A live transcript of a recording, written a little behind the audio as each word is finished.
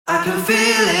I can feel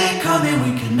it coming,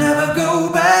 we can never go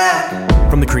back.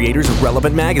 From the creators of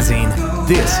Relevant Magazine,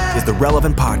 this is the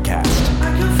Relevant Podcast.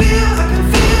 I can feel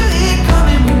it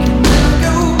coming, we can never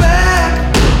go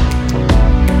back.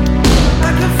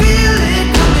 I can feel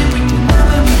it coming, we can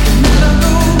never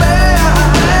go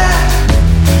back.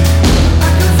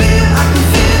 I can feel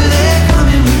it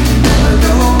coming, we can never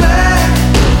go back.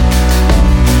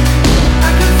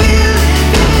 I can feel it,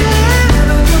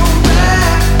 never go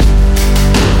back.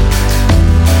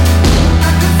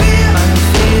 I can feel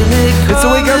it. It's the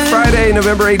week of Friday,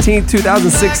 November 18th,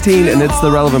 2016, and it's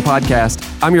the Relevant Podcast.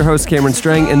 I'm your host, Cameron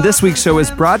Strang, and this week's show is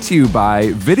brought to you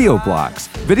by Video Blocks.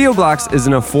 Video Blocks is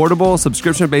an affordable,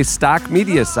 subscription-based stock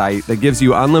media site that gives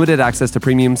you unlimited access to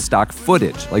premium stock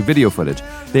footage, like video footage.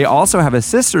 They also have a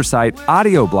sister site,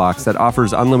 Audio Blocks, that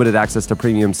offers unlimited access to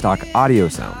premium stock audio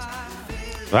sounds.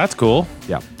 That's cool.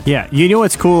 Yeah, you know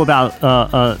what's cool about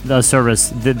the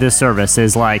service? This service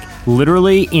is like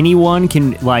literally anyone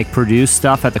can like produce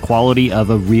stuff at the quality of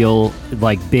a real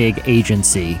like big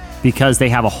agency because they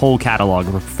have a whole catalog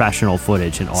of professional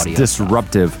footage and audio. It's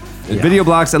disruptive. Video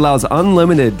Blocks allows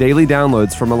unlimited daily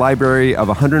downloads from a library of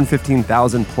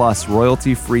 115,000 plus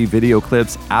royalty-free video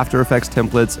clips, After Effects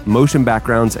templates, motion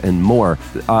backgrounds, and more.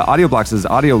 Audio Blocks'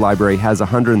 audio library has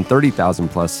 130,000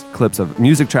 plus clips of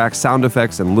music tracks, sound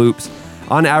effects, and loops.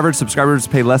 On average, subscribers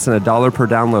pay less than $1 per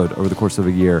download over the course of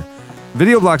a year.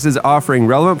 Video Blocks is offering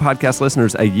Relevant Podcast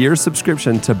listeners a year's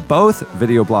subscription to both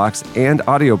Video Blocks and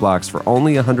Audio Blocks for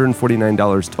only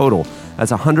 $149 total.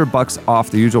 That's $100 off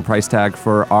the usual price tag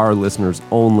for our listeners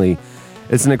only.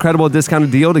 It's an incredible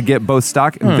discounted deal to get both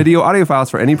stock and video audio files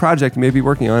for any project you may be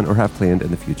working on or have planned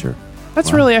in the future.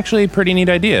 That's really actually a pretty neat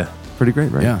idea. Pretty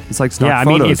great, right? Yeah. It's like stock Yeah, I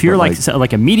photos, mean, if you're but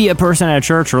like a media person at a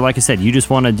church, or like I said, you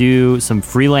just want to do some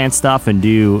freelance stuff and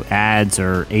do ads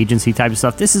or agency type of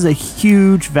stuff, this is a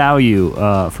huge value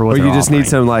for what or they're you just need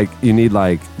offering. some you need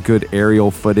good aerial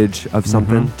footage of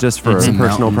something just for a Some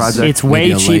personal mountains. project. It's way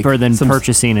Maybe a lake. cheaper than Some-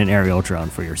 purchasing an aerial drone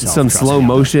for yourself. some trust slow me on that.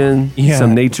 motion, Yeah.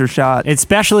 some nature shot.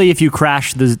 Especially if you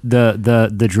crash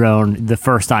the drone the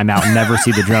first time out and never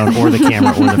see the drone or the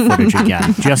camera or the footage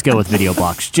again. Just go with Video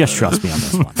Blocks. Just trust me on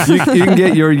this one. You can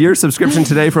get your year subscription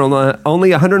today for only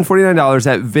 $149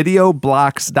 at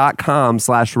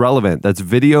videoblocks.com/relevant. That's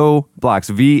Video Blocks,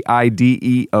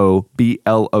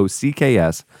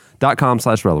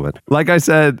 videoblocks.com/relevant. Like I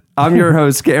said, I'm your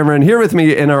host, Cameron. Here with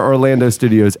me in our Orlando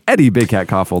studios, Eddie Big Cat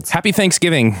Koffolds. Happy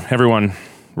Thanksgiving, everyone.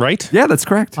 Right? Yeah, that's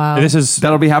correct. This is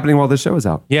That'll be happening while this show is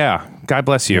out. yeah. God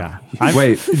bless you.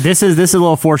 Wait, This is a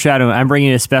little foreshadowing. I'm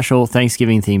bringing a special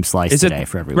Thanksgiving themed slice Is today it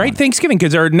for everyone. right? Thanksgiving,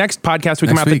 because our next podcast we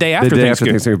come Next out the week. day after the day Thanksgiving. after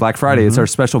Thanksgiving, Black Friday. It's our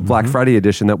special Black Friday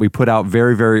edition that we put out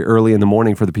very, very early in the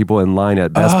morning for the people in line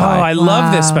at Best Oh, Buy. I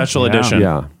love this special edition.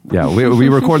 Yeah. We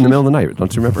record in the middle of the night.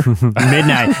 Don't you remember?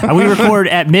 Midnight. We record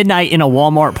at midnight in a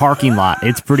Walmart parking lot.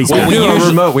 It's pretty We special. do a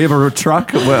remote. We have a remote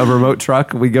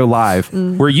truck. We go live.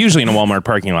 We're usually in a Walmart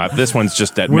parking lot. This one's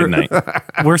just at midnight.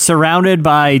 We're surrounded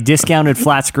by discounted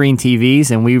flat screen TVs,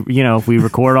 and we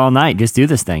record all night. Just do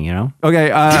this thing,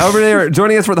 Okay, over there,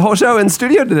 joining us for the whole show in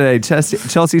studio today,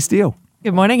 Chelsea Steele.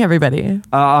 Good morning, everybody.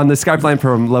 On the Skype line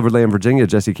from Loverland, Virginia,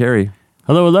 Jesse Carey.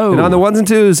 Hello. And on the ones and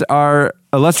twos, our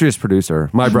illustrious producer,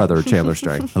 my brother, Chandler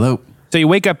Strang. Hello. So you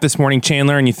wake up this morning,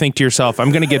 Chandler, and you think to yourself,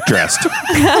 I'm going to get dressed.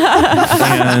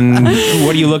 And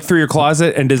what do you look through your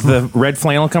closet, and does the red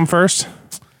flannel come first?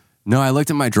 No, I looked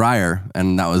at my dryer,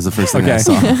 and that was the first thing I Okay.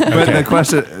 saw. But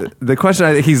the question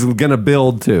I think he's going to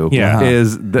build to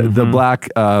is the black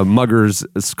mugger's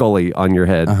scully on your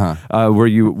head. Were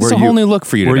you It's a whole new look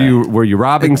for you today. Were you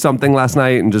robbing something last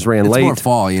night and just ran It's late? more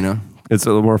fall, It's a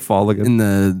little more fall again. in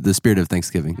the spirit of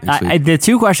Thanksgiving. next week. The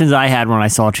two questions I had when I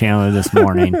saw Chandler this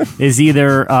morning is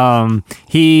either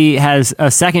he has a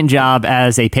second job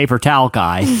as a paper towel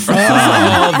guy.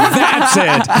 Oh, that's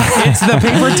it. It's the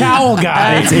paper towel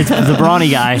guy. It's the brawny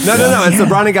guy. No. It's the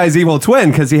Brawny guy's evil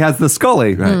twin because he has the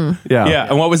Scully. Right. Yeah. Yeah.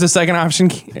 And what was the second option?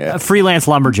 Freelance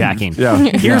lumberjacking.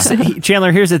 Yeah.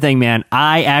 Chandler, here's the thing, man.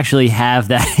 I actually have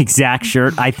that exact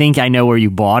shirt. I think I know where you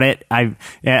bought it. I'm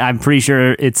pretty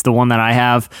sure it's the one that I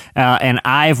have, and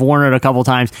I've worn it a couple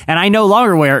times, and I no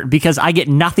longer wear it because I get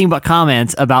nothing but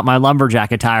comments about my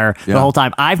lumberjack attire the whole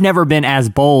time. I've never been as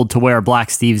bold to wear a black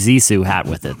Steve Zissou hat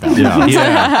with it, though.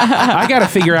 Yeah. I got to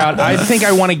figure out, I think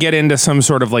I want to get into some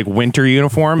sort of like winter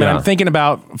uniform, and I'm thinking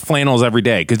about flannels every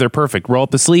day because they're perfect. Roll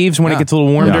up the sleeves when it gets a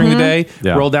little warm during the day,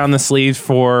 roll down the sleeves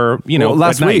for,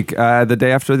 Last at night. week, the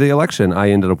day after the election,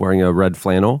 I ended up wearing a red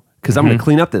flannel. because I'm going to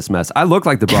clean up this mess. I look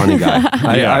like the brawny guy.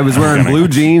 Yeah. I was wearing blue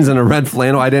jeans and a red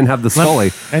flannel. I didn't have the Scully.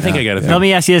 I think I got it. Let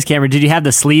me ask you this, Cameron. Did you have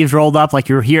the sleeves rolled up like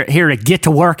you were here to get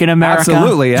to work in America?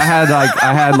 Absolutely. I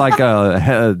had like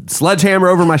a sledgehammer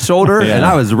over my shoulder, and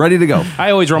I was ready to go.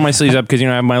 I always roll my sleeves up because I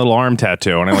have my little arm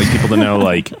tattoo, and I like people to know,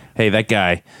 like, hey, that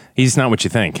guy, he's not what you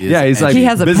think. Yeah, he's like He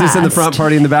has a business in the past. front,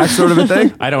 party in the back, sort of a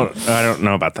thing. I don't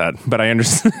know about that, but I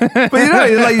understand. But you look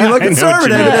I know what you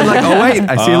conservative, and mean. then like, oh wait,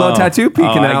 I see a little tattoo peeking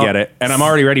out. I get it, and I'm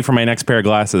already ready for my next pair of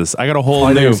glasses. I got a whole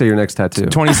I new didn't say your next tattoo.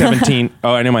 2017.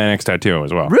 Oh, I know my next tattoo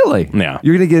as well. Really? Yeah.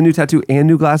 You're gonna get a new tattoo and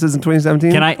new glasses in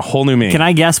 2017? Can I Whole new me. Can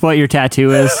I guess what your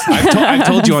tattoo is? I've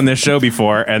told you on this show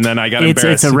before, and then I got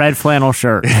embarrassed. It's a red flannel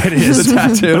shirt. It is a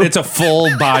tattoo? but it's a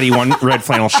full body one red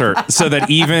flannel shirt, so that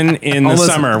even in the Almost-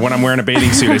 summer when I'm wearing a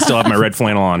bathing suit, I still have my red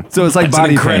flannel on. So it's like It's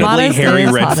body an incredibly Modest hairy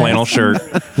is red hottest. flannel shirt.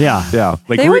 Yeah. Yeah.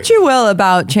 Like Say what you will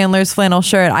about Chandler's flannel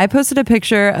shirt. I posted a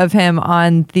picture of him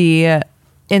on the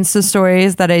Insta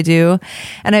stories that I do,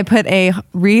 and I put a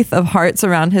wreath of hearts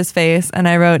around his face, and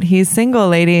I wrote, "He's single,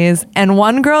 ladies." And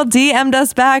one girl DM'd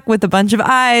us back with a bunch of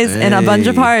eyes and a bunch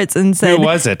of Hey. hearts and said, Who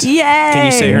was it? Yay! Can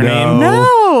you say her name?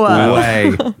 No.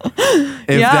 way.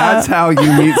 If Yeah. that's how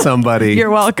you meet somebody, You're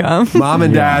welcome. mom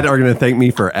and dad are gonna thank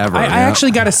me forever. I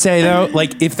actually got to say though,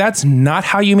 like if that's not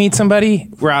how you meet somebody,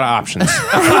 we're out of options.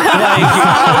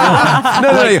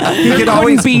 no, he There could always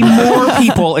always be more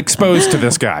people exposed to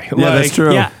this guy. Yeah, that's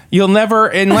true. Yeah. You'll never,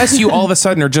 unless you all of a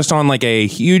sudden are just on like a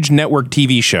huge network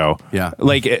TV show. Yeah.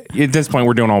 Like at this point,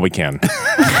 we're doing all we can.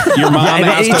 Your mom Hey,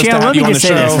 asked us to Chandler, have let you me on the just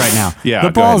say show. this right now. Yeah, the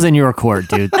go ball's ahead. in your court,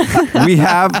 dude. we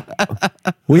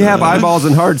have eyeballs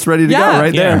and hearts ready to Yeah. go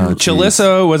right Yeah, there.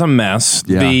 Chalissa was a mess.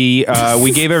 Yeah.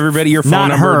 We gave everybody your phone Not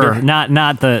number. her.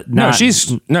 Not the. No, not,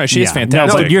 she's yeah. fantastic.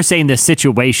 No, but you're saying the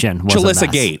situation was a Chalissa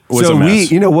mess. Gate was So a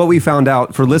mess. you know what we found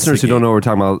out for listeners who don't know what we're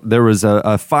talking about. There was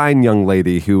a fine young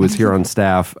lady who was here on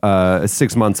staff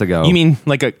 6 months ago. You mean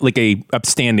like a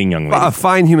upstanding young lady? a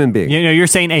fine human being? You know, you're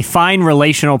saying a fine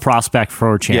relational prospect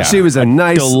for Chandler. Yeah. She was a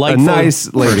nice delightful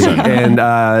lady, person.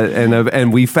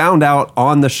 and we found out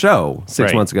on the show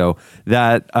 6 Right. months ago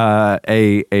that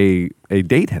a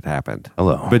date had happened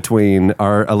Hello. between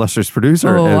our illustrious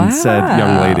producer Oh, and said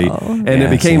young lady, and it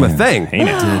became a thing. Ain't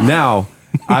it? Now,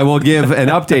 I will give an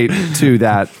update to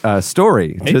that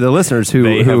story to the listeners They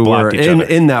who have were blocked each other.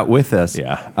 in that with us.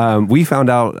 Yeah. We found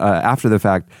out after the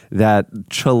fact that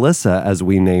Chalissa, as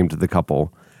we named the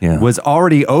couple, Yeah. was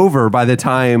already over by the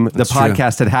time the That's true.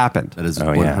 podcast had happened. That is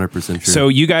Oh, yeah. 100% true. So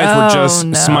you guys were just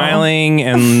no. smiling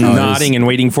and nodding and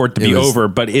waiting for it to be was- over,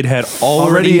 but it had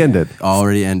Already ended.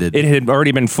 already ended. It had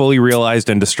already been fully realized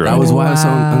and destroyed. That was why I was so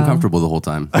uncomfortable the whole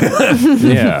time.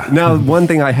 yeah. Now, one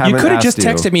thing I haven't You could have asked just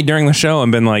texted me during the show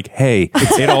and been like, "Hey,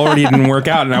 it already didn't work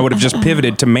out," and I would have just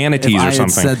pivoted to If manatees I or had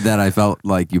something. said that, I felt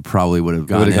like you probably would have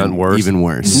would've gotten worse. even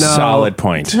worse. No. Solid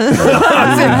point.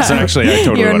 That's actually, I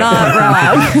totally You're would have. not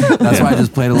wrong. That's why I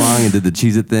just played along and did the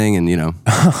Cheez-It thing, and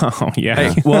Oh,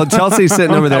 yeah. Well, Chelsea's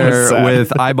sitting over That was there sad.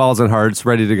 with eyeballs and hearts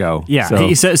ready to go.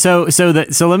 Yeah. So,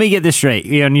 So let me get this straight.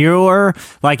 And you're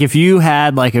like, if you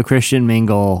had like a Christian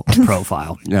Mingle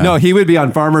profile, yeah. no, he would be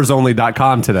on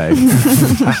farmersonly.com today.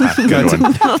 Good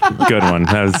one. Good one.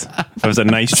 That was a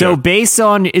nice so joke. based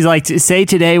on is like say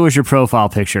today was your profile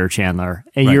picture, Chandler,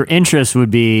 and your interest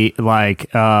would be like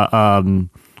falling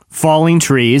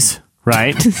trees.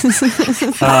 Right. Not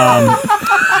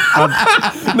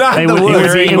It the would,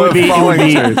 woods, it would but be falling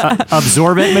trees.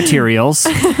 absorbent materials,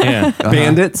 Yeah.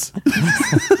 Bandits.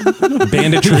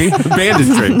 Banditry.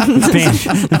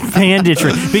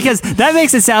 banditry. Because that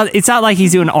makes it sound. It's not like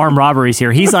he's doing armed robberies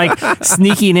here. He's like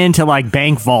sneaking into like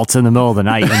bank vaults in the middle of the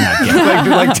night in that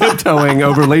game. like tiptoeing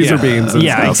over laser Yeah. beams. And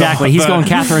Yeah, stuff. exactly. He's going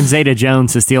Catherine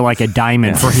Zeta-Jones to steal like a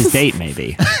diamond for his date,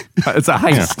 maybe. It's a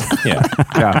heist. Yeah.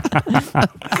 Yeah.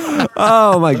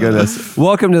 Oh my goodness!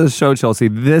 Welcome to the show, Chelsea.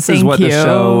 This is Thank what the you.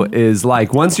 show is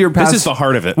like. Once you're past, This is the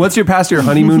heart of it. Once you're past your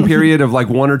honeymoon period of like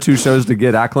 1 or 2 shows to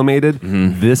get acclimated,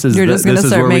 this is You're just going this to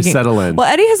is start where making. we settle in. Well,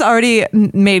 Eddie has already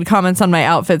made comments on my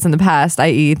outfits in the past,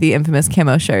 i.e., the infamous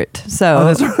camo shirt. So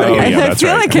that's right. Oh, yeah, I that's feel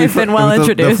right. like I've been well The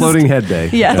introduced. floating head day.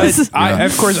 Yes. But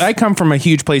of course, I come from a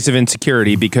huge place of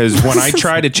insecurity because when I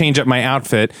try to change up my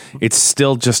outfit, it's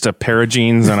still just a pair of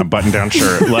jeans and a button-down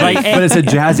shirt. Like, But it's a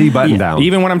jazzy button down.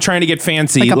 even when I'm trying to get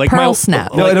fancy, Like a like pearl my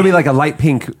snap. No, it'll be like a light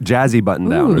pink jazzy button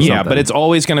down. Or yeah, something. but it's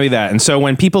always going to be that. And so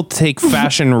when people take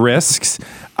fashion risks,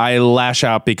 I lash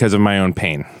out because of my own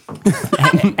pain.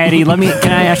 Eddie,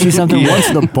 can I ask you something? What's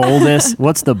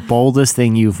the boldest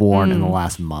thing you've worn in the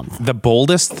last month? The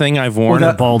boldest thing I've worn.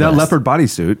 that leopard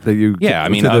bodysuit that you Yeah, I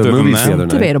mean, to the other than movies that- the other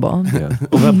night. Debatable. Yeah.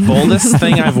 The boldest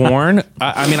thing I've worn.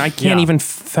 I mean, I can't even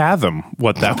fathom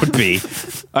what that would be.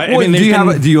 I mean, do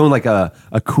there's you own like a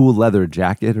cool leather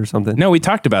jacket or something? No, we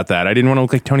talked about that. I didn't want to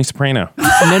look like Tony Soprano.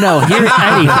 No. Here,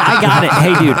 Eddie, I got it.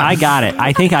 Hey, dude, I got it.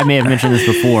 I think I may have mentioned this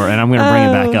before, and I'm going to bring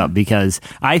it back up because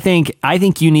I think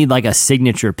you need like a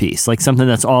signature piece, like something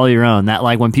that's all your own. That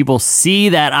like when people see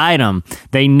that item,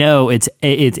 they know it's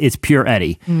pure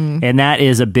Eddie, and that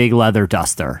is a big leather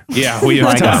duster. Yeah, we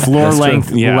Like a floor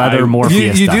length leather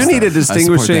Morpheus. You do duster. need a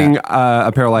distinguishing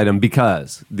apparel item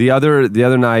because the other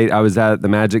night I was at the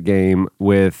Magic game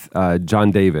with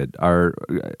John David,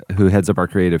 who heads up our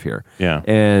creative here. Yeah.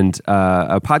 And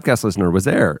a podcast listener was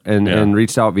there and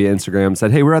reached out via Instagram and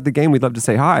said, "Hey, we're at the game. We'd love to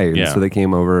say hi." And so they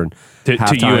came over and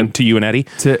to you and Eddie.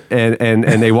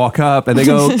 And they walk up and they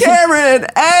go, "Cameron,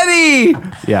 Eddie."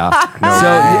 Yeah.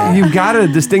 So you got to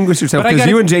distinguish yourself because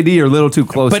you and JD are a little too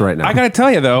close right now. I got to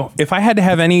tell you though, if I had to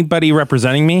have anybody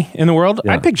representing me in the world,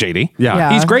 I'd pick JD.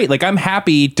 Yeah. He's great. Like I'm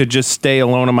happy to just stay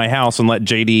alone in my house and let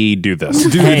JD do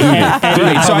this. Hey,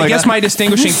 Right, so I guess my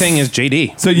distinguishing thing is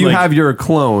JD. So you have your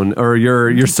clone or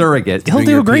your surrogate. He'll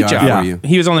do a great PR job. for Yeah. you.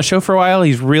 He was on the show for a while.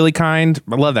 He's really kind.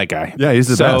 I love that guy. Yeah, he's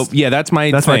the best. So yeah, that's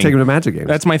my That's thing. why I take him to Magic games.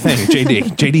 That's my thing.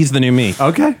 JD. JD's the new me.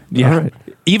 Okay. Yeah. All right.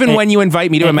 Even when you invite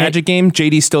me to a Magic game,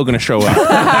 JD's still going to show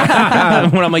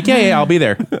up. When I'm like, yeah, I'll be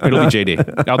there. It'll be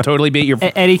JD. I'll totally be at your.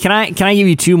 Eddie, can I give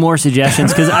you two more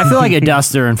suggestions? Because I feel like a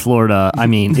duster in Florida, I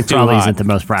mean, it probably hot. isn't the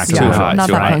most practical. Too hot. Not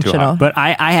Too that hot. Too functional. hot. But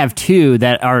I have two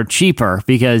that are cheaper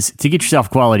because to get yourself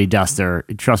quality duster,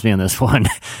 trust me on this one,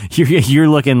 you're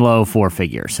looking low four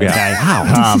figures. Okay,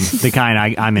 the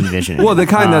kind I'm envisioning. Well, the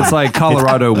kind that's like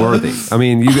Colorado worthy. I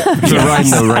mean, you're right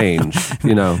in the range,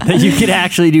 you know. that you could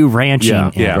actually do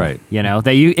ranching. Yeah, in, right. You know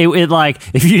that it like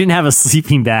if you didn't have a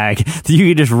sleeping bag, you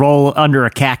could just roll under a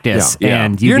cactus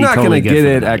and you're be not totally going to good get for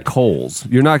it the at night. Kohl's.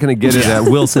 You're not going to get it at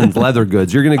Wilson's Leather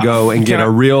Goods. You're going to go and get a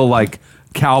real like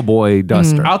cowboy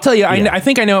duster. I'll tell you, I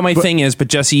think I know what my thing is, but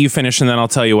Jesse, you finish and then I'll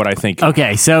tell you what I think.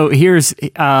 Okay, so here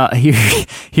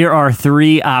are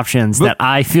three options that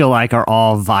I feel like are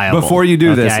all viable. Before you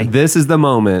do okay? this is the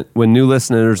moment when new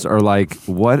listeners are like,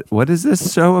 "What is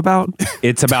this show about?"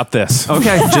 It's about this.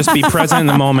 Okay. Just be present in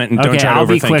the moment and don't Okay, try to I'll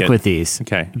be overthink quick it. with these.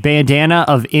 Okay. Bandana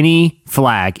of any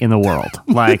flag in the world.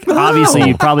 Like, obviously,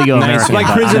 you'd probably go American. Like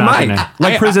but Prison I'm not Mike. gonna-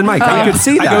 Like Prison Mike. I could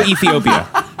see that. I go Ethiopia.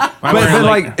 But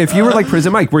like, if you were like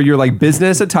Prison Mike, where you're like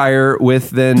business attire with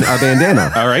then a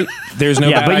bandana. All right. There's no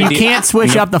Yeah, bad but you idea. can't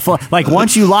switch up the flag. Like,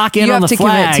 once you lock in You on have the to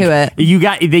commit flag, to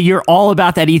it. you're all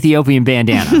about that Ethiopian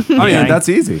bandana. Oh yeah, okay? that's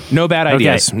easy. No bad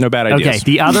ideas. No bad ideas. Okay,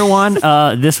 the other one,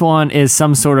 this one is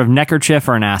some sort of neckerchief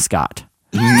or an ascot.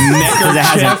 Because it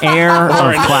has an air of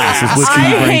class, is what you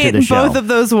I bring to hate the show. both of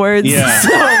those words Yeah.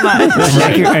 so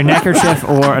much. A neckerchief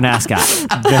or an ascot.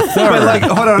 The third, But like,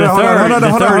 hold on. the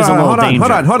third is a little danger.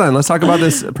 Hold on. Let's talk about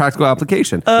this practical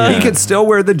application. He could still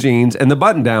wear the jeans and the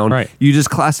button down. Right. You just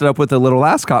class it up with a little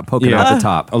ascot poking out the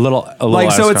top. A little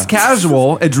Like, so it's ascot.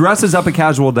 casual. It dresses up a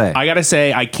casual day. I gotta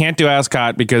say, I can't do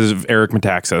ascot because of Eric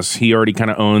Metaxas. He already kind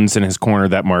of owns in his corner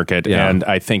that market, Yeah. and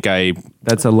I think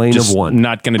That's a lane just of one.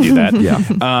 not going to do that. Yeah.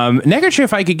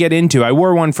 Neckerchief I could get into. I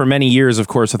wore one for many years, of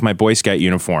course, with my Boy Scout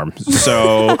uniform.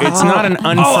 So it's not an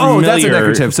unfamiliar. Oh, that's a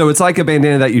neckerchief. So it's like a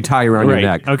bandana that you tie around your Right.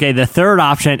 neck. Okay, the third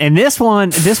option, and this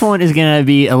one is going to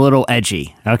be a little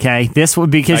edgy. Okay, this one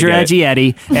because I you're get it. edgy,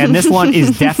 Eddie, and this one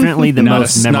is definitely the Not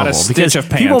most a- not a memorable stitch because of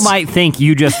pants. people might think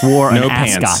you just wore No an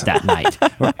pants. ascot that night.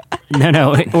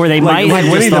 No, or they might like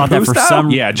have Winnie just the thought that Pooh for style?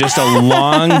 some. Yeah, just a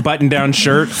long button-down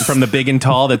shirt from the big and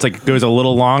tall that's like goes a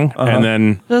little long, and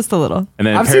then Just a little.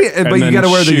 I've seen it, but you got to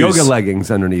wear the yoga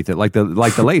leggings underneath it, like the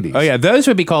ladies. Oh yeah, those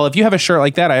would be called. If you have a shirt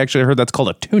like that, I actually heard that's called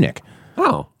a tunic.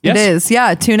 Oh. Yes. It is.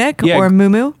 Yeah. Tunic Yeah. or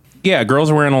muumuu. Yeah, girls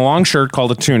are wearing a long shirt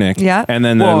called a tunic. Yeah. and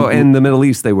then Well, in the Middle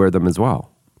East, they wear them as well.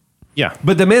 yeah,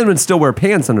 But the men would still wear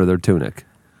pants under their tunic.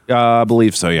 I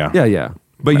believe so. Yeah. Yeah.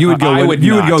 But you would go. I would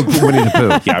you would not. go Winnie the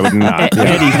Pooh. Yeah, I would not.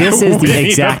 Eddie, this is the Winnie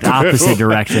exact the Pooh. opposite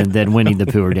direction than Winnie the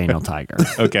Pooh or Daniel Tiger.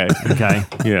 Okay. Okay,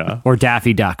 Yeah. or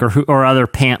Daffy Duck or other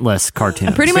pantless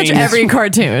cartoons. Pretty much Famous- every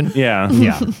cartoon. Yeah.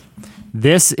 Yeah.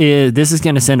 This is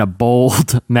going to send a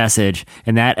bold message,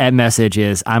 and that message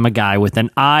is I'm a guy with an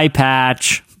eye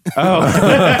patch.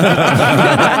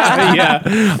 Yeah.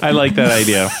 I like that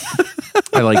idea.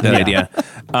 I like that idea.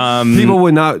 People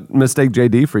would not mistake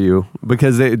JD for you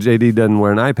because JD doesn't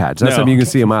wear an eye patch. That's No. something you can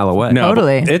see a mile away. No,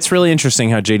 Totally. but it's really interesting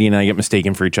how JD and I get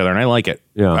mistaken for each other, and I like it.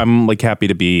 Yeah. I'm happy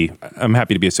to be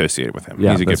associated with him.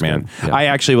 Yeah, He's a good that's man. good. Yeah. I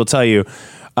actually will tell you,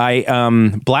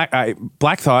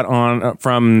 Black Thought on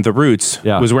from The Roots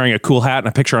was wearing a cool hat and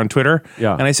a picture on Twitter.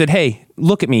 Yeah. And I said, hey,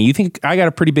 look at me. You think I got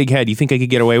a pretty big head? You think I could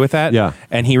get away with that? Yeah.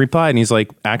 And he replied, and he's like,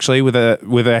 actually, with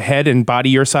a head and body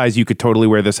your size, you could totally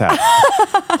wear this hat.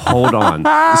 Hold on.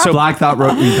 So Black Thought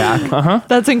wrote me back.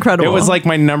 That's incredible. It was like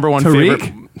my number one Tariq?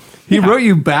 favorite. He wrote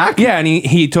you back? Yeah, and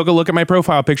he took a look at my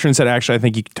profile picture and said, actually, I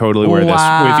think you could totally wear this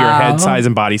with your head size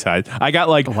and body size. I got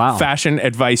fashion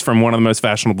advice from one of the most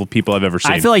fashionable people I've ever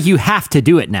seen. I feel like you have to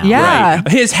do it now. Yeah. Right.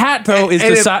 His hat, though,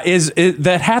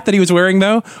 that hat that he was wearing,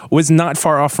 though, was not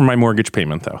far off from my mortgage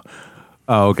payment, though.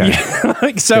 Oh, okay.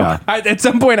 At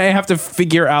some point, I have to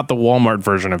figure out the Walmart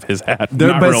version of his hat.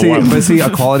 But see, a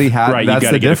quality hat, Right, you that's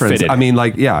gotta the get it difference. fitted. I mean,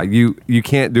 you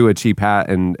can't do a cheap hat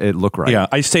and it look right. Yeah,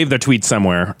 I saved the tweet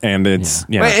somewhere, and it's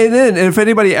But- And then if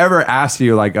anybody ever asks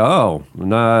you, like, oh,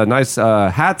 nice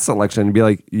hat selection, you'd be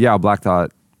like, yeah, Black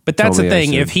Thought. But that's told the me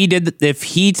I thing. should. If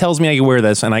he tells me I can wear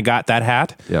this, and I got that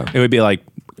hat, it would be like,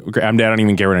 I don't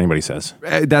even care what anybody says.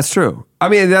 That's true. I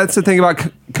mean, that's the thing about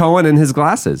Cohen and his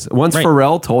glasses. Once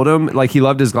Pharrell told him like he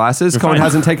loved his glasses, Cohen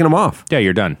hasn't taken them off. Yeah,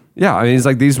 you're done. Yeah, I mean, he's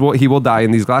like he will die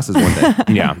in these glasses one day.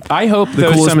 Yeah, I hope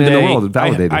The coolest man in the world,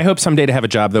 validated. I hope someday to have a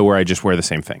job though where I just wear the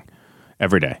same thing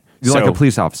every day. You're like a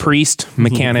police officer. Priest,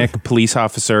 mechanic, police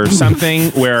officer,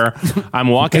 something where I'm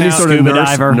walking Any out. sort of Scuba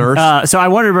nurse. diver. So I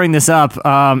wanted to bring this up,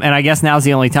 and I guess now's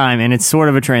the only time, and it's sort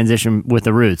of a transition with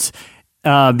the Roots,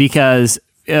 because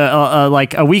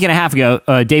like a week and a half ago,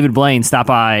 David Blaine stopped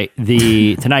by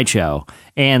the Tonight Show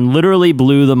and literally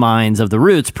blew the minds of the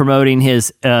Roots promoting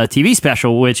his TV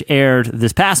special, which aired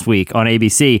this past week on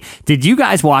ABC. Did you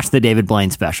guys watch the David Blaine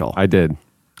special? I did.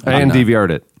 And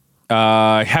DVR'd it.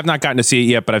 I have not gotten to see it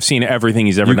yet, but I've seen everything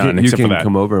he's ever done You except can for that.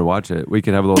 come over and watch it. We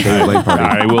can have a little David Blaine party.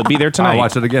 I will be there tonight. I'll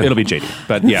watch it again. It'll be JD,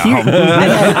 but yeah.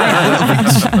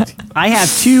 I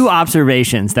have two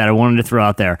observations that I wanted to throw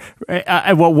out there.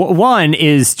 One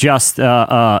is just,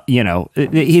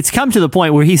 it's come to the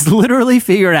point where he's literally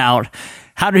figured out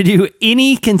how to do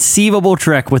any conceivable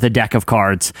trick with a deck of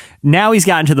cards. Now he's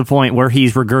gotten to the point where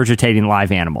he's regurgitating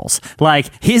live animals. Like,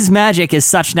 his magic is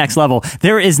such next level.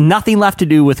 There is nothing left to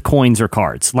do with coins or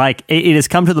cards. Like, it has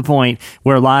come to the point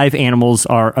where live animals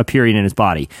are appearing in his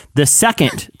body. The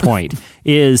second point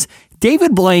is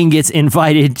David Blaine gets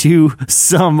invited to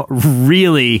some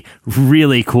really,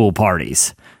 really cool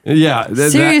parties. Yeah.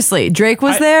 Seriously, Drake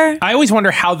was there. I always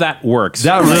wonder how that works.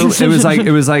 That room,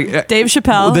 it was like Dave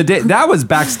Chappelle. That was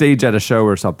backstage at a show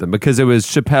or something because it was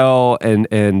Chappelle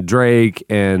and Drake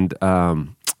and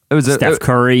it was Steph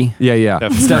Curry. Yeah.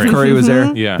 Steph Steph Curry was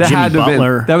there. Yeah. That Jimmy had to have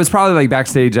Butler. been. That was probably like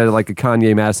backstage at like a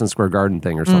Kanye Madison Square Garden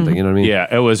thing or something. You know what I mean? Yeah,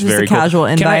 it was Just very a casual cool.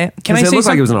 invite. Can I It say looked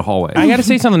like it was in something? a hallway. I got to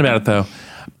say something about it though.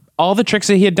 All the tricks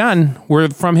that he had done were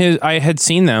from I had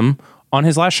seen them on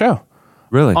his last show.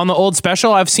 Really? On the old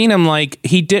special, I've seen him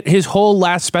he did his whole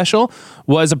last special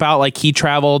was about like he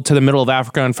traveled to the middle of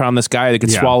Africa and found this guy that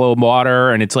could swallow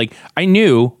water. And it's like, I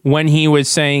knew when he was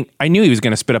saying, I knew he was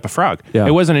going to spit up a frog. Yeah.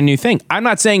 It wasn't a new thing. I'm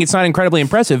not saying it's not incredibly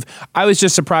impressive. I was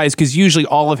just surprised because usually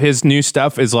all of his new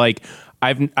stuff is like,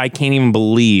 I can't even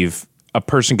believe a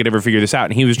person could ever figure this out.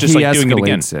 And he was just like doing it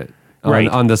again. It. Right.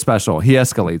 On the special, he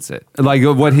escalates it, like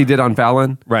what he did on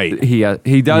Fallon. Right. He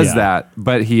does that,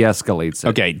 but he escalates it.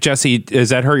 Okay, Jesse, does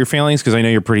that hurt your feelings? Because I know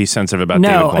you're pretty sensitive about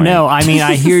David Blaine. No. I mean,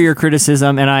 I hear your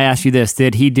criticism, and I ask you this: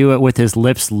 did he do it with his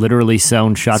lips literally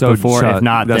sewn shut before? Shut. If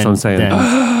not, that's then, what I'm saying.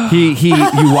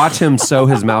 then- You watch him sew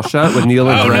his mouth shut with Neil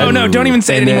and Oh, Fred. no, don't even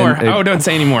say it and then anymore. Don't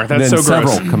say anymore. That's then so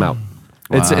gross. several come out.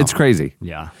 It's crazy.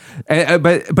 yeah.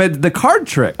 But the card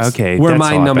tricks Okay, were that's a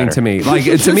lot mind-numbing better. to me. Like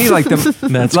the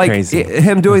That's like crazy.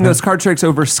 Him doing those card tricks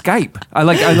over Skype. I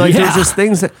like there's just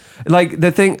things that like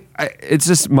the thing. It's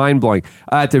just mind-blowing.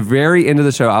 At the very end of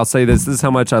the show, I'll say this. This is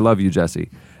how much I love you, Jesse.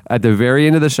 At the very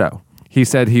end of the show, he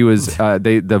said he was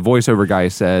the voiceover guy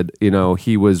said,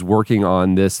 he was working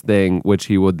on this thing, which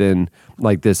he would then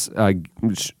like this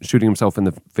shooting himself in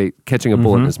the face, catching a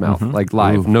bullet in his mouth, like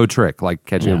live, no trick, like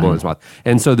catching a bullet in his mouth.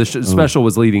 And so the special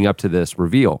was leading up to this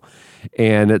reveal.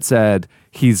 And it said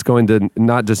he's going to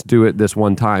not just do it this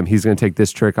one time. He's going to take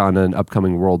this trick on an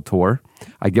upcoming world tour.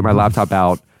 I get my laptop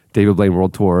out. David Blaine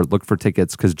World Tour. Look for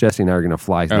tickets because Jesse and I are going to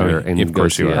fly there and of go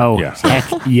course see you it. are. Oh, Yeah. heck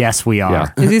yes, we are.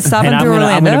 Yeah. Is he stopping And through I'm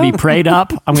Orlando? going to be prayed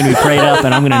up. I'm going to be prayed up,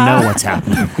 and I'm going to know what's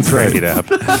happening. Break it up.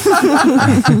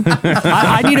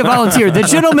 I need a volunteer. The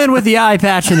gentleman with the eye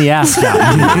patch and the ascot.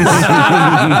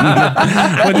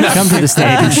 Come to the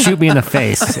stage and shoot me in the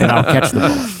face, and I'll catch the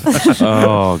bullet.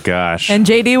 Oh, gosh. And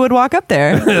JD would walk up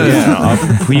there.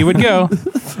 yeah, we would go.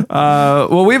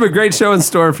 Well, we have a great show in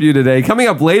store for you today. Coming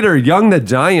up later, Young the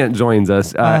Giant joins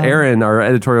us. Aaron, our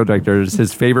editorial director, is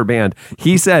his favorite band.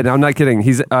 He said, I'm not kidding,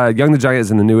 he's Young the Giant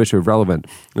is in the new issue of Relevant.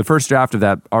 The first draft of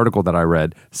that article that I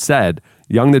read said,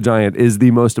 Young the Giant is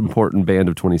the most important band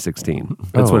of 2016.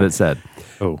 That's what it said.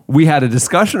 Oh. We had a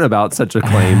discussion about such a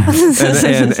claim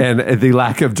and the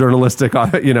lack of journalistic,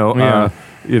 a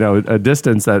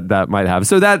distance that might have.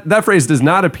 So that phrase does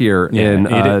not appear in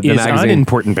the is magazine. an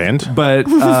important band. But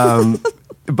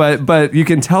but you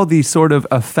can tell the sort of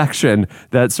affection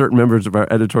that certain members of our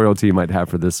editorial team might have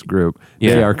for this group.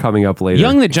 Yeah. They are coming up later.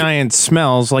 Young the Giant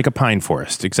smells like a pine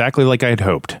forest, exactly like I had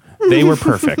hoped. They were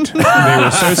perfect. They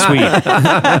were so sweet.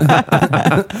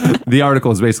 The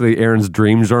article is basically Aaron's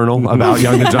dream journal about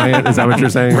Young the Giant. Is that what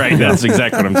you're saying? Right, that's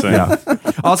exactly what I'm saying. Yeah.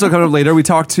 Also coming up later, we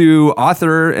talk to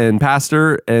author and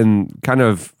pastor and kind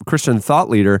of Christian thought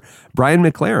leader, Brian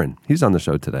McLaren. He's on the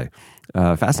show today.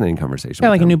 Fascinating conversation. Yeah,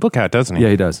 with like him. a new book out, doesn't he? Yeah,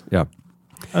 he does. Yeah.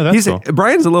 Oh, that's cool.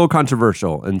 Brian's a little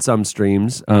controversial in some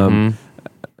streams.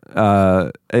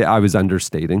 I was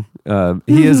understating.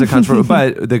 He is a controversial,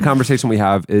 but the conversation we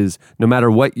have is no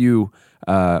matter what you,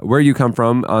 where you come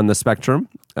from on the spectrum,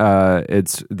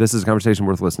 this is a conversation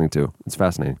worth listening to. It's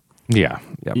fascinating. Yeah.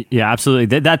 Yep. Yeah,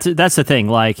 absolutely. That's the thing.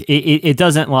 Like, it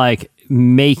doesn't like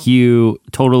make you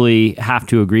totally have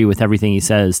to agree with everything he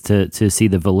says to see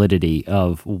the validity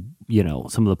of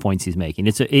some of the points he's making.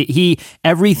 He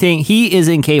is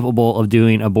incapable of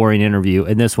doing a boring interview,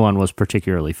 and this one was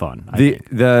particularly fun.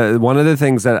 The one of the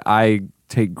things that I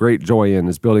take great joy in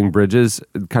is building bridges,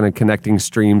 kind of connecting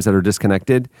streams that are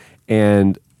disconnected,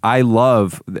 and I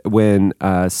love when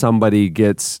somebody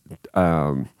gets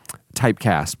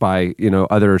typecast by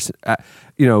others.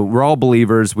 We're all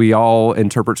believers. We all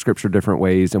interpret scripture different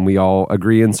ways, and we all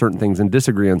agree in certain things and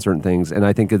disagree on certain things. And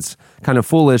I think it's kind of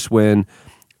foolish when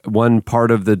one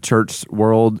part of the church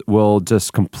world will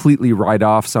just completely write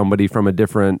off somebody from a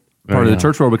different part of the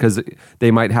church world because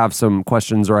they might have some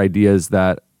questions or ideas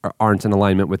that aren't in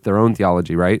alignment with their own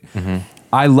theology, right? Mm-hmm.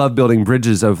 I love building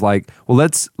bridges of like, well,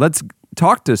 let's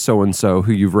talk to so-and-so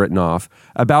who you've written off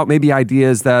about maybe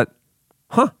ideas that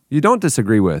you don't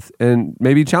disagree with, and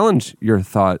maybe challenge your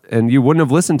thought, and you wouldn't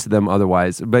have listened to them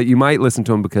otherwise, but you might listen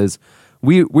to them because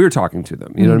we're talking to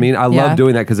them. You know what I mean? I love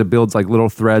doing that because it builds like little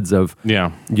threads of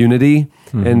unity,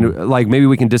 and like maybe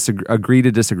we can agree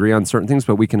to disagree on certain things,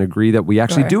 but we can agree that we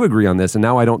actually do agree on this, and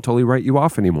now I don't totally write you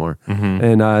off anymore.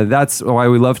 And that's why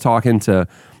we love talking to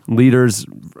leaders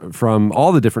from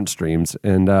all the different streams.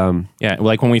 And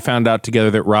like when we found out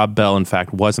together that Rob Bell in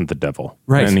fact wasn't the devil,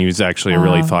 right? And he was actually a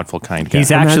really thoughtful, kind guy.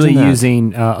 He's actually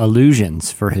using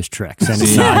illusions for his tricks, and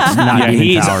it's not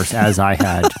demon powers as I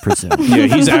had presumed. Yeah,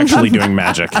 he's actually doing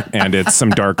magic, and it's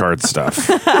some dark art stuff.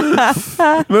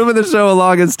 Moving the show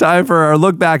along, it's time for our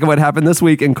look back at what happened this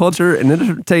week in culture and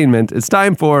entertainment. It's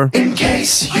time for In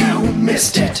Case You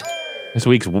Missed It. This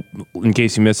week's In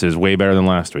Case You Missed It is way better than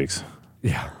last week's.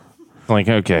 Yeah. Like,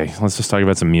 okay, let's just talk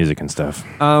about some music and stuff.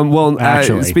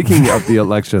 Actually. Speaking of the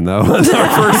election, though, our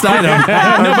first item.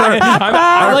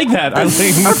 I like that. I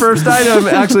think Our first item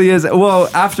actually is,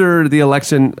 after the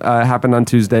election happened on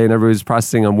Tuesday and everybody was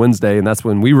processing on Wednesday, and that's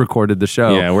when we recorded the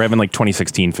show. Yeah, we're having like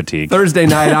 2016 fatigue. Thursday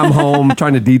night, I'm home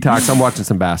trying to detox. I'm watching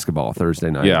some basketball Thursday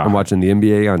night. Yeah. I'm watching the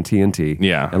NBA on TNT.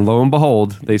 Yeah. And lo and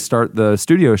behold, they start the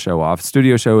studio show off.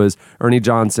 Studio show is Ernie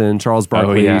Johnson, Charles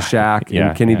Barkley, Shaq,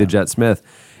 and Kenny the Jet Smith.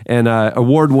 And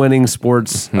award-winning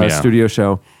sports studio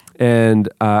show. And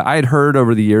I had heard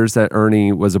over the years that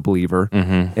Ernie was a believer.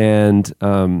 And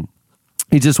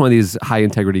he's just one of these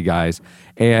high-integrity guys.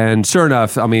 And sure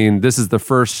enough, I mean, this is the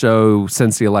first show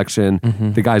since the election.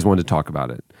 The guys wanted to talk about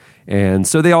it. And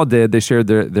so they all did. They shared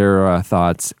their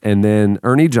thoughts. And then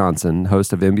Ernie Johnson,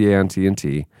 host of NBA on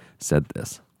TNT, said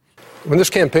this. When this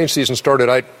campaign season started,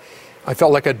 I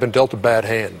felt like I'd been dealt a bad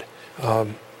hand. I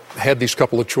had these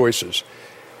couple of choices.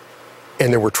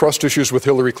 And there were trust issues with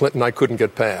Hillary Clinton I couldn't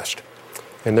get past.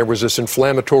 And there was this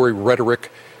inflammatory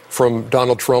rhetoric from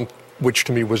Donald Trump, which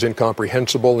to me was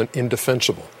incomprehensible and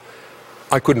indefensible.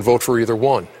 I couldn't vote for either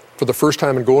one. For the first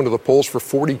time in going to the polls for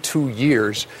 42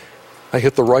 years, I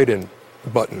hit the write-in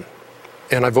button.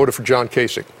 And I voted for John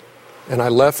Kasich. And I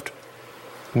left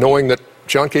knowing that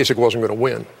John Kasich wasn't going to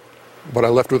win. But I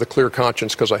left with a clear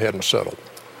conscience because I hadn't settled.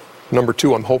 Number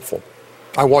two, I'm hopeful.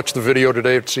 I watched the video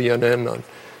today at CNN on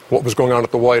what was going on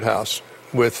at the White House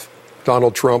with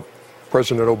Donald Trump,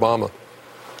 President Obama.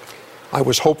 I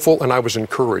was hopeful and I was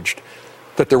encouraged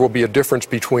that there will be a difference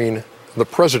between the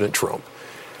President Trump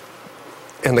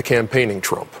and the campaigning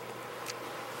Trump.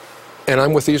 And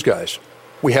I'm with these guys.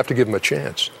 We have to give them a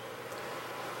chance.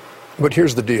 But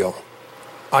here's the deal.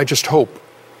 I just hope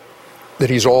that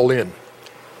he's all in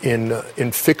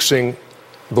fixing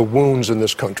the wounds in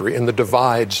this country and the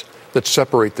divides that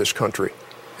separate this country.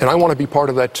 And I want to be part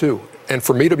of that too. And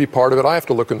for me to be part of it, I have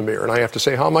to look in the mirror and I have to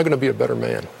say, how am I going to be a better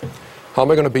man? How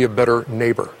am I going to be a better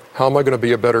neighbor? How am I going to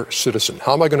be a better citizen?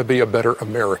 How am I going to be a better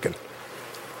American?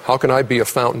 How can I be a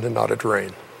fountain and not a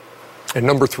drain? And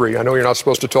number 3, I know you're not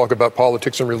supposed to talk about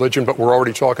politics and religion, but we're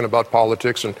already talking about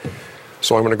politics, and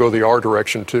so I'm going to go the R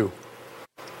direction too.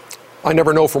 I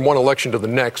never know from one election to the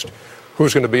next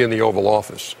who's going to be in the Oval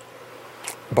Office,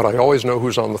 but I always know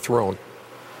who's on the throne.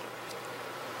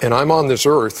 And I'm on this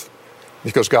earth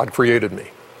because God created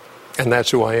me, and that's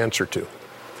who I answer to.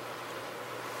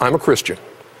 I'm a Christian.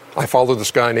 I follow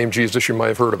this guy named Jesus. You might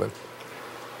have heard of him.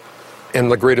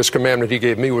 And the greatest commandment he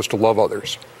gave me was to love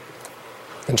others.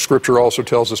 And Scripture also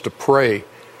tells us to pray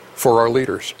for our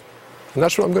leaders. And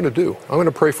that's what I'm going to do. I'm going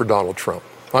to pray for Donald Trump.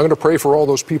 I'm going to pray for all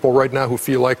those people right now who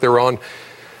feel like they're on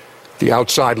the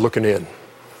outside looking in,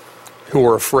 who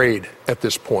are afraid at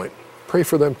this point. Pray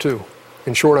for them too.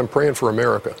 In short, I'm praying for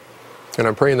America. And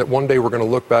I'm praying that one day we're going to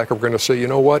look back and we're going to say, you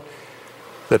know what?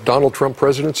 That Donald Trump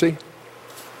presidency,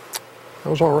 that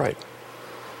was all right.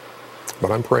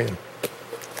 But I'm praying.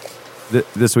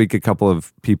 This week, a couple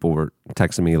of people were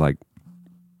texting me, like,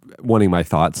 wanting my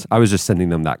thoughts. I was just sending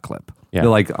them that clip. Yeah. They're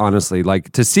like, honestly,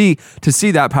 like to see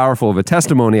that powerful of a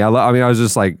testimony. I mean, I was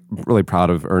just like really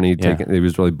proud of Ernie. He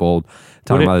was really bold,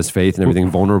 talking about his faith and everything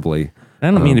vulnerably.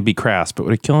 I don't mean to be crass, but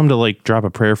would it kill him to like drop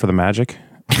a prayer for the Magic?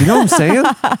 You know what I'm saying?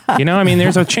 I mean,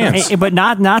 there's a chance. But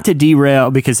not to derail,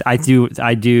 because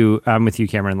I'm with you,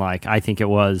 Cameron. Like, I think it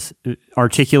was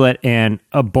articulate and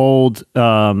a bold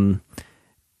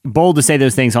to say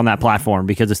those things on that platform,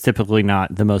 because it's typically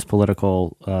not the most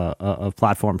political of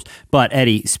platforms. But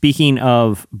Eddie, speaking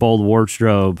of bold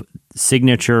wardrobe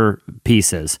signature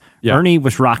pieces, Ernie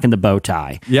was rocking the bow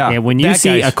tie. Yeah. And when you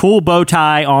see a cool bow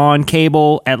tie on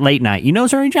cable at late night, you know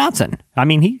it's Ernie Johnson. I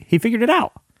mean, he figured it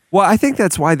out. Well, I think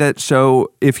that's why that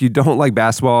show, if you don't like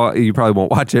basketball, you probably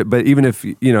won't watch it. But even if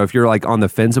you're like on the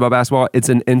fence about basketball, it's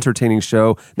an entertaining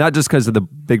show, not just because of the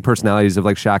big personalities of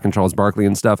like Shaq and Charles Barkley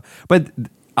and stuff, but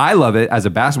I love it as a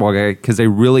basketball guy because they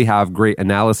really have great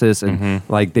analysis and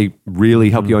like they really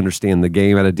help you understand the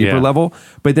game at a deeper level.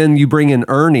 But then you bring in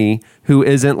Ernie, who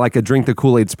isn't like a drink the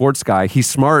Kool-Aid sports guy. He's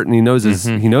smart and he knows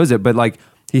he knows it, but like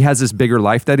he has this bigger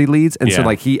life that he leads. And so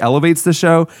like he elevates the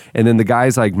show, and then the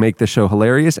guys like make the show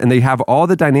hilarious, and they have all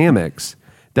the dynamics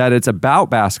that it's about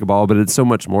basketball, but it's so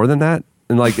much more than that.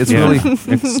 And like, it's really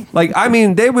like, I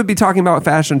mean, they would be talking about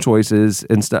fashion choices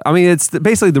and stuff. I mean, it's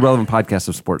basically the relevant podcast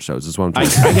of sports shows is what I'm trying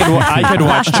to say. I could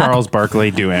watch Charles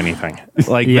Barkley do anything.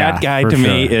 Like that guy to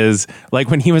me is like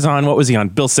when he was on, what was he on?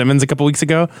 Bill Simmons a couple weeks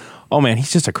ago. Oh man,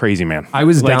 he's just a crazy man. I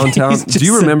was downtown. Do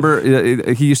you remember?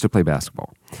 He used to play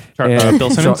basketball. Bill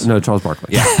Simmons? Charles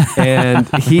Barkley. Yeah. And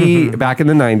he, back in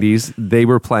the 90s, they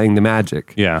were playing the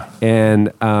Magic. Yeah.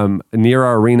 And near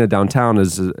our arena downtown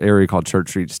is an area called Church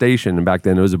Street Station. And back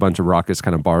then it was a bunch of raucous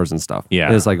kind of bars and stuff. Yeah.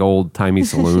 And it's like old timey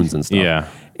saloons and stuff. Yeah.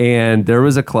 And there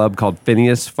was a club called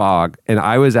Phineas Fogg, and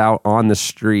I was out on the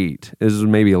street. This was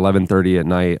maybe 11:30 at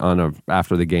night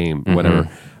after the game, whatever.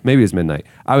 Maybe it was midnight.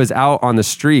 I was out on the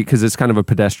street because it's kind of a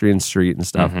pedestrian street and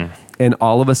stuff. And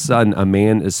all of a sudden, a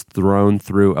man is thrown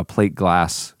through a plate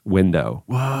glass window.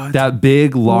 What? That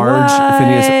big, large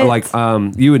Phineas, like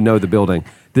you would know the building.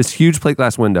 This huge plate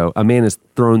glass window, a man is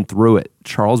thrown through it.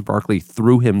 Charles Barkley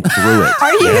threw him through it.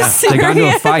 Are you serious? They got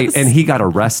into a fight, and he got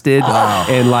arrested,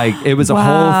 and like it was a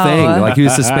whole thing. Like he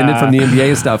was suspended from the NBA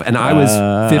and stuff. And I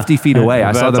was 50 feet away.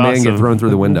 I saw the man get thrown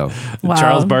through the window. Wow.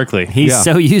 Charles Barkley. He's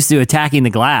so used to attacking the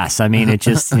glass. I mean, it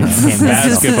just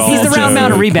basketball. He's the round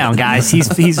mound rebound, guys. He's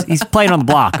playing on the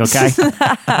block. Okay,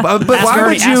 but why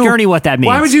would you ask Ernie what that means?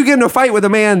 Why would you get in a fight with a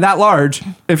man that large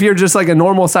if you're just like a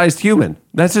normal sized human?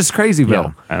 That's just crazy,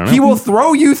 Bill. I don't know. He will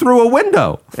throw you through a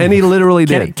window, and he literally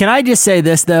did. Can I just say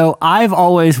this though? I've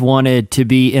always wanted to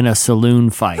be in a saloon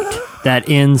fight that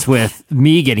ends with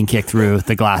me getting kicked through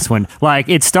the glass window. Like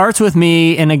it starts with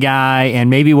me and a guy, and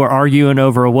maybe we're arguing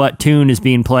over what tune is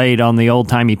being played on the old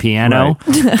timey piano,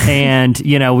 and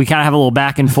we kind of have a little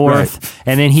back and forth,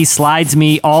 and then he slides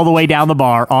me all the way down the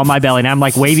bar on my belly, and I'm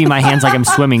like waving my hands like I'm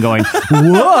swimming, going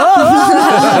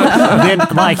whoa. Then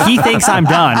like he thinks I'm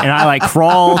done, and I like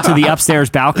crawl to the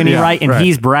upstairs balcony, and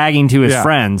he's bragging to his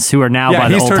friends who are now by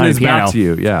the old timey piano. Back to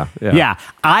you. Yeah.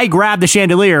 I grab the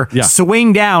chandelier,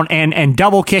 swing down, and and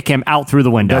double kick him out through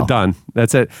the window. Done.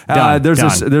 That's it. Done.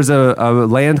 There's a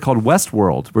land called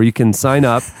Westworld where you can sign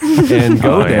up and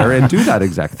go there and do that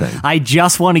exact thing. I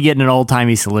just want to get in an old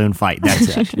timey saloon fight.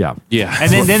 That's it. Yeah. Yeah.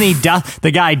 And then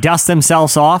the guy dusts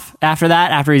himself off after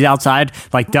that, after he's outside,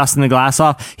 like dusting the glass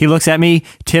off. He looks at me,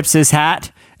 tips his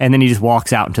hat, and then he just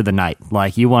walks out into the night.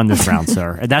 Like, you won this round,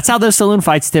 sir. That's how those saloon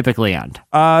fights typically end.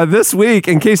 This week,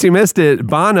 in case you missed it,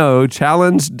 Bono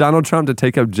challenged Donald Trump to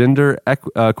take up gender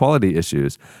equality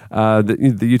issues. The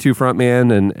U2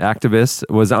 frontman and activist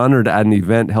was honored at an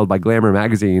event held by Glamour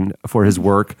magazine for his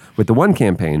work with the One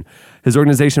campaign. His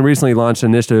organization recently launched an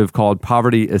initiative called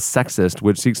Poverty is Sexist,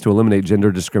 which seeks to eliminate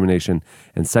gender discrimination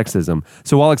and sexism.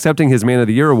 So while accepting his Man of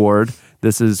the Year award,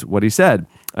 this is what he said.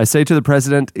 I say to the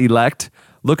president-elect,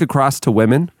 look across to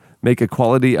women, make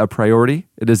equality a priority.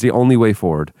 It is the only way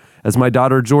forward. As my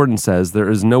daughter Jordan says, there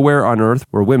is nowhere on earth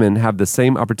where women have the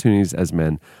same opportunities as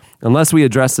men. Unless we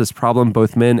address this problem,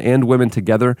 both men and women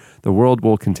together, the world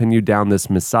will continue down this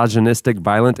misogynistic,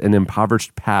 violent, and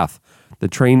impoverished path. The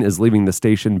train is leaving the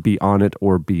station. Be on it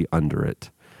or be under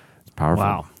it. It's powerful.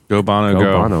 Wow. Go Bono, Go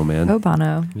go. Bono, man. Oh,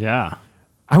 Bono. Yeah.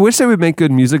 I wish they would make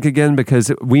good music again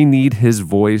because we need his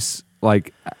voice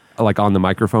like on the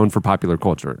microphone for popular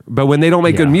culture. But when they don't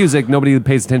make good music, nobody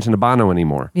pays attention to Bono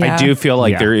anymore. Yeah. I do feel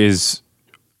like Yeah. there is,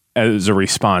 as a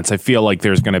response, I feel like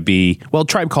there's going to be, well,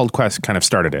 Tribe Called Quest kind of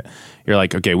started it. You're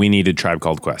like, okay, we needed Tribe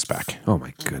Called Quest back. Oh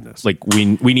my goodness. Like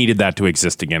we needed that to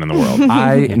exist again in the world.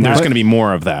 And There's going to be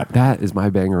more of that. that is my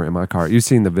banger in my car. You've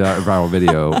seen the viral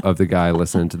video of the guy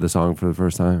listening to the song for the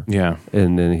first time. Yeah.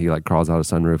 And then he like crawls out of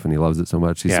sunroof and he loves it so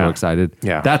much. He's so Yeah. excited.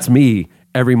 Yeah. That's me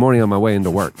every morning on my way into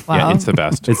work. Wow. Yeah, it's the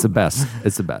best. It's the best.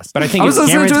 It's the best. But I think was it's-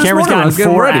 listening to it this Cameron's morning. I was gotten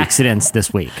getting 4 ready. accidents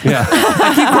this week. Yeah.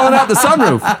 I keep crawling out the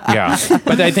sunroof. Yeah.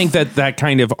 But I think that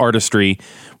kind of artistry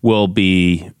will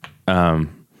be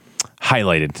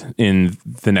highlighted in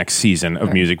the next season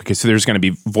of music because there's going to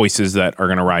be voices that are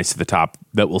going to rise to the top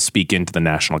that will speak into the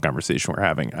national conversation we're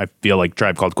having. I feel like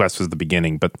Tribe Called Quest was the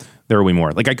beginning, but there will be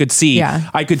more. Like I could see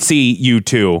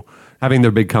U2 Having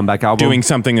their big comeback album. doing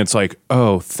something that's like,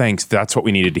 oh, thanks, that's what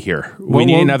we needed to hear. We Well,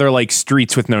 need well- another like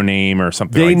Streets with No Name or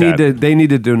something They like that. they need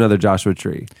to do another Joshua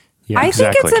Tree. Yeah. I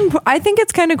Exactly. think I think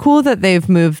it's kind of cool that they've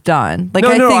moved on. Like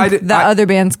No, I no, think that other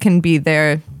bands can be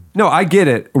there. No, I get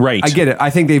it. Right. I get it.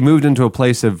 I think they've moved into a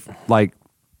place of like,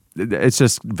 it's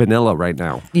just vanilla right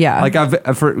now. Yeah. Like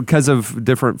because of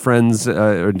different friends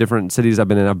or different cities I've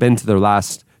been in, I've been to their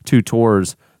last 2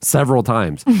 tours several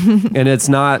times. And it's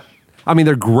not, I mean,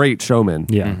 they're great showmen.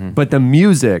 Yeah. Mhm. But the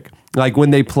music, like when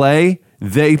they play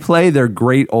their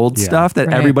great old stuff that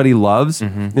Right. everybody loves.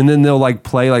 And then they'll like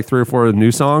play like 3 or 4 new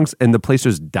songs and the place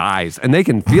just dies. And they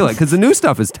can feel it because the new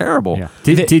stuff is terrible. Yeah.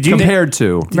 Did you Compared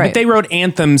to. Right. But they wrote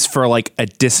anthems for like a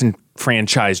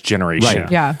disenfranchised generation.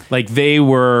 Right. Yeah. Like they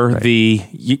were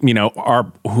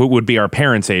our who would be our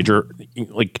parents' age or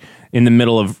like in the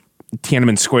middle of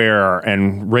Tiananmen Square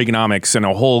and Reaganomics and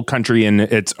a whole country in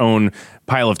its own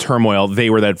pile of turmoil. They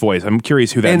were that voice. I'm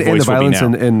curious who that and voice the will be violence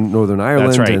now. in Northern Ireland.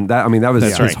 That's right. And that, I mean, that was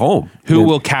That's his right. home. Who And-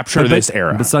 will capture this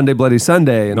era? The Sunday Bloody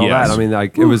Sunday and all Yes. that. I mean,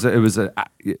 like it was a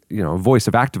voice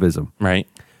of activism. Right.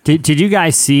 Did you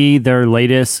guys see their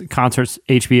latest concerts?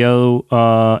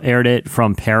 HBO aired it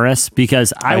from Paris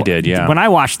because I did, yeah. When I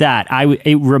watched that,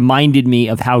 it reminded me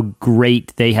of how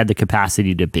great they had the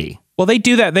capacity to be. Well, they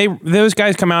do that. Those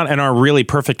guys come out and are really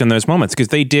perfect in those moments because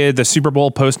they did the Super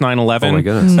Bowl post 9/11. Oh my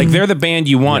goodness. Like they're the band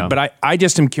you want, Yeah. but I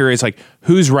just am curious, like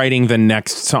who's writing the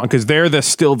next song because they're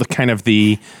still the kind of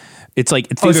the. It's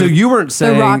like it's Oh, either- so you weren't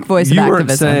saying rock voice of you weren't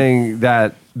activism. saying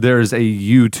that there's a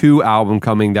U2 album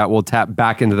coming that will tap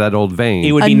back into that old vein.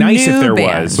 It would A be nice if new there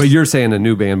band. was. But you're saying a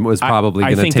new band was probably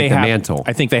going to think take the they have- mantle.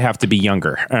 I think they have to be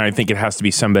younger, and I think it has to be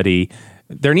somebody.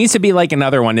 There needs to be like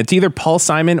another one. It's either Paul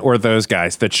Simon or those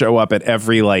guys that show up at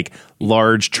every like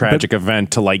large tragic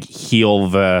event to like heal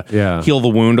the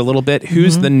wound a little bit.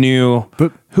 Who's the new?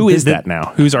 Who is that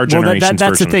now? Who's our generation's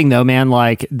that's version? the thing, though, man.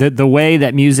 Like the way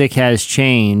that music has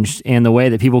changed and the way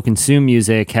that people consume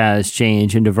music has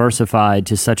changed and diversified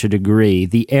to such a degree.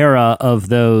 The era of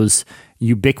those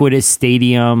ubiquitous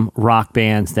stadium rock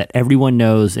bands that everyone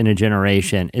knows in a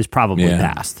generation is probably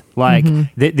past. Like,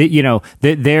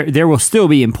 there will still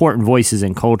be important voices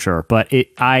in culture, but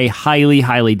I highly,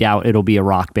 highly doubt it'll be a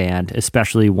rock band,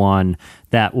 especially one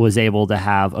that was able to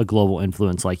have a global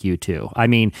influence like U2. I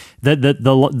mean,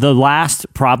 the last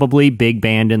probably big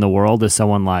band in the world is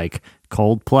someone like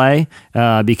Coldplay,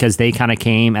 because they kind of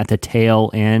came at the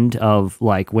tail end of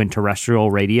like when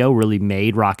terrestrial radio really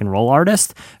made rock and roll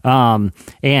artists. And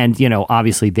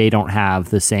obviously they don't have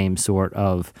the same sort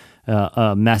of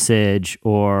message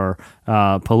or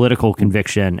political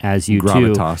conviction as U2.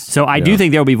 Gravitas. So I do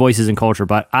think there will be voices in culture,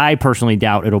 but I personally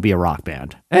doubt it'll be a rock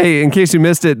band. Hey, in case you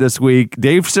missed it this week,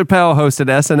 Dave Chappelle hosted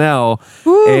SNL,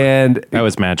 and That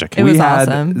was magic. It was we had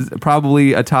awesome.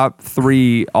 probably a top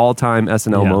 3 all-time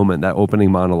SNL moment. That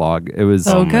opening monologue, it was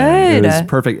So good. It was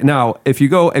perfect. Now, if you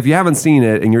haven't seen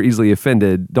it and you're easily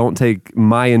offended, don't take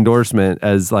my endorsement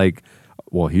as like,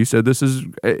 well, he said this is.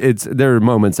 There are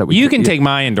moments that You can take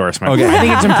my endorsement. Okay. I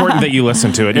think it's important that you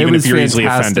listen to it, even if you're easily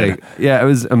offended. Yeah, it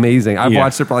was amazing. I've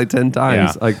watched it probably 10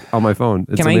 times, Yeah. like on my phone.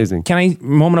 It's amazing. Can I,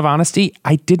 moment of honesty?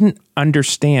 I didn't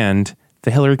understand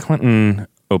the Hillary Clinton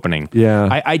opening.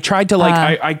 Yeah. I tried to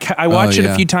I watched it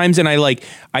a few times and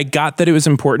I got that it was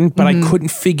important, but I couldn't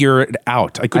figure it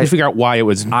out. I couldn't figure out why it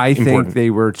was I important. think they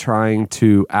were trying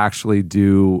to actually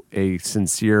do a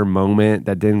sincere moment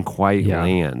that didn't quite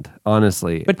land,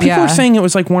 honestly. But people were saying it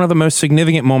was like one of the most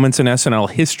significant moments in SNL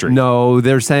history. No,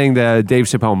 they're saying the Dave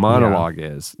Chappelle monologue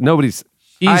is.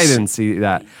 I didn't see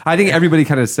that. I think everybody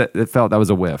kind of felt that was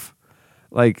a whiff.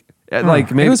 Like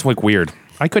maybe it was like weird.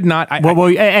 I could not.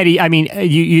 Well, Eddie, I mean,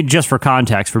 you just for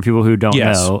context, for people who don't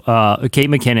know, Kate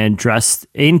McKinnon dressed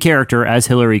in character as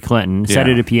Hillary Clinton, sat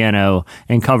at a piano,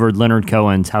 and covered Leonard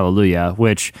Cohen's Hallelujah,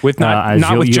 which, with not with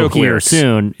you'll joke hear lyrics.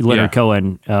 soon, Leonard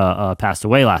Cohen passed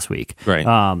away last week. Right.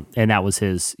 And that was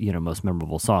his most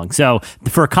memorable song. So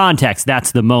for context,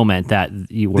 that's the moment that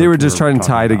they were just trying to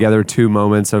tie together 2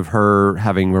 moments of her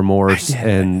having remorse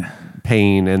and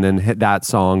pain, and then hit that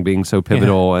song being so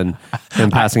pivotal and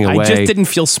passing away. I just didn't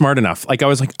feel smart enough. Like I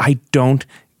was like, I don't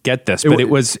get this, but it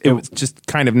was just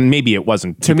kind of, maybe it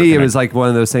wasn't. To me, it was like one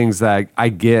of those things that I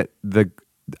get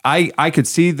I could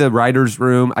see the writer's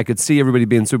room. I could see everybody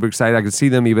being super excited. I could see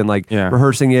them even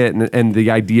rehearsing it and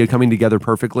the idea coming together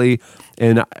perfectly.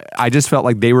 And I just felt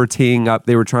like they were teeing up.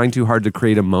 They were trying too hard to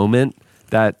create a moment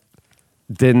that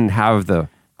didn't have the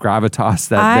gravitas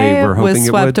that they were hoping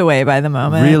it would. I was swept away by the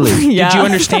moment. Really? Yeah. Did you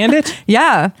understand it?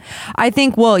 Yeah. I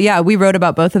think, we wrote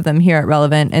about both of them here at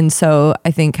Relevant. And so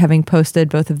I think having posted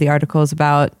both of the articles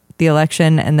about the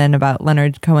election and then about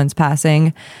Leonard Cohen's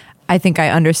passing, I think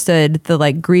I understood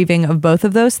the grieving of both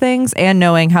of those things, and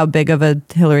knowing how big of a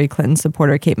Hillary Clinton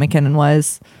supporter Kate McKinnon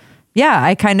was. Yeah,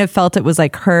 I kind of felt it was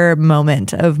like her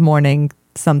moment of mourning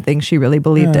something she really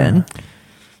believed in.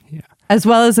 As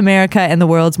well as America and the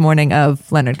world's mourning of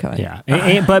Leonard Cohen. Yeah,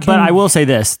 but I will say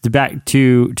this, back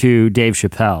to Dave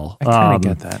Chappelle. I kind of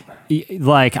get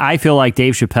that. I feel like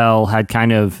Dave Chappelle had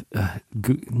kind of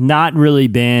not really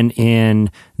been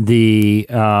in the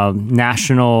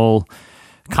national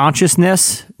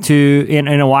consciousness in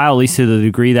a while, at least to the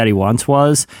degree that he once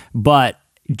was. But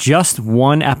just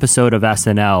one episode of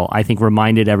SNL, I think,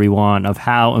 reminded everyone of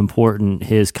how important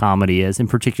his comedy is, and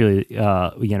particularly,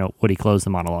 what he closed the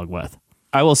monologue with.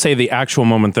 I will say the actual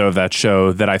moment, though, of that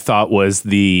show that I thought was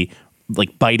the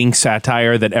biting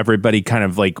satire that everybody kind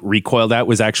of recoiled at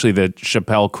was actually the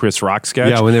Chappelle Chris Rock sketch.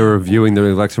 Yeah, when they were reviewing the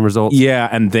election results. Yeah,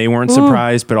 and they weren't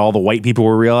surprised, but all the white people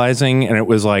were realizing, and it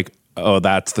was like, oh,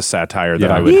 that's the satire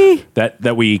that I would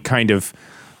that we kind of.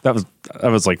 That was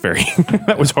very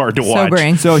that was hard to watch.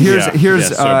 Sobering. So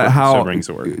here's how sobering's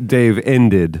the word. Dave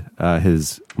ended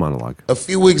his monologue. A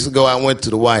few weeks ago, I went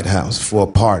to the White House for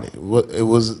a party. It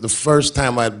was the first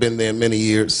time I'd been there in many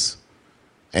years,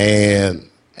 and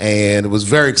it was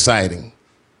very exciting.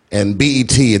 And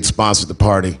BET had sponsored the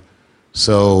party,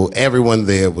 so everyone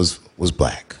there was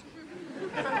black,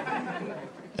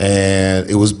 and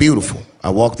it was beautiful. I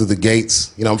walked through the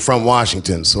gates. I'm from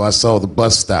Washington, so I saw the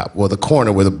bus stop, the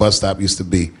corner where the bus stop used to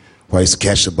be, where I used to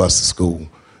catch the bus to school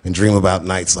and dream about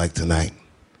nights like tonight.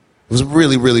 It was a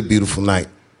really, really beautiful night.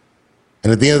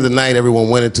 And at the end of the night, everyone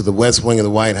went into the West Wing of the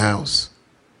White House,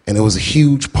 and it was a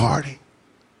huge party.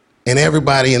 And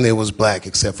everybody in there was black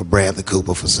except for Bradley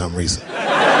Cooper for some reason.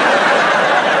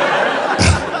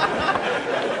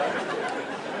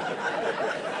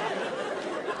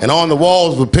 And on the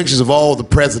walls were pictures of all the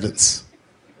presidents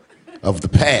of the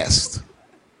past.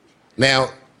 Now,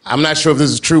 I'm not sure if this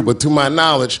is true, but to my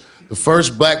knowledge, the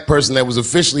first black person that was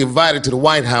officially invited to the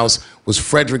White House was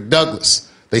Frederick Douglass.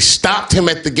 They stopped him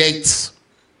at the gates.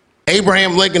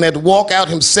 Abraham Lincoln had to walk out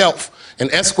himself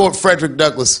and escort Frederick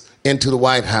Douglass into the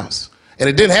White House. And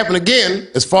it didn't happen again,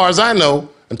 as far as I know,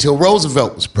 until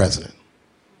Roosevelt was president.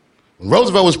 When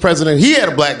Roosevelt was president, he had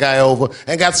a black guy over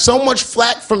and got so much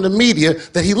flack from the media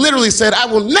that he literally said, "I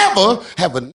will never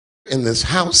have a in this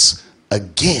house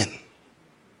again."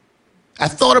 I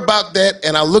thought about that,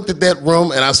 and I looked at that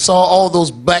room, and I saw all those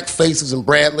black faces in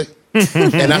Bradley,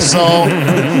 and I saw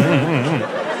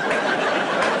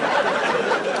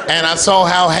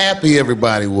how happy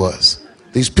everybody was.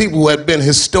 these people who had been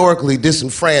historically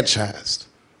disenfranchised.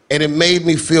 And it made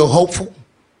me feel hopeful,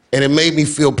 and it made me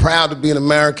feel proud to be an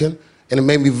American, and it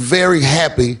made me very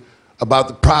happy about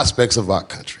the prospects of our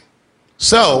country.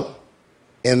 So,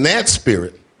 in that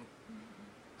spirit,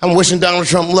 I'm wishing Donald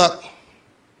Trump luck,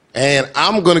 and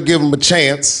I'm going to give him a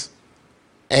chance,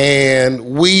 and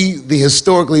we, the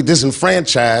historically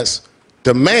disenfranchised,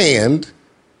 demand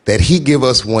that he give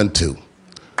us one too.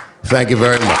 Thank you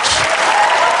very much.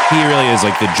 He really is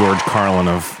like the George Carlin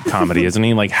of comedy, isn't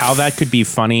he? Like how that could be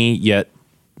funny, yet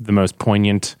the most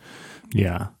poignant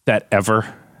that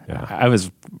ever. Yeah.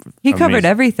 He covered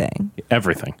everything.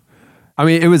 Everything. I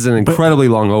mean, it was an incredibly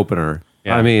long opener.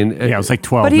 Yeah. I mean, it was like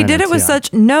 12 But he minutes, did it with such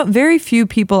very few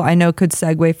people I know could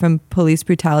segue from police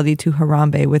brutality to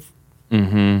Harambe with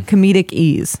comedic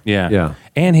ease. Yeah. Yeah.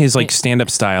 And his like stand-up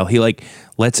style, he like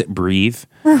lets it breathe.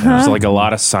 There's like a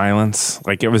lot of silence.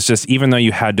 Like it was just, even though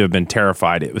you had to have been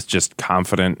terrified, it was just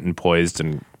confident and poised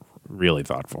and really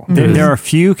thoughtful. There are a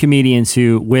few comedians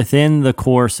who, within the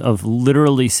course of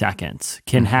literally seconds,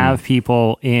 can have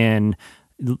people in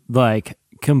like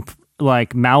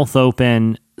mouth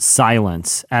open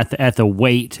silence at the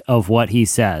weight of what he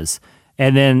says,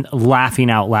 and then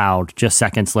laughing out loud just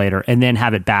seconds later, and then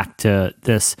have it back to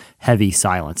this heavy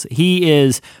silence. He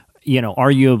is,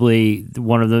 arguably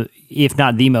one of the, if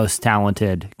not the most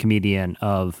talented comedian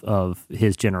of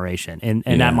his generation, and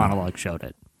that monologue showed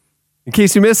it. in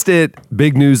case you missed it,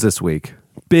 big news this week.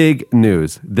 Big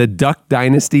news. The Duck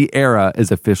Dynasty era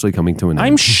is officially coming to an end.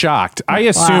 I'm shocked. I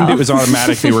assumed it was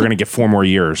automatically we're going to get 4 more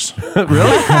years. Really? You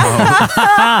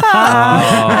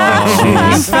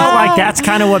felt like that's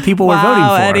kind of what people were voting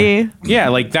for. Eddie. Yeah,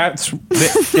 like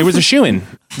it was a shoo-in.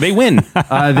 They win.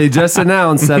 They just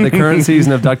announced that the current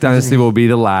season of Duck Dynasty will be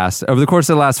the last. Over the course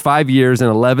of the last 5 years and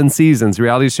 11 seasons, the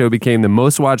reality show became the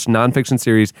most watched nonfiction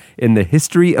series in the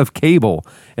history of cable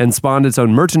and spawned its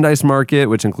own merchandise market,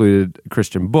 which included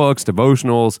Christian books,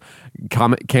 devotionals,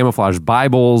 camouflage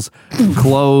Bibles,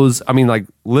 clothes. I mean, like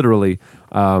literally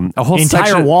a whole entire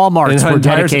section. Walmarts were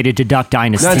dedicated to Duck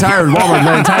Dynasty. Not entire Walmart,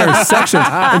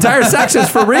 not entire sections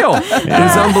for real.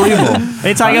 It's unbelievable.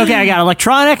 It's like, okay, I got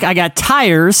electronic, I got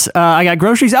tires, I got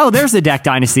groceries. Oh, there's the Duck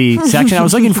Dynasty section. I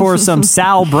was looking for some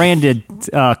Sal branded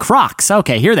Crocs.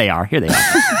 Okay, here they are.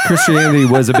 Christianity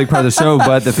was a big part of the show,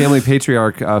 but the family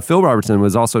patriarch, Phil Robertson,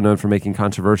 was also known for making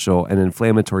controversial and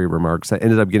inflammatory remarks that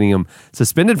ended up getting him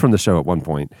suspended from the show at one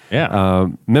point. Yeah.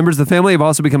 Members of the family have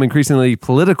also become increasingly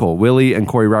political. Willie and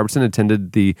Corey Robertson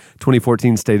attended the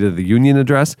 2014 State of the Union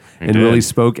address, and Willie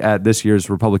spoke at this year's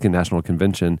Republican National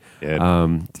Convention.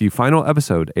 The final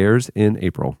episode airs in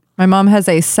April. My mom has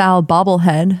a Sal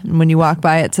bobblehead, and when you walk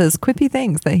by, it says quippy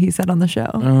things that he said on the show.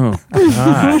 Oh,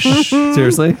 gosh.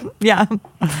 Seriously? Yeah.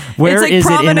 Where it's like is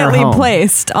it in her prominently home?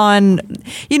 placed on,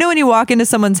 when you walk into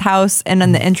someone's house and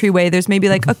on the entryway, there's maybe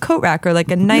like a coat rack or like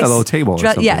a nice little table or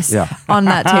something. Yes, Yeah. on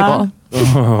that table.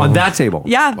 On that table.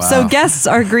 Yeah, so guests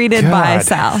are greeted by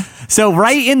Sal. So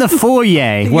right in the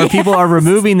foyer where people are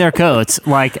removing their coats,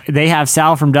 like they have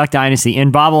Sal from Duck Dynasty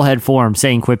in bobblehead form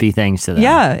saying quippy things to them.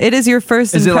 Yeah, it is your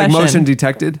first Is it impression. like motion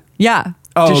detected? Yeah.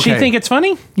 Oh, Does she okay. think it's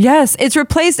funny? Yes, it's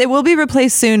replaced. It will be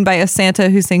replaced soon by a Santa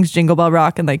who sings Jingle Bell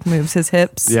Rock and like moves his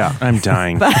hips. Yeah. I'm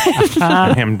dying.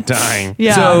 I am dying.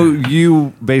 Yeah. So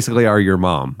you basically are your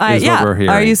mom. Is what we're hearing.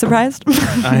 Are you surprised?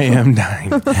 I am dying.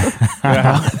 Wow,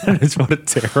 that is what a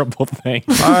terrible thing.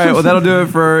 All right. Well, that'll do it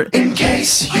for. In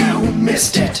case you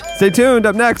missed it. Stay tuned.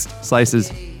 Up next,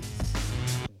 Slices.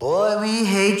 Boy, we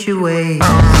hate your ways. So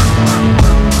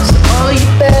all you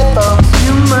bad folks,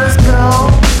 you must go.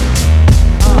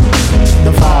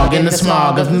 The fog and the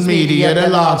smog of news media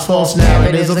that logs false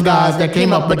narratives of guys that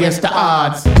came up against the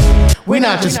odds. We're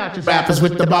not just rappers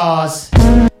with the bars.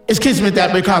 It's kismet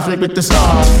that we're cosmic with the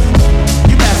stars.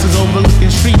 You bastards overlooking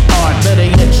street art, better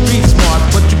yet street smart,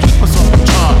 but you keep us off the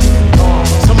chart.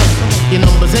 Some of your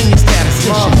numbers and your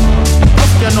statistician.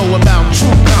 You know about true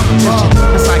competition.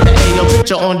 It's like the AO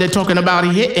picture on there talking about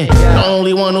he hitting. The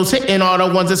only one who's hitting are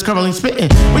the ones that's currently spitting.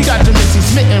 We got your Missy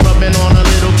smitten, rubbing on a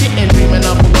little kitten, dreaming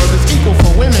up a world that's equal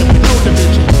for women with no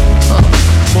division.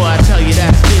 Boy, I tell you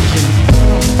that's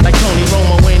vision. Like Tony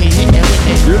Romo when he hitting with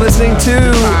it. You're listening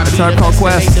to A Tribe Called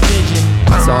Quest.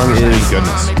 The song is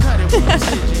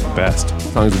Best. The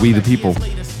song is We the People.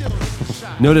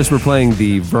 Notice we're playing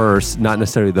the verse, not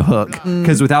necessarily the hook,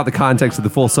 because without the context of the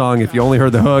full song, if you only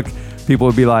heard the hook, people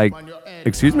would be like,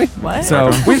 "Excuse me." What?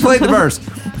 So we played the verse.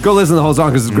 Go listen to the whole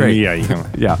song because it's great. Yeah, you can.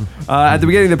 Yeah. At the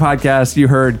beginning of the podcast, you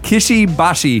heard Kishi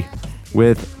Bashi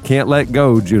with "Can't Let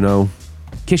Go," Juno.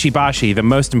 Kishibashi, the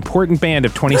most important band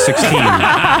of 2016,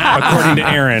 according to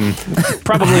Aaron.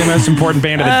 Probably the most important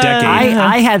band of the decade.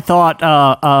 I had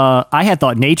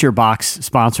thought Nature Box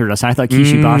sponsored us. I thought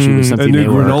Kishibashi was something new they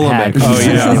were. granola had. mix. Oh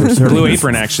yeah, They were serving Blue us.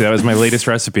 Apron. Actually, that was my latest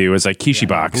recipe. It was like Kishi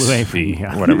Box, Blue Apron,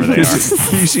 yeah. whatever they are.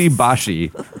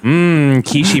 Kishibashi.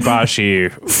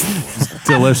 Kishibashi.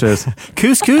 Delicious.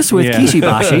 Couscous with Yeah.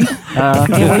 Kishibashi.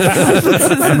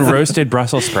 And roasted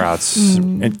Brussels sprouts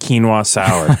and quinoa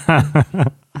salad.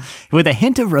 With a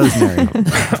hint of rosemary.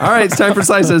 All right, it's time for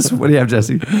slices. What do you have,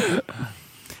 Jesse?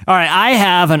 All right, I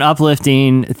have an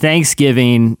uplifting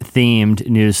Thanksgiving themed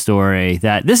news story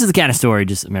that this is the kind of story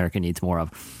just America needs more of.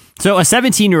 So a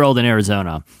 17-year-old in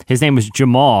Arizona, his name was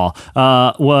Jamal,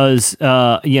 was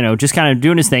just kind of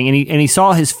doing his thing, and he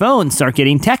saw his phone start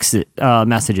getting text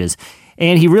messages.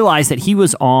 And he realized that he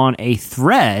was on a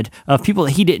thread of people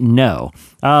that he didn't know.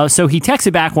 So he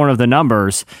texted back one of the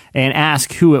numbers and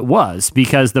asked who it was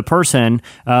because the person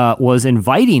was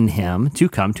inviting him to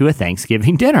come to a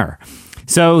Thanksgiving dinner.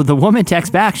 So the woman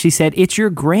texts back. She said, "It's your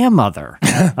grandmother."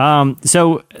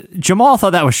 So Jamal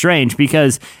thought that was strange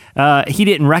because he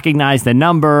didn't recognize the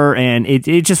number and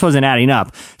it just wasn't adding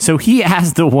up. So he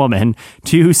asked the woman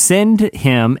to send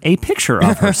him a picture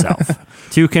of herself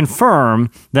to confirm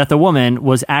that the woman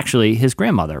was actually his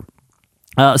grandmother.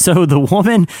 So the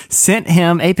woman sent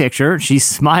him a picture. She's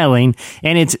smiling,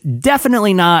 and it's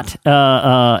definitely not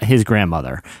his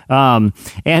grandmother.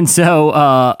 And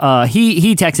so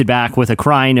he texted back with a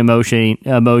crying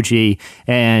emoji,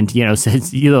 and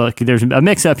says, "Look, there's a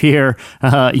mix-up here.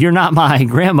 You're not my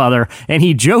grandmother." And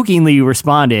he jokingly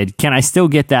responded, "Can I still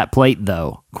get that plate,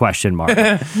 though?" ? That's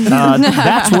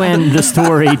when the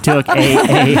story took a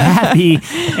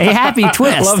happy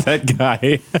twist. I love that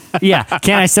guy. Yeah,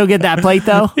 can I still get that plate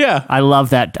though? Yeah. I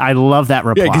love that reply.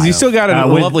 Yeah, because you still got a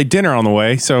lovely dinner on the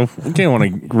way, so you can't want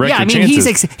to wreck your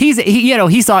chances.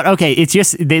 He thought, okay, it's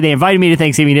just they invited me to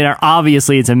Thanksgiving dinner.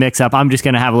 Obviously, it's a mix-up. I'm just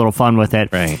going to have a little fun with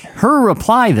it. Right. Her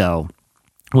reply though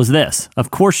was this: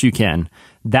 "Of course you can.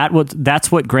 That's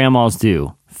what grandmas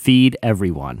do. Feed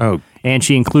everyone." Oh. And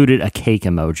she included a cake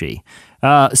emoji.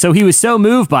 So he was so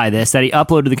moved by this that he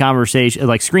uploaded the conversation,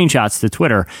 like screenshots, to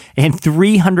Twitter, and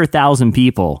 300,000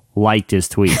 people liked his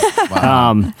tweet.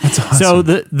 Wow. That's awesome. So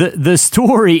the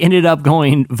story ended up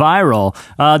going viral.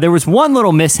 There was one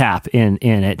little mishap in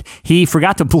it. He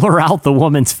forgot to blur out the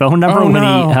woman's phone number when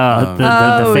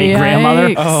the fake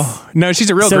grandmother. Oh no,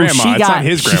 she's a real grandma. It's not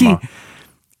his grandma.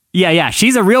 Yeah,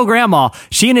 she's a real grandma.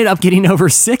 She ended up getting over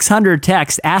 600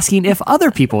 texts asking if other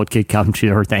people could come to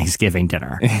her Thanksgiving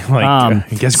dinner. I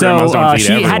guess grandmas don't feed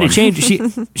she everyone. had to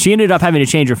change. She ended up having to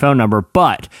change her phone number,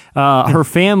 but her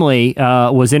family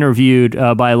was interviewed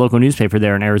by a local newspaper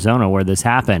there in Arizona where this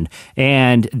happened,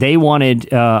 and they wanted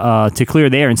to clear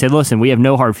the air and said, "Listen, we have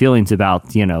no hard feelings about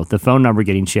the phone number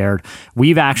getting shared.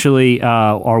 We've actually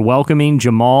are welcoming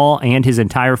Jamal and his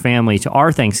entire family to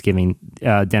our Thanksgiving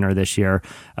dinner this year."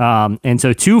 And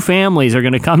so two families are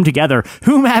going to come together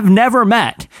who have never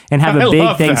met and have a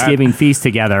big Thanksgiving feast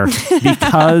together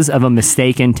because of a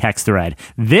mistaken text thread.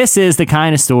 This is the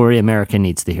kind of story America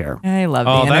needs to hear. I love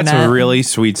the Oh, internet. that's a really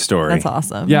sweet story. That's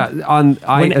awesome. Yeah,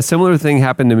 a similar thing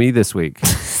happened to me this week.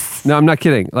 No, I'm not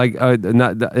kidding. Like,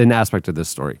 not an aspect of this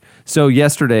story. So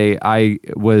yesterday, I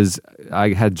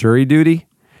had jury duty.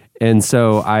 And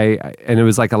so and it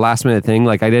was like a last minute thing.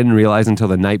 Like I didn't realize until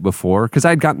the night before, because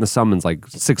I'd gotten the summons like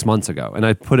 6 months ago, and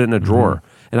I put it in a drawer.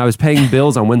 And I was paying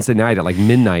bills on Wednesday night at like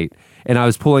midnight, and I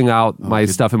was pulling out my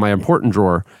stuff in my important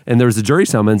drawer, and there was a jury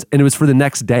summons, and it was for the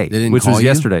next day, which was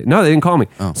yesterday. No, they didn't call me.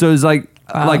 Oh. So it was like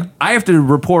I have to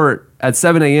report at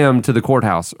 7 a.m. to the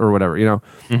courthouse or whatever,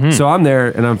 So I'm there,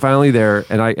 and I'm finally there,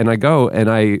 and I go, and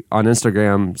I on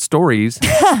Instagram stories,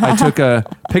 I took a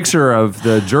picture of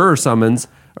the juror summons.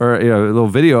 Or a little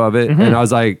video of it, and I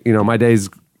was like, your day's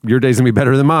gonna be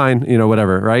better than mine,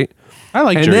 whatever, right? I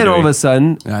like. And then all of a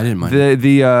sudden, I didn't mind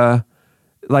the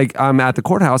I'm at the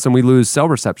courthouse and we lose cell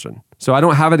reception, so I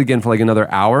don't have it again for like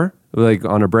another hour, like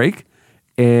on a break.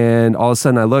 And all of a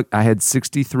sudden, I had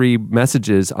 63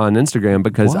 messages on Instagram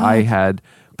because I had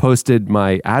posted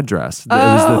my address. It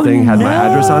was the thing had my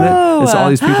address on it, and so all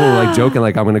these people were like joking,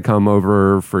 like I'm gonna come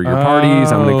over for your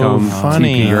parties, I'm gonna come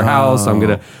TP your house, I'm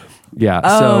gonna. Yeah.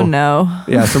 Oh, no.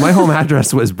 Yeah. So my home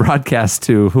address was broadcast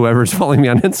to whoever's following me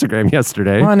on Instagram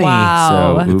yesterday. Funny.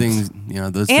 Wow. So, things,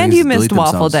 those And things you missed delete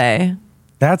Waffle themselves. Day.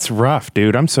 That's rough,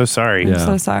 dude. I'm so sorry. Yeah. I'm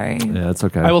so sorry. Yeah, that's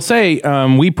okay. I will say,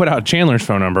 we put out Chandler's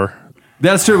phone number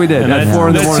That's true. We did. And At that- 4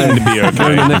 in the that morning. seemed to be okay.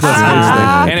 During the Nicolas Cage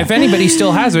thing. And if anybody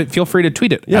still has it, feel free to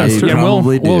tweet it. Yeah, it's true. and we'll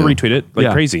Probably do. retweet it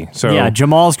like crazy. So Yeah,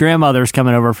 Jamal's grandmother's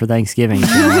coming over for Thanksgiving.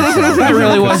 that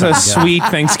really was a sweet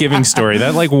Thanksgiving story.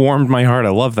 That like warmed my heart. I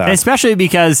love that. Especially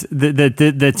because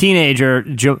the teenager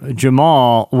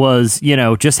Jamal was,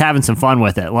 just having some fun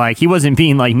with it. Like he wasn't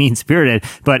being like mean spirited,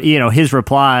 but his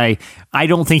reply, I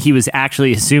don't think he was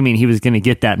actually assuming he was going to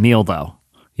get that meal though.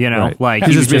 Right. Like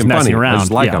He's he was just being messing funny. I around.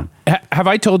 just like him. Have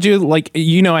I told you, like,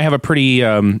 I have a pretty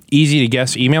easy to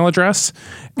guess email address.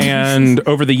 And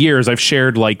over the years, I've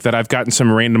shared, like, that I've gotten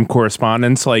some random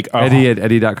correspondence, like... Eddie at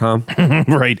Eddie.com.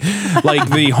 Right. Like,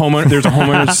 there's a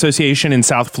homeowners association in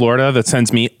South Florida that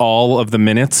sends me all of the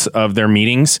minutes of their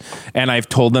meetings. And I've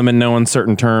told them in no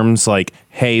uncertain terms, like,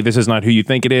 hey, this is not who you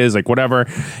think it is, like, whatever.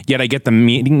 Yet I get the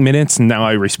meeting minutes, and now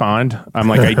I respond. I'm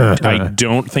like, I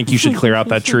don't think you should clear out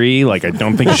that tree. Like, I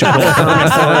don't think you should pull a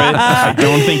permit for it. I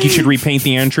don't think you should repaint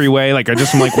the entryway. Like, I'm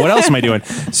like, what else am I doing?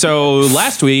 So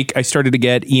last week, I started to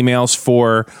get emails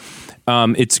for,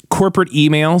 it's corporate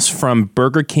emails from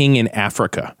Burger King in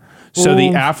Africa. So the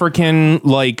African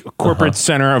corporate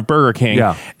center of Burger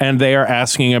King, and they are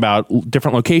asking about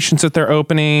different locations that they're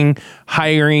opening,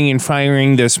 hiring and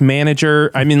firing this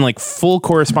manager. I'm in like full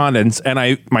correspondence,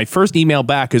 and my first email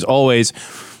back is always,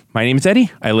 my name is Eddie.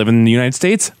 I live in the United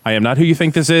States. I am not who you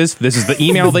think this is. This is the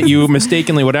email that you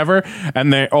mistakenly whatever.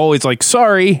 And they're always like,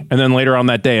 sorry. And then later on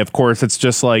that day, of course, it's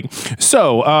just like,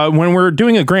 so when we're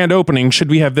doing a grand opening, should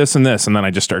we have this and this? And then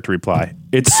I just start to reply.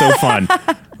 It's so fun.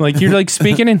 Like you're like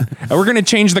speaking in, we're going to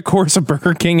change the course of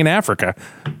Burger King in Africa.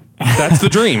 That's the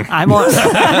dream. I'm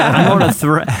on a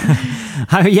thread.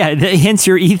 Yeah, hence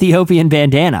your Ethiopian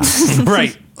bandana.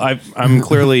 Right. I'm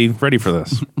clearly ready for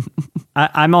this.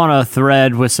 I'm on a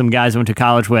thread with some guys I went to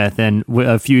college with, and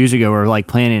a few years ago we were like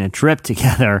planning a trip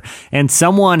together, and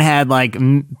someone had like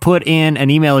put in an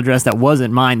email address that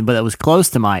wasn't mine, but that was close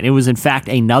to mine. It was in fact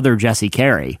another Jesse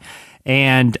Carey,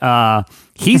 and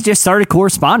he's just started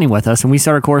corresponding with us, and we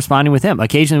started corresponding with him.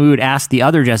 Occasionally we would ask the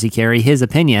other Jesse Carey his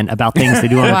opinion about things to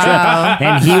do on the trip,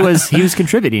 and he was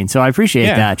contributing. So I appreciate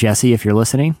that, Jesse, if you're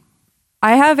listening.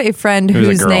 I have a friend Who's a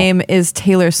whose girl? name is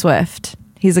Taylor Swift.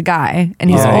 He's a guy, and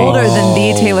he's older than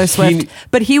the Taylor Swift,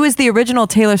 but he was the original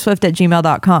Taylor Swift at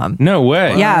gmail.com. No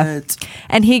way. Yeah.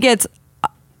 And he gets,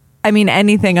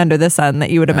 anything under the sun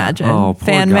that you would imagine. Oh, poor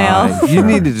Fan guy. mail. You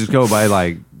need to just go by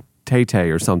like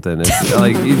Tay-Tay or something. It's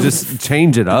like you just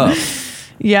change it up.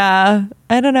 Yeah.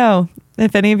 I don't know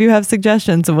if any of you have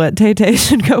suggestions of what Tay-Tay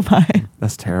should go by.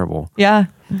 That's terrible. Yeah.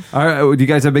 All right. Do you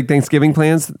guys have big Thanksgiving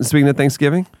plans? Speaking of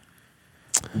Thanksgiving?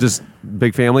 Just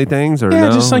big family things or Yeah,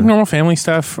 no? just like normal family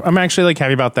stuff. I'm actually like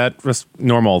happy about that. Just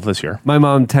normal this year. My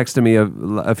mom texted me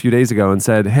a few days ago and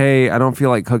said, hey, I don't feel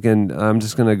like cooking. I'm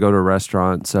just going to go to a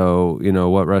restaurant. So,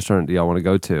 what restaurant do y'all want to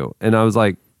go to? And I was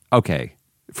like, okay,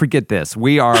 forget this.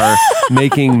 We are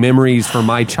making memories for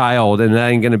my child, and that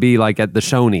ain't going to be like at the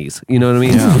Shoney's. You know what I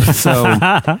mean?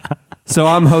 Yeah. So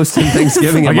I'm hosting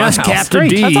Thanksgiving at my house. Captain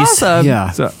D's. That's awesome.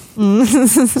 Yeah.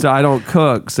 So I don't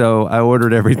cook, so I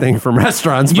ordered everything from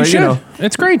restaurants. You But should.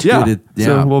 It's great. yeah. Dude,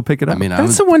 So we'll pick it up. I mean,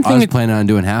 That's the one I thing was that- planning on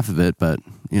doing half of it, but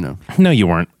No, you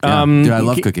weren't. yeah. Dude, I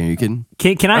love cooking. Are you kidding?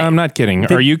 Can I? I'm not kidding.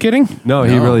 Are you kidding? no,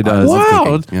 he No, really does. I love Wow.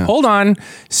 cooking. Yeah. Hold on.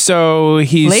 So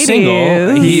he's Ladies.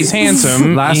 single. He's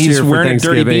handsome. Last he's year for wearing a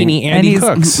dirty Thanksgiving- beanie and, And he he's-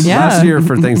 cooks. Yeah. Last year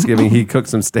for Thanksgiving, he cooked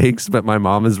some steaks, but my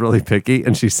mom is really picky,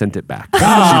 and she sent it back.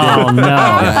 Oh no!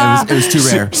 Yeah, it was too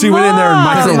rare. She went in there and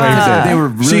microwaved it. They were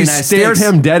really she nice stared steaks.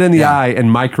 him dead in the eye and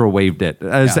microwaved it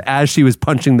as she was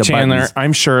punching the Chandler, buttons.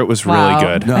 I'm sure it was Wow. really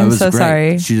good. No, I'm it was so great.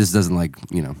 sorry. She just doesn't like,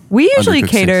 We usually undercooked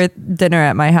cater steaks. dinner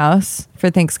at my house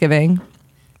for Thanksgiving.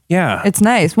 Yeah. It's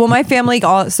nice. Well, my family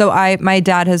my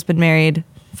dad has been married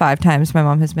 5 times. My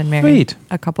mom has been married Sweet.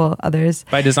 a couple others.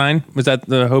 By design? Was that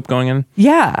the hope going in?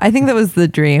 Yeah, I think that was the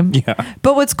dream. Yeah.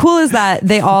 But what's cool is that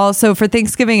they all, so for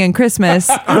Thanksgiving and Christmas,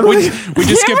 we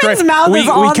just skipped right. Cameron's mouth is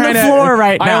on the floor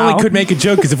right I now. only could make a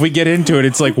joke because if we get into it,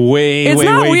 it's like way, it's way,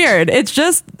 not way. weird. It's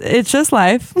just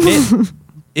life. It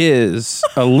is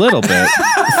a little bit.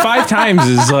 5 times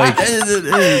is like.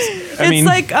 I mean,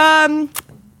 it's like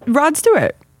Rod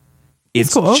Stewart.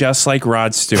 it's cool. just like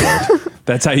Rod Stewart.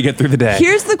 That's how you get through the day.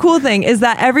 Here's the cool thing is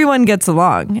that everyone gets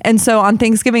along. And so on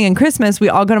Thanksgiving and Christmas, we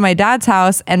all go to my dad's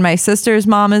house, and my sister's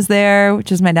mom is there,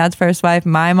 which is my dad's first wife.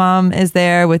 My mom is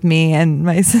there with me and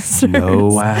my sister.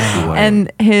 Wow.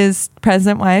 And his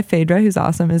present wife, Phaedra, who's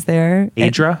awesome, is there.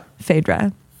 Adra?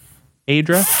 Phaedra.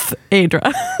 Adra?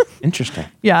 Adra. Interesting.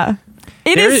 Yeah.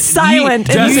 It is silent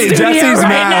in Jesse- the studio Jesse's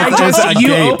right mouth now. just a You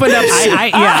gape. opened up.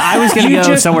 I was going to You go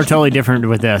just- somewhere totally different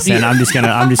with this, and I'm just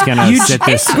gonna sit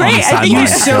this on great. the I think You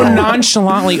sideline. so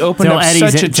nonchalantly opened Till up Eddie's,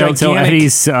 such a till gigantic.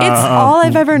 Eddie's all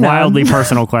I've ever known. wildly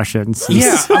personal questions.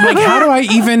 Yeah, I'm like, how do I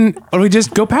even? We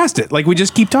just go past it. Like we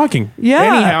just keep talking. Yeah.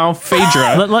 Anyhow,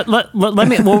 Phaedra.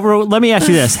 Let me ask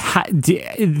you this: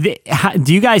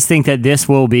 do you guys think that this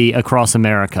will be across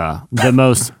America the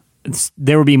most?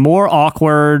 There will be more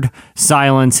awkward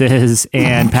silences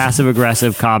and passive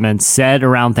aggressive comments said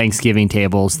around Thanksgiving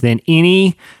tables than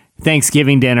any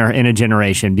Thanksgiving dinner in a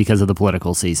generation because of the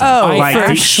political season. Oh, for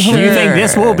do sure. you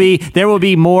think there will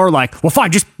be more like, well,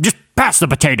 fine, just pass the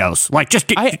potatoes. Like, just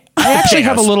get I actually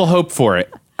have a potatoes. little hope for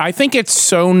it. I think it's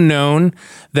so known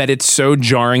that it's so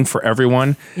jarring for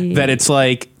everyone that it's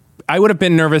like, I would have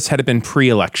been nervous had it been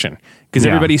pre-election because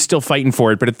everybody's still fighting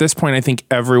for it. But at this point, I think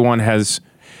everyone has.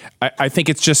 I think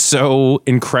it's just so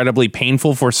incredibly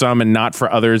painful for some and not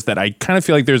for others that I kind of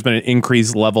feel like there's been an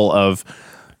increased level of.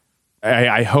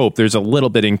 I hope there's a little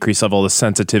bit increased level of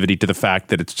sensitivity to the fact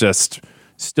that it's just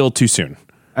still too soon.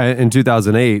 In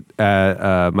 2008,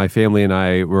 my family and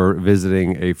I were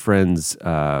visiting a friend's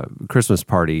Christmas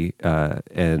party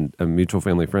and a mutual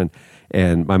family friend.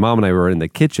 And my mom and I were in the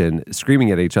kitchen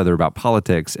screaming at each other about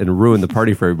politics and ruined the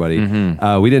party for everybody.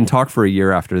 We didn't talk for a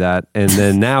year after that. And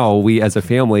then now we as a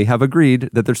family have agreed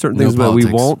that there's certain things that we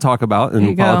politics. won't talk about, There you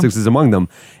and go. politics is among them.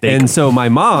 And so my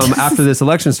mom, after this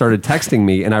election, started texting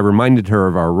me, and I reminded her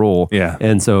of our rule. Yeah.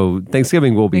 And so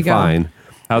Thanksgiving will be There you go. fine.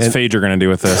 How's Phaedra going to do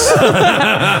with this?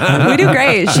 We do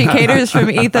great. She caters from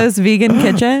Ethos Vegan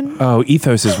Kitchen. Oh,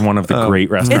 Ethos is one of the great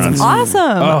restaurants. It's awesome.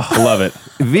 Oh, I love it.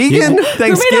 Vegan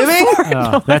Thanksgiving?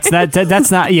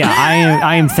 That's not. Yeah,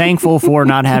 I am thankful for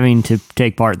not having to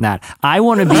take part in that. I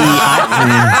want to be.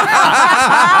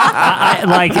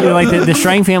 Like the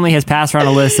Strang family has passed around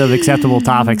a list of acceptable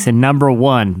topics, and number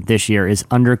one this year is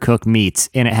undercooked meats,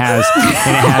 and it has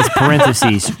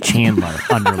parentheses Chandler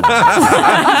underlined.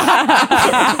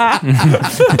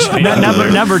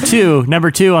 Number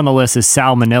two on the list is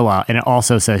salmonella, and it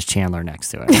also says Chandler next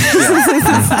to it.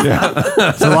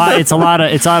 It's a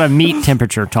lot of meat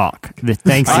temperature talk.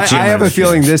 Thanks to I Chandler. have a this year.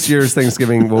 feeling this year's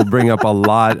Thanksgiving will bring up a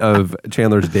lot of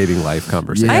Chandler's dating life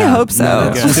conversation. I hope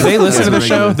so. Do they listen to the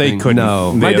show? They couldn't.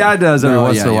 No, They- my dad does every No,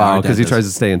 once yeah, in a yeah, while our because dad he tries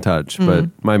does. to stay in touch. But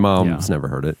my mom's Yeah. never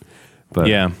heard it. But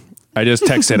Yeah. I just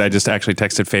actually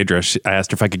texted Phaedra. I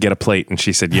asked her if I could get a plate, and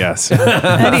she said yes. Eddie,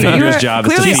 you Phaedra's were job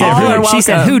is to clearly feed all everyone. are She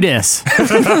said, welcome. "Who dis?"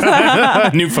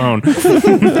 New phone.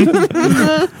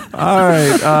 all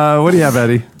right, what do you have,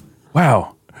 Eddie?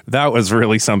 Wow. That was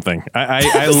really something.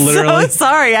 I literally. So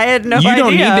sorry, I had no You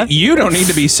don't idea. you don't need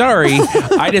to be sorry.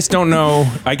 I just don't know.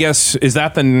 I guess is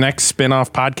that the next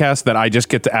spin-off podcast that I just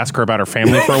get to ask her about her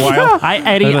family for a while?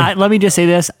 Eddie, let me just say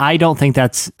this: I don't think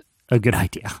that's a good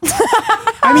idea.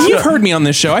 I mean, you've heard me on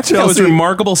this show. I think that was Chelsea-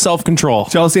 remarable self-control.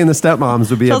 Chelsea and the Stepmoms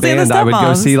would be Chelsea a and the band I would go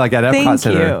Stepmoms. see like at Epcot Thank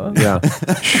Center. you. Yeah.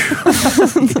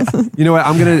 You know what?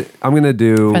 I'm gonna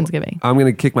do Friendsgiving. I'm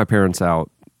gonna kick my parents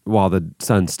out while the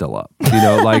sun's still up. You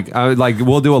know, like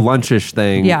we'll do a lunchish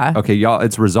thing. Yeah. Okay, y'all.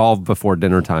 It's resolved before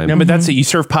dinner time. No, but that's it. You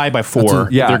serve pie by 4.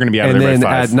 Yeah, They're going to be out and of there then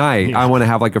by 5. at night, I want to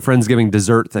have like a Friendsgiving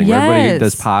dessert thing where everybody Yes.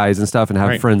 does pies and stuff and have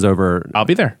Right. friends over. I'll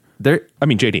be there. There, I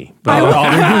mean, JD. But I'm not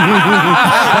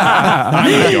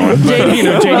going. But, you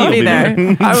know, JD will will be there.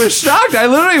 I was shocked. I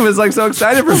literally was like so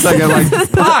excited for a second.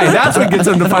 Like pie. That's what gets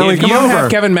them to finally If come you over. have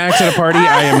Kevin Max at a party,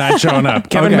 I am not showing up.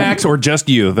 Kevin Okay. Max or just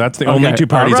you. That's the only Okay. 2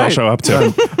 parties All I'll right. show up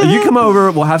to. You come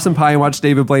over. We'll have some pie and watch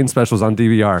David Blaine specials on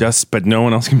DVR. But no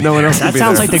one else can be No one there. else. That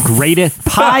sounds like the greatest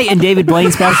pie and David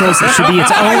Blaine specials. It should be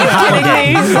its own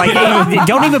holiday. Like,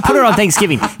 don't even put it on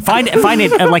Thanksgiving. Find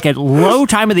it at like a low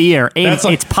time of the year, and That's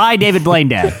like- it's Pie David Blaine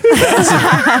Day.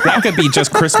 That could be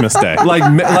just Christmas Day.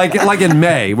 like in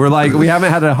May. We're like we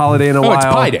haven't had a holiday in a Oh, while. it's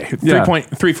Pi Day. Yeah.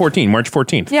 3/14, March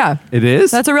 14th. Yeah. It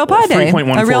is. That's a real pie day. A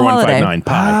real holiday. 3.14159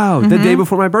 pi. Wow, the day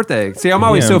before my birthday. See, I'm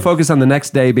always Yeah. so focused on the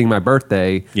next day being my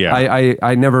birthday. Yeah.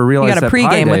 I never You realized got a that Pi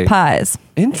pregame Day. with pies.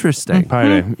 Interesting. Pi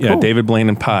Day. Yeah, Cool. David Blaine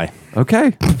and pie.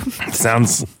 Okay.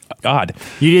 Sounds odd.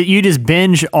 You just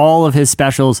binge all of his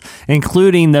specials,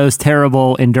 including those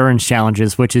terrible endurance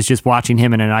challenges, which is just watching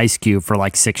him in an ice cube for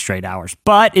like 6 straight hours.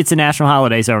 But it's a national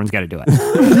holiday, so everyone's got to do it.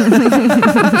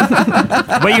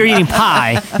 But you're eating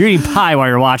pie. You're eating pie while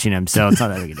you're watching him, so it's not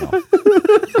that big a deal.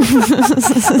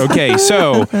 Okay,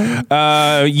 so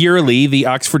yearly, the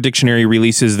Oxford Dictionary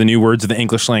releases the new words of the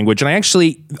English language. And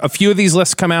a few of these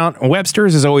lists come out.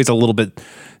 Webster's is always a little bit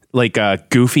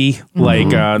goofy,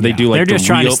 they do like they're just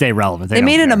trying to real- stay relevant. They don't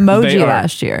made an care. emoji They are.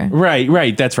 last year.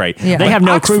 Right, that's right. Yeah. They have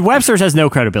no. Webster's has no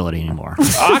credibility anymore.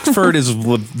 Oxford is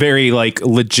very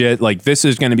legit. Like this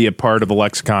is going to be a part of the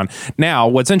lexicon. Now,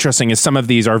 what's interesting is some of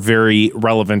these are very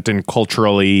relevant and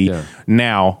culturally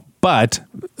now, but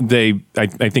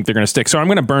I think they're going to stick. So I'm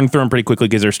going to burn through them pretty quickly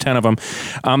because there's 10 of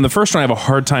them. The first one I have a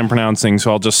hard time pronouncing,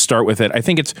 so I'll just start with it. I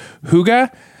think it's hygge,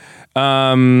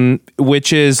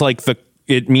 which is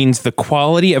it means the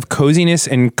quality of coziness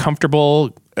and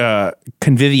comfortable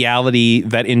conviviality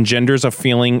that engenders a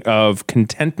feeling of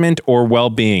contentment or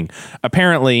well-being.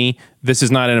 Apparently, this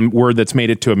is not a word that's made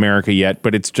it to America yet,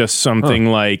 but it's just something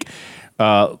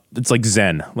it's like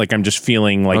Zen. Like I'm just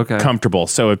feeling comfortable.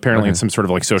 So apparently it's some sort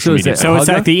of social media. So it's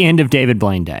like the end of David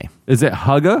Blaine Day. Is it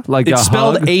hugga? Like it's a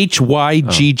spelled hug?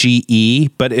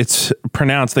 Hygge, but it's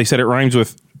pronounced. They said it rhymes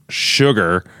with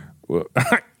sugar.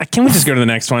 Can we just go to the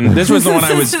next one? This was the one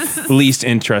I was least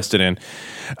interested in.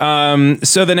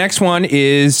 So the next one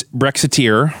is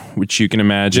Brexiteer, which you can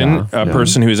imagine, a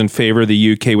person who is in favor of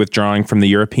the UK withdrawing from the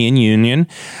European Union.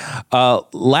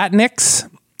 Latinx,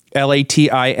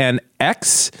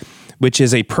 Latinx, which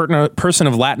is a person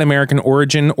of Latin American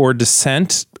origin or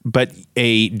descent, but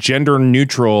a gender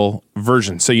neutral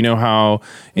version. So you know how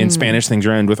in Spanish things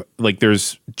are end with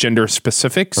there's gender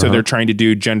specific. So they're trying to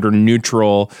do gender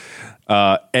neutral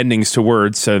endings to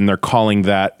words. And they're calling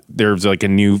that there's a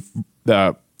new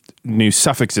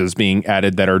suffixes being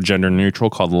added that are gender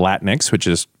neutral called Latinx, which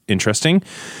is interesting.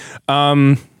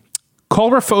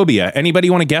 Coulrophobia. Anybody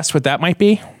want to guess what that might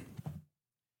be?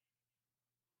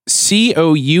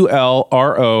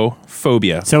 Coulro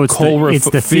phobia. So it's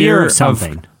the fear of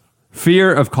something.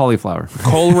 Fear of cauliflower.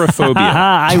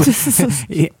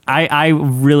 Coulrophobia. I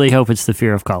really hope it's the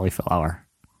fear of cauliflower.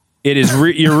 It is.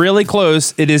 You're really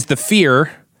close. It is the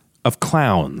fear of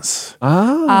clowns.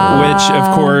 Oh. Which,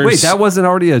 of course... Wait, that wasn't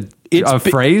already a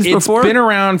phrase before? It's been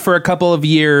around for a couple of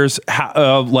years,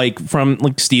 from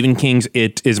Stephen King's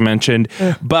It is mentioned.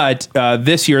 But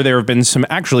this year there have been some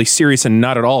actually serious and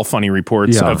not at all funny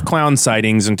reports of clown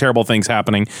sightings and terrible things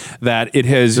happening that it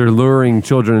has... They're luring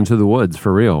children into the woods,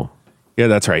 for real. Yeah,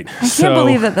 that's right. I can't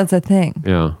believe that that's a thing.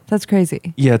 Yeah. That's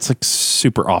crazy. Yeah, it's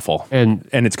super awful. And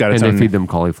it's got its own... own... And they feed them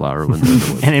cauliflower when they're in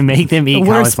the woods. And they make them eat the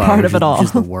worst cauliflower. part of it all.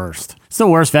 Just the worst. It's the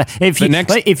worst.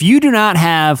 If you do not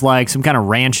have some kind of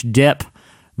ranch dip,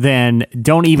 then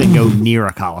don't even go near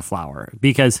a cauliflower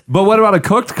because... But what about a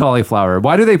cooked cauliflower?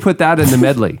 Why do they put that in the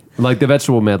medley? Like the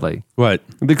vegetable medley? What?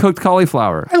 The cooked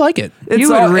cauliflower. I like it.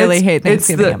 You would really hate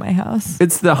Thanksgiving at my house.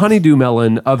 It's the honeydew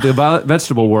melon of the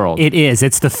vegetable world. It is.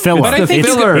 It's the filler. But I think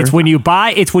It's when you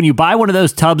buy one of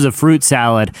those tubs of fruit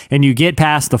salad and you get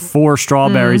past the 4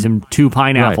 strawberries and 2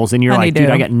 pineapples and you're Honeydew. like,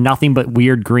 dude, I got nothing but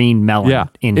weird green melon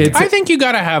in here. I think you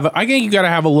gotta have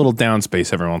a little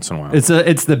downspace every once in a while.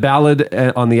 It's the ballad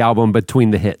on the album Between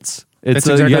the Hits. That's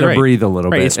you exactly gotta right. breathe a little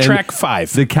bit. It's And track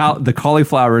 5. The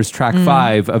cauliflower is track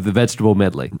 5 of the vegetable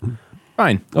medley.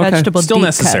 Fine. Vegetable Still deep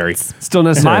necessary. cuts. Still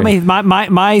necessary.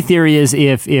 My theory is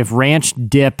if ranch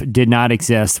dip did not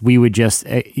exist, we would just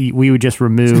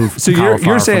remove. So cauliflower you're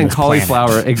from saying this cauliflower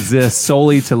planet. exists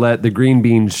solely to let the green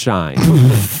beans shine?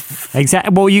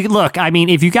 Exactly. Well, you look. I mean,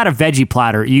 if you got a veggie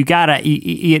platter, you gotta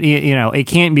it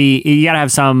can't be. You gotta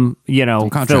have some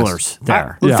fillers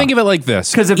there. Think of it like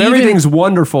this. Because if everything's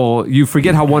wonderful, you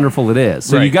forget how wonderful it is.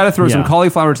 So you got to throw some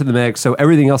cauliflower to the mix, so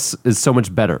everything else is so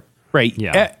much better. Right.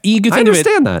 Yeah. You can I think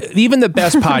understand of it, that. even the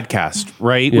best podcast,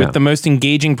 right? Yeah. With the most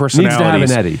engaging personalities. Needs to have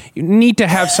an Eddie. You need to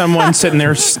have someone sitting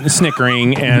there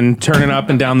snickering and turning up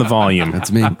and down the volume.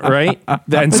 That's me. Right?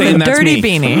 And saying that's dirty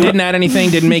me. beanie. Didn't add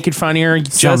anything, didn't make it funnier.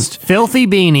 Some Just filthy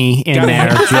beanie in there,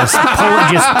 just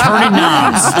turning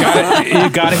knobs. you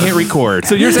gotta hit record.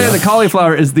 So you're saying the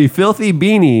cauliflower is the filthy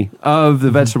beanie of the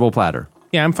vegetable platter?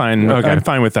 Yeah, I'm fine. Okay. I'm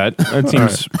fine with that.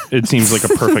 It seems like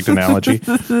a perfect analogy.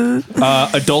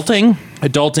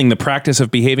 Adulting, the practice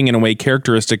of behaving in a way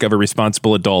characteristic of a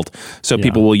responsible adult. So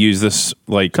people will use this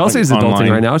Kelsey's online.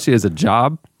 adulting right now. She has a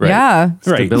job. Right. Yeah.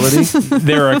 Right. Stability.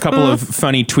 There are a couple of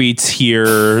funny tweets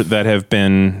here that have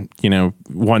been,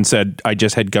 one said, "I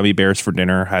just had gummy bears for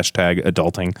dinner,"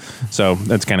 #adulting. So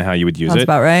that's kind of how you would use That's it.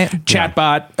 about right.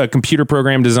 Chatbot, a computer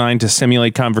program designed to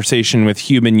simulate conversation with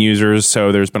human users.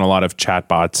 So there's been a lot of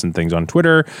chatbots and things on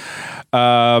Twitter.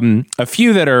 A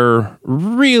few that are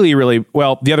really, really,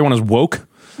 well, the other one is woke.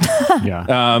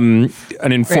 Yeah. An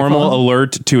informal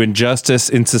alert to injustice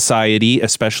in society,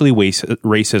 especially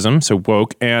racism, so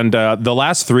woke. And the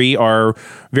last 3 are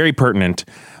very pertinent.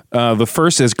 The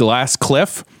first is Glass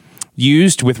Cliff,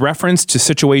 used with reference to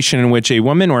situation in which a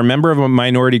woman or a member of a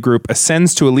minority group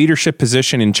ascends to a leadership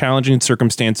position in challenging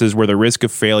circumstances where the risk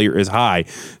of failure is high.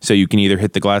 So you can either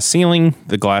hit the glass ceiling,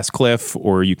 the glass cliff,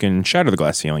 or you can shatter the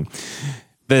glass ceiling.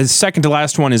 The second to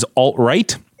last one is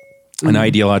alt-right, an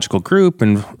ideological group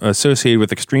and associated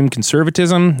with extreme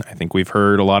conservatism. I think we've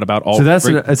heard a lot about alt-right.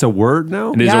 So it's a word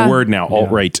now? It is a word now,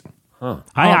 alt-right.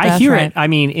 I hear it. I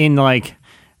mean, in like,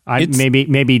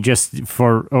 maybe just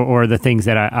for or the things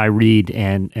that I read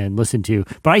and listen to.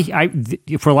 But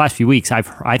for the last few weeks,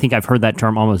 I think I've heard that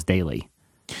term almost daily.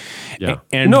 Yeah.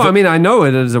 I know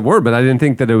it as a word, but I didn't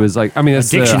think that it was like. I mean,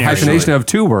 it's a hyphenation of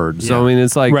two words. Yeah. So I mean,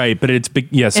 it's like right, but it's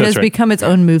yes, it has become its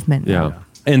own movement. Yeah.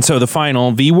 And so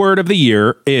the word of the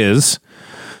year is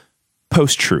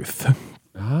post-truth.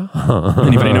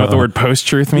 Anybody know what the word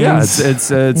post-truth means?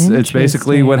 Yeah, it's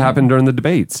basically what happened during the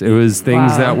debates. It was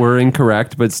things that were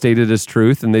incorrect but stated as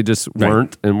truth, and they just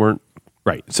weren't.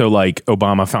 Right. So like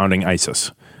Obama founding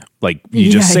ISIS. Like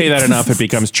you just say that enough, it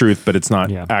becomes truth, but it's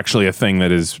not actually a thing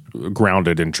that is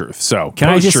grounded in truth. So can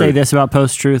I just say this about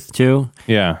post-truth too?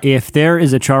 Yeah. If there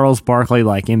is a Charles Barkley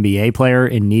like NBA player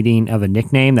in needing of a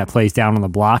nickname that plays down on the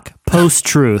block,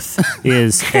 post-truth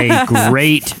is a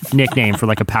great nickname for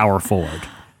like a power forward.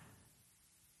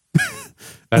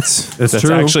 That's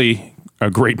true. Actually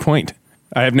a great point.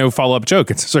 I have no follow-up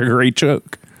joke. It's a great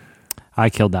joke.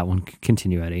 I killed that one.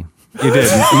 Continue, Eddie. You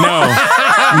did.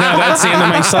 No, that's the end of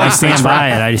my song. I stand by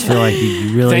it. I just feel like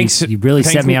you really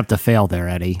set me up to fail there,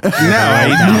 Eddie.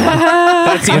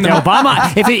 That's the end of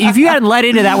Obama. If you hadn't let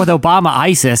into that with Obama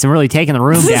ISIS and really taken the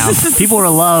room down, people would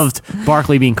have loved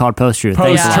Barkley being called post-truth.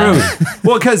 Post-truth.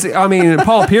 Well, because I mean,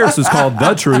 Paul Pierce was called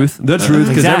the truth because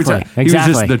exactly. he was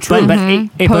just the truth. But Eddie,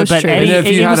 it was like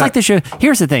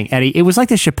here's the thing, Eddie. It was like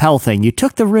the Chappelle thing. You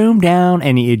took the room down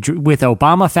and with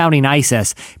Obama founding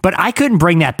ISIS, but I couldn't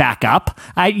bring that back up.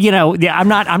 I'm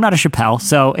not a Chappelle.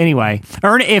 So anyway,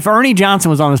 if Ernie Johnson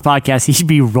was on this podcast, he should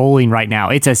be rolling right now.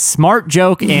 It's a smart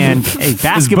joke and a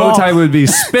basketball. His bow tie would be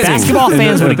spinning. Basketball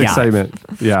fans would have got excitement.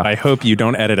 Yeah. I hope you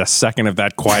don't edit a second of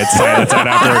that quiet silence out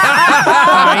after.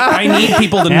 I need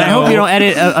people to know. I hope you don't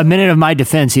edit a minute of my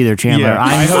defense either, Chandler.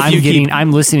 Yeah,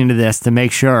 I'm listening to this to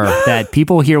make sure that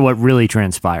people hear what really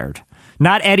transpired.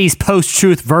 Not Eddie's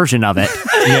post-truth version of it.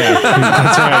 Yeah,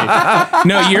 that's right.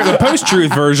 No, the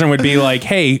post-truth version would be like,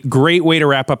 hey, great way to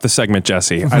wrap up the segment,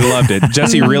 Jesse. I loved it.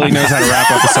 Jesse really knows how to wrap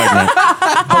up a segment.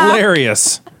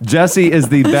 Hilarious. Jesse is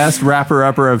the best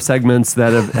wrapper-upper of segments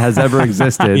that has ever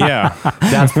existed. Yeah.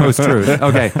 That's post-truth.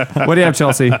 Okay. What do you have,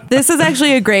 Chelsea? This is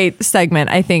actually a great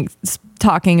segment, I think,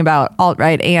 talking about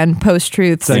alt-right and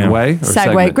post-truth.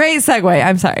 Segue? Great segue.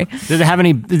 I'm sorry. Did it have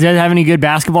any good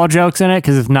basketball jokes in it?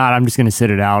 Because if not, I'm just going to sit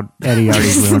it out. Eddie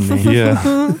already ruined me.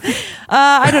 Yeah.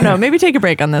 I don't know. Maybe take a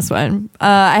break on this one.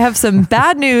 I have some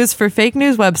bad news for fake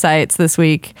news websites this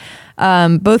week.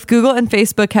 Both Google and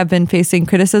Facebook have been facing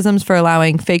criticisms for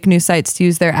allowing fake news sites to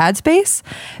use their ad space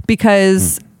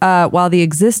because while the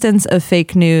existence of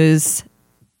fake news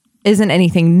isn't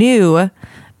anything new,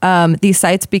 these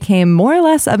sites became more or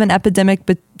less of an epidemic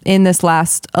in this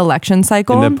last election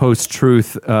cycle. In the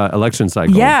post-truth election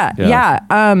cycle.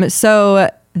 Yeah. So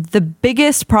the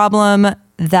biggest problem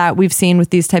that we've seen with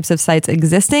these types of sites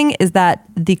existing is that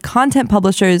the content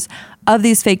publishers of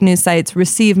these fake news sites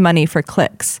receive money for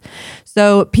clicks.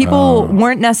 So people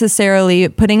weren't necessarily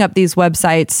putting up these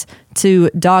websites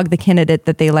to dog the candidate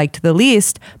that they liked the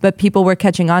least, but people were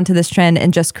catching on to this trend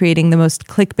and just creating the most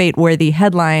clickbait-worthy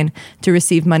headline to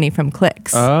receive money from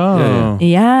clicks. Oh.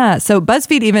 Yeah. So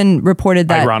BuzzFeed even reported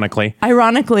that...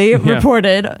 Ironically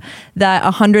reported that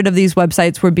 100 of these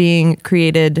websites were being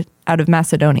created out of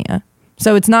Macedonia.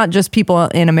 So it's not just people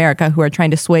in America who are trying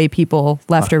to sway people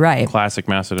left or right. Classic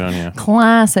Macedonia.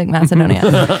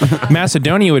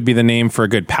 Macedonia would be the name for a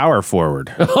good power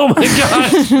forward. Oh my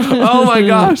gosh. Oh my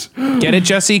gosh. Get it,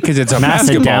 Jesse? Because it's a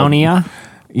Macedonia.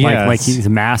 Yeah, like he's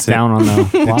masked down on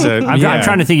the. I'm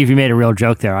trying to think if you made a real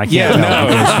joke there. I can't.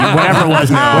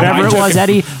 Whatever it was,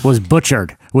 Eddie was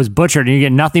butchered. And you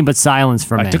get nothing but silence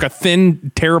from me. I took a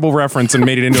thin, terrible reference and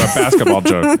made it into a basketball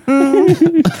joke.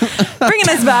 Bringing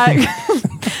us back.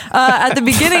 At the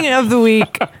beginning of the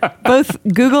week, both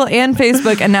Google and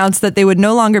Facebook announced that they would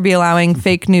no longer be allowing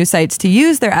fake news sites to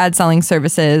use their ad selling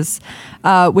services,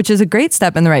 which is a great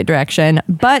step in the right direction.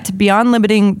 But beyond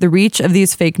limiting the reach of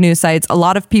these fake news sites, a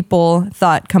lot of people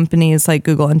thought companies like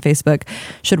Google and Facebook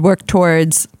should work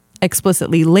towards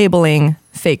explicitly labeling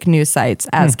fake news sites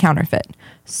as counterfeit.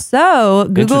 So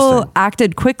Google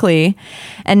acted quickly,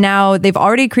 and now they've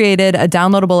already created a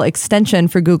downloadable extension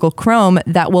for Google Chrome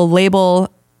that will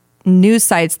label news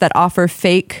sites that offer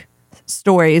fake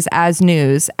stories as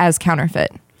news as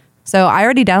counterfeit. So I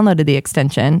already downloaded the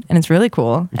extension, and it's really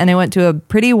cool. And I went to a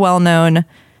pretty well-known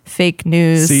fake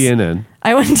news. CNN.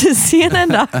 I went to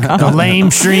CNN.com. The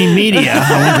lamestream media.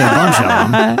 I went to a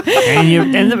bunch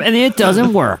of them, and it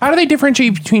doesn't work. How do they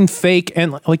differentiate between fake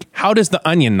and like? How does the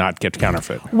Onion not get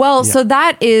counterfeit? Well, so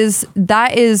that is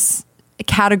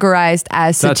categorized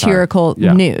as satirical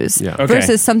news Yeah. Okay.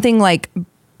 versus something like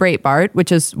Breitbart,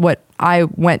 which is what I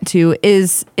went to.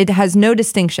 It has no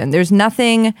distinction. There's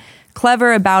nothing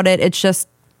clever about it. It's just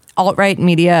alt-right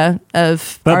media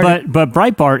of But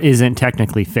Breitbart isn't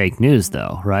technically fake news,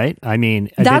 though, right? I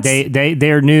mean,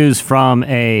 they're news from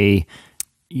a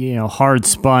hard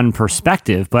spun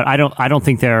perspective, but I don't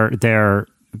think they're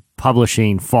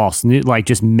publishing false news, like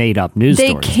just made up news They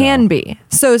stories. can be.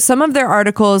 So some of their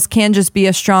articles can just be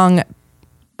a strong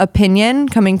opinion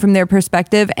coming from their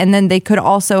perspective, and then they could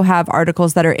also have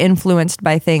articles that are influenced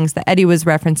by things that Eddie was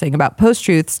referencing about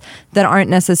post-truths that aren't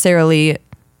necessarily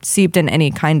seeped in any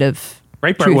kind of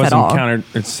Breitbart truth at all. wasn't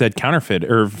it said counterfeit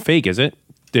or fake, is it?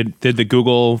 Did the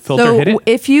Google filter hit it?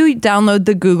 If you download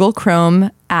the Google Chrome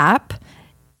app,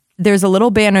 there's a little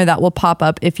banner that will pop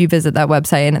up if you visit that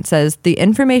website, and it says the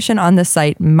information on this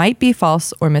site might be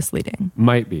false or misleading.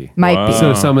 Might be.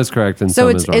 So some is correct and So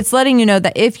some is wrong. it's letting you know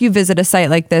that if you visit a site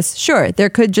like this, sure, there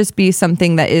could just be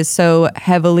something that is so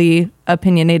heavily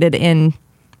opinionated in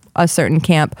a certain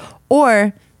camp,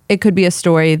 or it could be a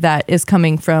story that is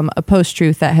coming from a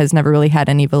post-truth that has never really had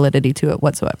any validity to it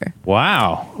whatsoever.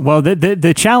 Wow. Well,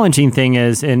 the challenging thing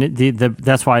is, and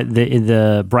that's why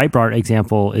the Breitbart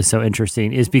example is so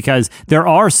interesting, is because there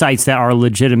are sites that are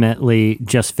legitimately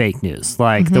just fake news,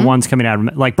 like the ones coming out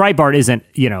of, like Breitbart isn't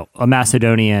a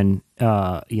Macedonian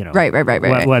Right.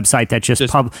 website that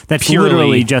that's purely,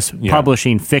 literally just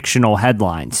publishing fictional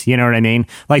headlines. You know what I mean?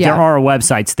 Like there are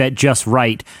websites that just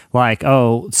write like,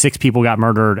 6 people got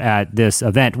murdered at this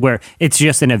event, where it's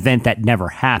just an event that never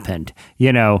happened.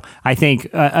 I think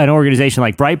an organization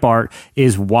like Breitbart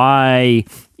is why,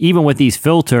 even with these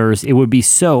filters, it would be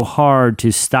so hard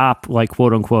to stop, like,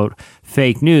 quote unquote,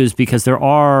 fake news, because there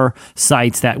are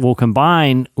sites that will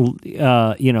combine,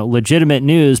 legitimate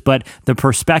news, but the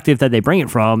perspective that they bring it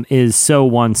from is so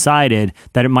one-sided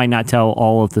that it might not tell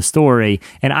all of the story.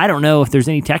 And I don't know if there's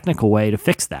any technical way to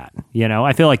fix that.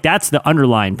 I feel like that's the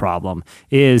underlying problem,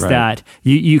 is that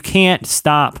you can't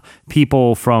stop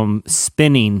people from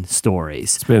spinning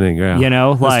stories. Yeah.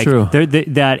 That's like true.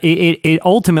 That it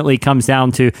ultimately comes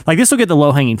down to, like, this will get the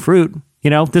low-hanging fruit.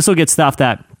 This will get stuff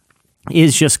that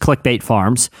is just clickbait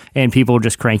farms and people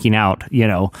just cranking out,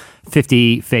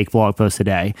 50 fake blog posts a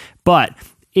day. But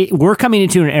we're coming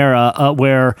into an era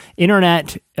where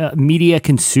internet media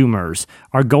consumers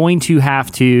are going to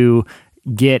have to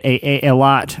get a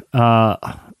lot,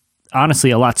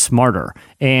 honestly, a lot smarter,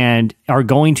 and are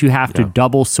going to have to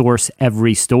double source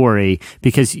every story,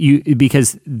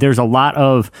 because there's a lot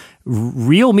of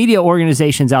real media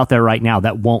organizations out there right now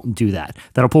that won't do that.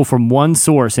 That'll pull from one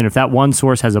source, and if that one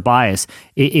source has a bias,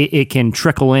 it can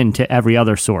trickle into every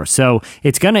other source. So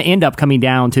it's going to end up coming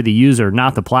down to the user,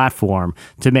 not the platform,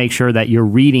 to make sure that you're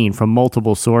reading from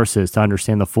multiple sources to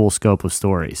understand the full scope of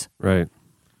stories. Right.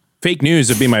 Fake news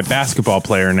would be my basketball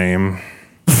player name.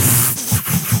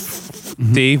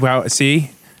 See? Wow.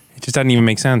 See? It just doesn't even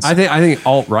make sense. I think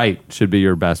alt-right should be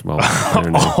your basketball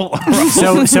player name.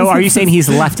 So are you saying he's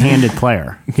a left-handed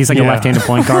player? He's like a left-handed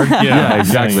point guard? Yeah,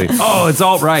 exactly. Oh, it's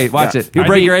alt-right. Watch it. He'll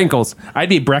break your ankles. I'd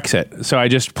be Brexit. So I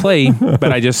just play,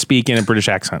 but I just speak in a British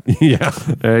accent. Yeah.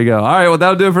 There you go. All right. Well,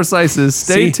 that'll do it for Slices.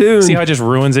 Stay tuned. See how it just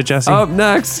ruins it, Jesse? Up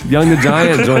next, Young the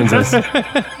Giant joins us.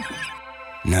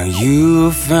 Now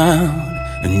you found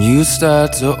a new star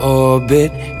to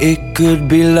orbit. It could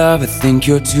be love, I think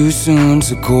you're too soon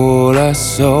to call us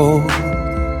so.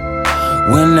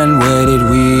 When and where did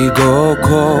we go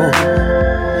cold?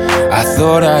 I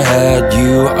thought I had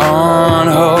you on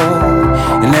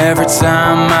hold, and every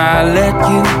time I let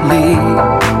you leave,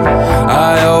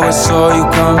 I always saw you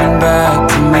coming back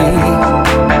to me.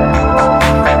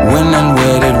 When and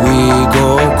where did we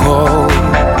go cold?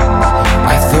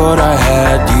 I thought I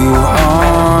had you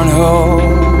on hold.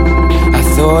 I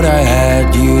thought I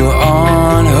had you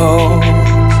on hold.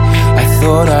 I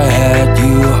thought I had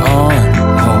you on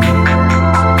hold.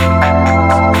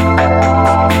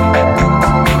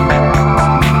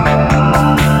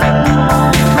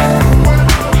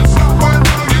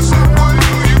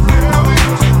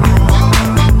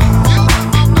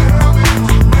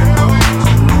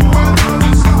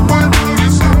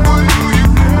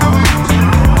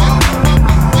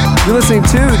 You're listening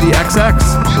to the XX.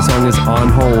 The song is On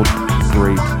Hold.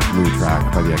 Great new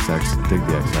track by the XX. Dig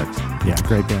the XX. Yeah,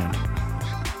 great band.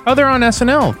 Oh, they're on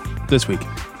SNL. this week.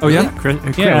 Oh, yeah?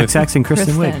 XX and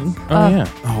Kristen Wiig. Oh, yeah.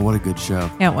 Oh, what a good show.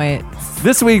 Can't wait.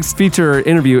 This week's feature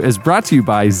interview is brought to you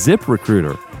by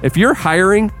ZipRecruiter. If you're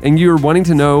hiring and you're wanting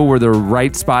to know where the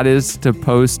right spot is to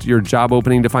post your job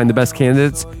opening to find the best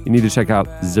candidates, you need to check out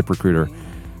ZipRecruiter.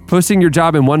 Posting your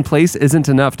job in one place isn't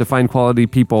enough to find quality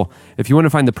people. If you want to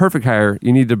find the perfect hire,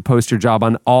 you need to post your job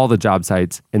on all the job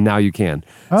sites, and now you can.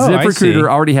 Oh, I see. ZipRecruiter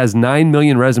already has 9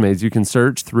 million resumes you can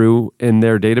search through in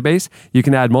their database. You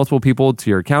can add multiple people to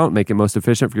your account, make it most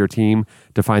efficient for your team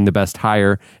to find the best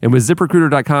hire. And with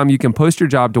ZipRecruiter.com, you can post your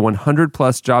job to 100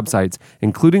 plus job sites,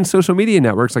 including social media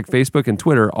networks like Facebook and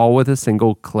Twitter, all with a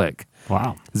single click.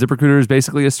 Wow. ZipRecruiter is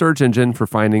basically a search engine for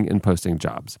finding and posting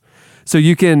jobs. So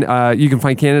you can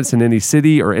find candidates in any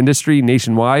city or industry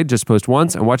nationwide. Just post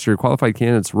once and watch your qualified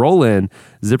candidates roll in.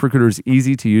 ZipRecruiter's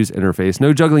easy-to-use interface.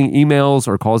 No juggling emails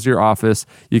or calls to your office.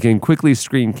 You can quickly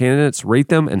screen candidates, rate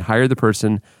them, and hire the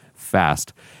person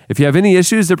fast. If you have any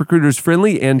issues, ZipRecruiter's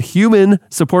friendly and human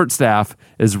support staff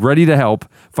is ready to help.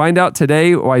 Find out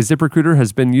today why ZipRecruiter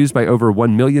has been used by over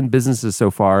 1 million businesses so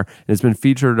far and has been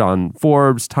featured on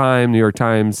Forbes, Time, New York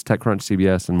Times, TechCrunch,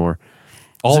 CBS, and more.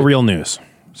 All real news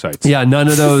sites. Yeah, none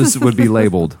of those would be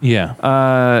labeled. Yeah.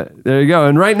 There you go.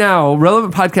 And right now,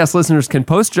 relevant podcast listeners can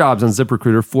post jobs on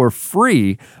ZipRecruiter for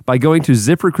free by going to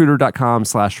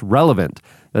ZipRecruiter.com/relevant.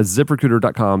 That's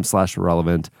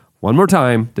ZipRecruiter.com/relevant. One more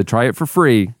time, to try it for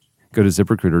free, go to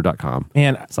ZipRecruiter.com.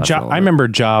 And I remember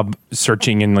job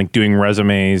searching and like doing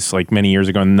resumes like many years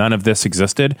ago, and none of this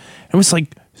existed. It was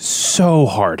like so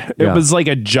hard. Yeah. It was like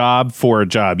a job for a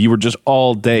job. You were just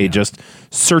all day just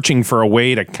searching for a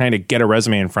way to kind of get a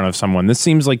resume in front of someone. This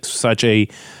seems like such a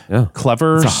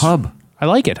clever... It's a hub. I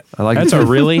like it. That's a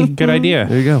really good idea.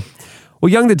 There you go.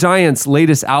 Well, Young the Giant's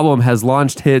latest album has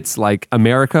launched hits like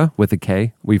America with a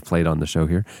K. We've played on the show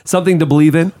here. Something to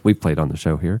Believe In. We've played on the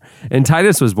show here. And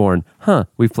Titus Was Born.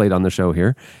 We've played on the show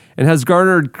here. And has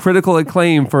garnered critical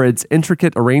acclaim for its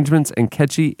intricate arrangements and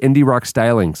catchy indie rock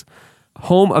stylings.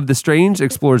 Home of the Strange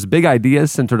explores big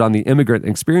ideas centered on the immigrant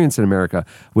experience in America,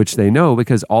 which they know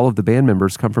because all of the band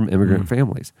members come from immigrant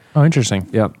families. Oh, interesting.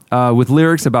 Yep. With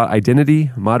lyrics about identity,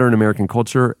 modern American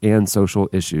culture, and social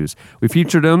issues. We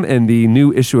featured them in the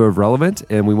new issue of Relevant,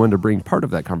 and we wanted to bring part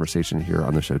of that conversation here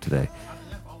on the show today.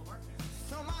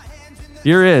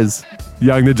 Here is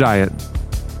Young the Giant.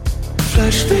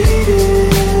 Flash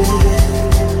faded.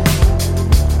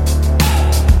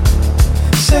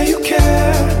 Say you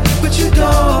care, but you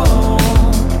don't.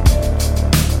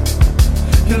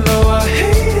 You know I hate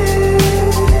it.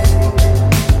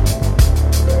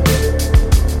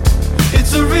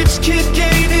 It's a rich kid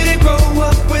game, didn't grow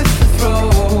up with the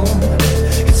throne.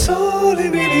 It's all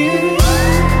it really is.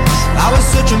 I was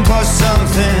searching for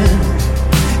something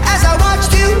as I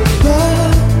watched you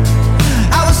run.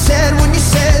 I was sad when you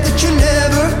said that you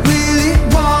never really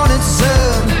wanted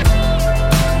some.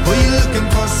 Were you looking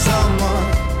for someone?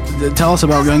 Tell us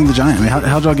about Young the Giant. I mean,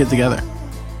 how'd y'all get together?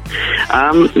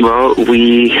 Well,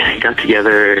 we got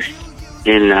together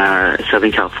in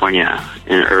Southern California,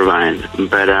 in Irvine.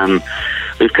 But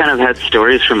we've kind of had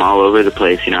stories from all over the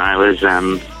place. You know, I was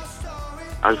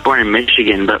born in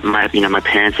Michigan, but my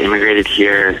parents immigrated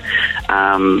here.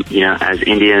 As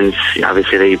Indians,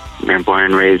 obviously they were born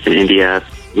and raised in India.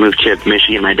 Moved to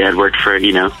Michigan. My dad worked for,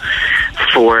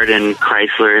 Ford and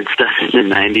Chrysler and stuff in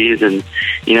the 90s. And,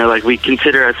 we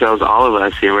consider ourselves, all of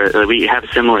us, we have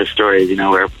similar stories,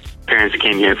 where parents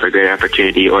came here for a great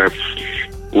opportunity, or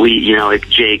we, like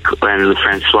Jake and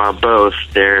Francois both,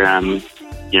 they're,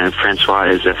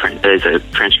 Francois is a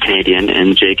French Canadian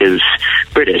and Jake is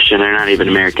British, and they're not even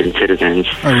American citizens.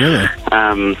 Oh, really?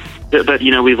 But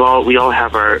we all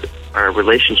have our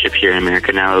relationship here in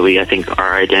America now. I think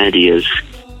our identity is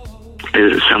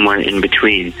somewhere in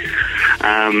between.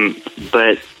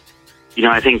 But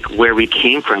I think where we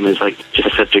came from is like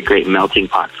just such a great melting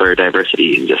pot for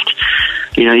diversity, and just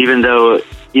even though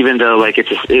like it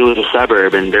was a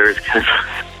suburb and there's kind of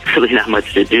really not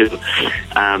much to do.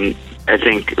 I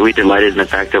think we delighted in the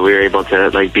fact that we were able to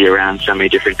like be around so many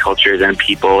different cultures and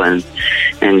people and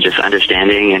just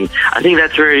understanding. And I think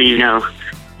that's where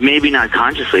maybe not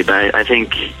consciously, but I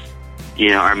think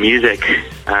our music,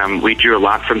 we drew a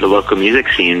lot from the local music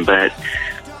scene, but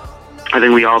I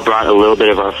think we all brought a little bit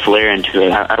of our flair into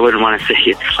it. I wouldn't want to say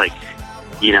it's like,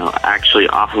 actually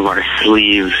off of our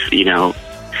sleeves,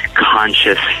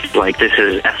 conscious, like this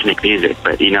is ethnic music,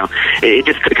 but it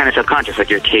just kind of subconscious, like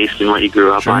your taste and what you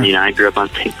grew up on. I grew up on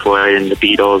Pink Floyd and the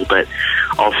Beatles, but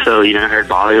also heard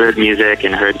Bollywood music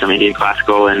and heard some Indian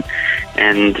classical, and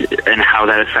and how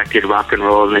that affected rock and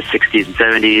roll in the 60s and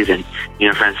 70s. And,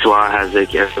 Francois has a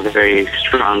very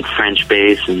strong French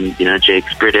bass, and,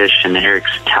 Jake's British, and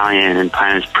Eric's Italian, and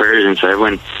Pine's Persian. So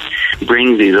everyone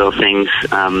brings these little things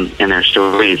and their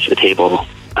stories to the table.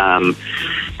 And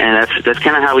that's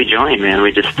kind of how we joined, man.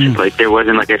 We just, there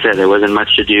wasn't, like I said, there wasn't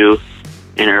much to do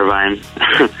in Irvine.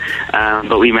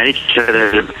 But we met each other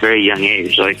at a very young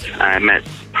age. Like, I met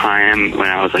Pine when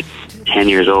I was, 10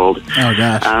 years old. Oh,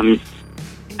 gosh.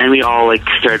 And we all,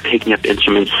 started picking up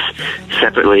instruments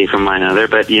separately from one another.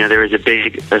 But, there was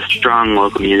a strong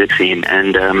local music scene.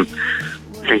 And I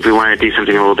think we wanted to do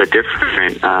something a little bit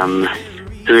different.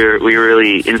 So we were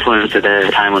really influenced at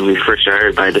that time when we first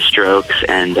started by The Strokes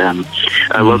and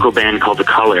a local band called The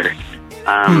Color,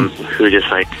 who just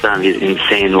done these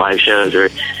insane live shows. Are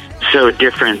so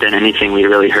different than anything we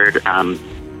really heard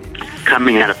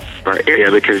coming out of our area,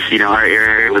 because our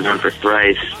area was known for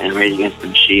Thrice and Rage Against the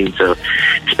Machine. So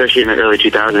especially in the early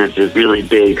 2000s, it was really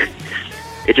big.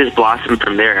 It just blossomed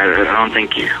from there. I don't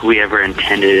think we ever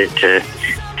intended it to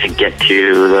get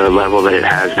to the level that it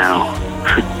has now.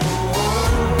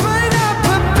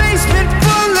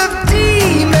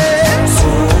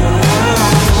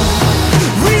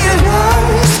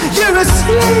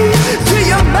 To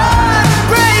your mind,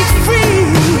 break free.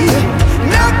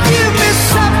 Now give me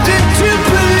something to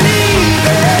believe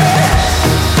in.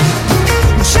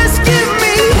 Just give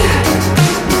me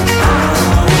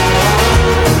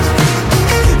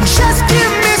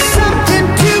something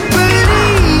to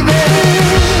believe in.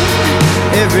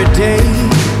 Every day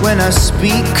when I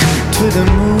speak to the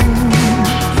moon,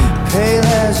 pale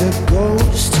as a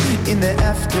ghost in the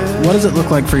afternoon. What does it look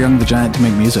like for Young the Giant to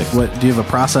make music? Do you have a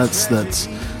process that's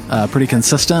pretty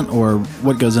consistent, or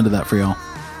what goes into that for y'all?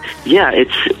 Yeah,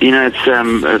 it's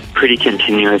a pretty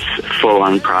continuous,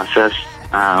 full-on process.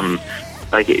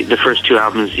 The first two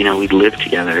albums, we lived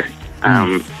together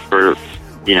for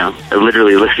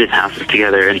literally lived in houses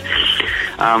together, and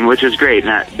which was great.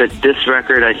 But this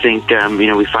record, I think,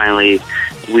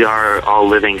 we are all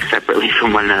living separately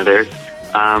from one another.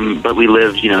 But we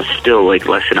live, still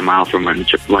less than a mile from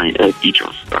each of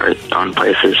our own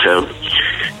places. So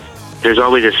there's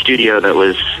always a studio that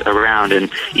was around. And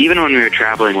even when we were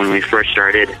traveling, when we first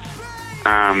started,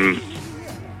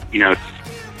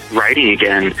 writing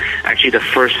again, actually the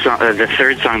third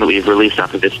song that we've released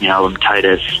off of this new album,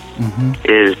 Titus,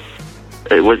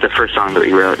 it was the first song that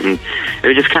we wrote. And it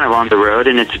was just kind of on the road,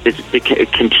 and it's a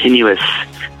continuous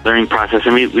learning process.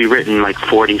 And we've written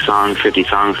 40 songs, 50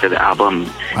 songs for the album.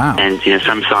 Wow. And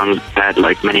some songs had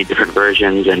many different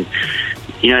versions. And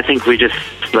I think we just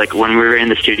when we're in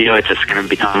the studio, it just kind of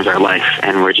becomes our life,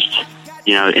 and we're just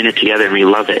in it together, and we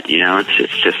love it.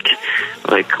 It's just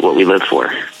what we live for.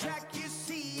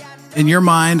 In your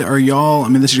mind, are y'all,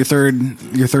 this is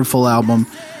your third full album,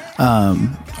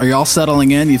 are y'all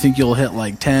settling in? You think you'll hit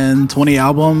 10, 20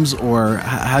 albums, or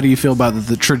how do you feel about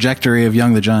the trajectory of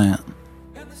Young the Giant?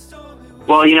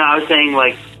 Well, I was saying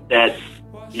that,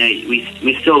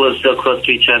 we still live so close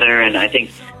to each other, and I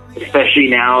think especially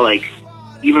now,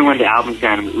 even when the album's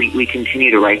done, we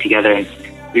continue to write together, and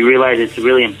we realize it's a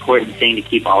really important thing to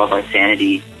keep all of our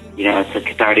sanity. It's a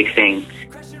cathartic thing.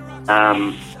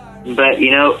 But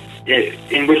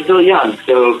and we're still young,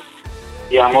 so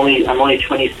yeah, I'm only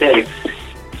 26.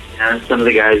 Some of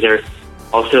the guys are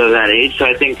also that age, so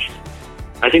I think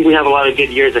we have a lot of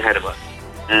good years ahead of us.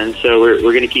 And so we're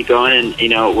going to keep going,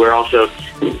 and, we're also,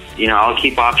 I'll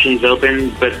keep options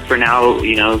open, but for now,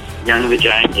 Young the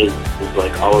Giant is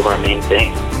all of our main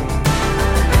thing.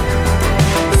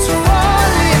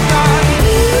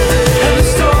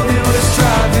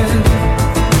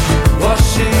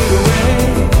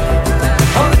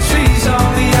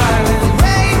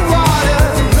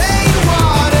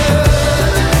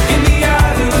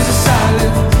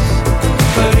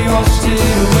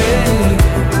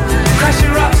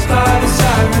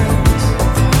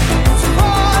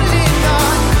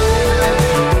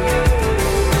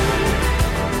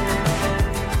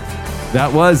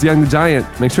 That was Young the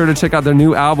Giant. Make sure to check out their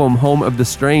new album, Home of the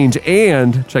Strange,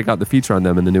 and check out the feature on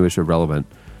them in the new issue of Relevant.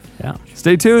 Yeah.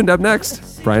 Stay tuned. Up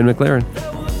next, Brian McLaren.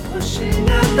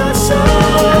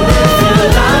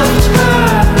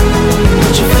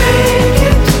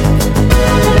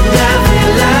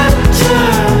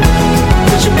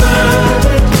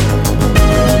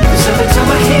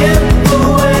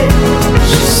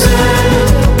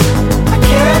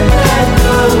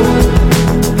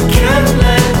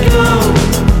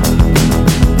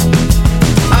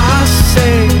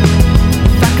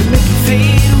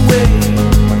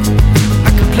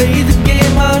 Play the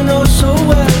game I know so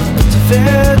well. It's a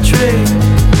fair trade.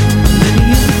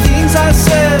 Many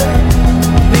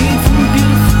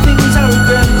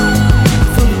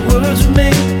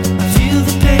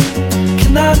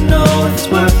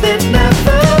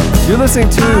listening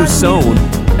to Sohn,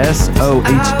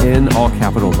 S-O-H-N, all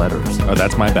capital letters. Oh,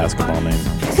 that's my basketball name.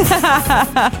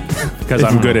 Because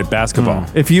I'm good at basketball.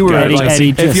 If you were Eddie, like,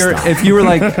 Eddie, if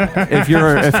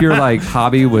your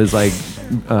hobby was like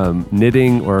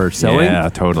knitting or sewing, Yeah,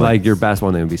 totally. like your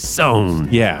basketball name would be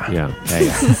Sohn. Yeah.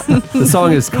 The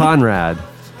song is Conrad.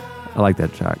 I like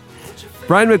that track.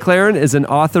 Brian McLaren is an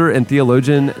author and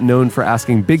theologian known for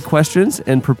asking big questions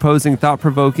and proposing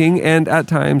thought-provoking and at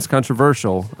times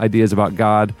controversial ideas about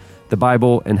God, the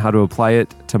Bible, and how to apply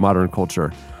it to modern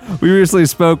culture. We recently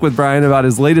spoke with Brian about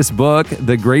his latest book,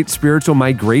 The Great Spiritual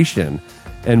Migration,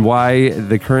 and why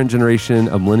the current generation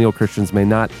of millennial Christians may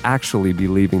not actually be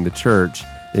leaving the church.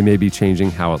 They may be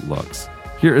changing how it looks.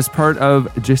 Here is part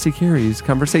of Jesse Carey's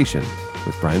conversation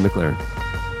with Brian McLaren.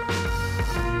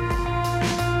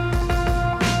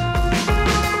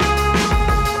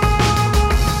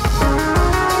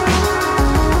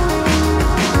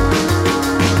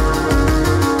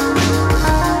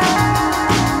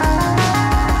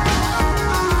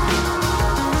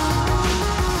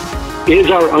 Is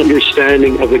our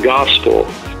understanding of the gospel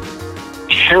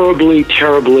terribly,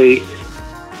 terribly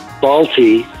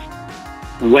faulty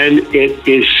when it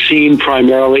is seen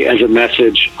primarily as a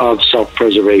message of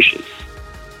self-preservation?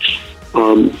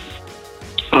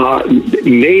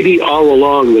 Maybe all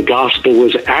along the gospel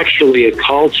was actually a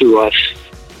call to us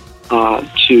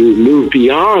to move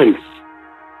beyond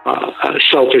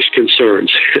selfish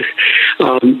concerns.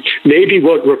 Maybe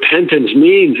what repentance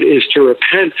means is to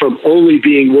repent from only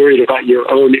being worried about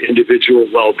your own individual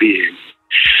well-being.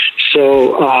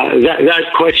 So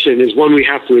that question is one we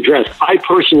have to address. I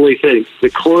personally think the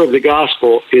core of the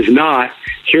gospel is not,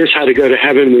 here's how to go to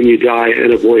heaven when you die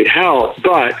and avoid hell,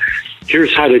 but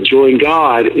here's how to join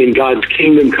God in God's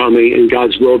kingdom coming and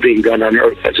God's will being done on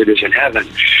earth as it is in heaven.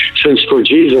 Since for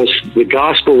Jesus, the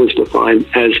gospel was defined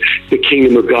as the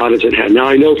kingdom of God is at hand. Now,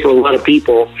 I know for a lot of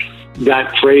people,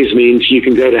 that phrase means you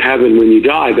can go to heaven when you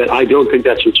die, but I don't think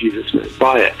that's what Jesus meant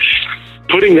by it.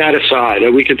 Putting that aside,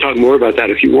 and we can talk more about that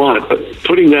if you want, but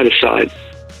putting that aside,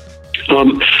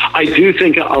 I do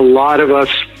think a lot of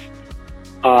us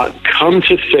come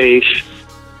to faith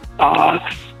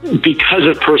because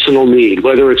of personal need,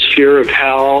 whether it's fear of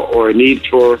hell or a need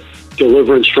for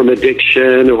deliverance from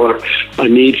addiction or a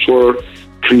need for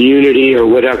community or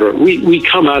whatever. We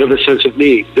come out of a sense of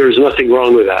need. There's nothing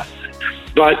wrong with that.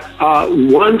 But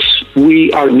once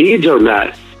our needs are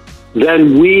met,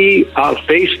 then we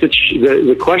face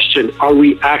the question, are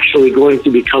we actually going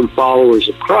to become followers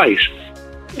of Christ?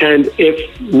 And if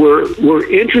we're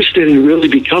interested in really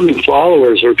becoming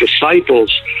followers or disciples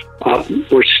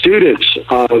or students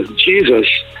of Jesus,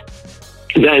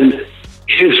 then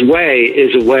his way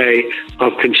is a way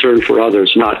of concern for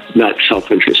others, not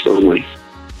self-interest only.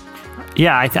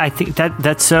 Yeah, I think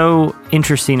that's so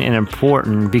interesting and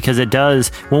important because it does.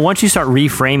 Well, once you start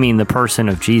reframing the person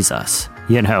of Jesus,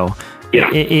 it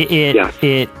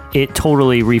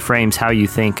totally reframes how you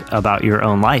think about your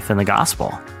own life and the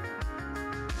gospel.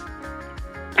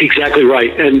 Exactly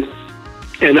right. And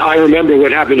I remember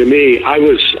what happened to me. I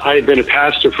had been a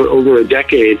pastor for over a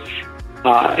decade,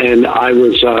 and I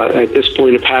was at this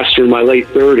point a pastor in my late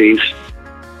 30s.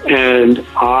 And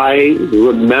I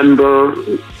remember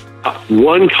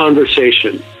one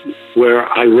conversation where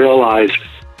I realized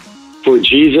for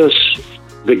Jesus,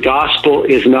 the gospel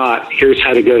is not, here's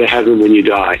how to go to heaven when you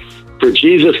die. For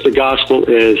Jesus, the gospel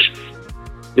is,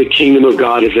 the kingdom of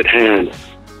God is at hand.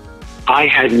 I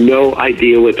had no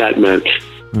idea what that meant.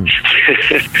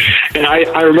 And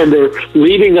I remember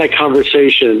leaving that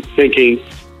conversation thinking,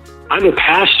 I'm a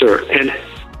pastor and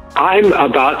I'm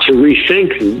about to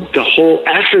rethink the whole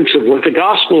essence of what the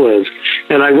gospel is.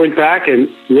 And I went back and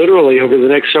literally over the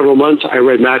next several months, I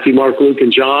read Matthew, Mark, Luke,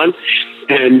 and John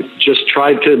and just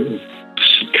tried to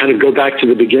kind of go back to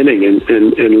the beginning and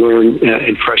learn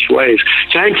in fresh ways.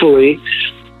 Thankfully,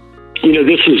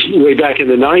 this is way back in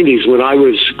the 90s when I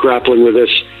was grappling with this.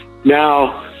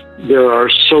 Now, there are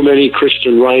so many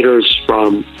Christian writers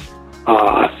from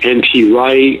N.T.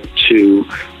 Wright to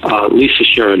Lisa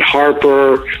Sharon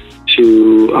Harper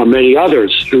to many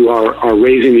others who are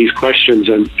raising these questions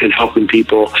and helping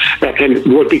people.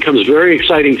 And what becomes very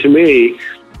exciting to me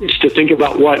is to think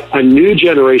about what a new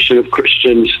generation of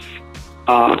Christians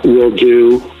will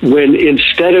do when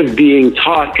instead of being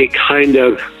taught a kind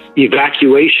of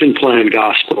evacuation plan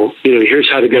gospel, here's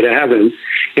how to go to heaven,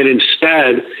 and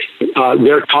instead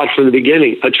they're taught from the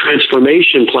beginning a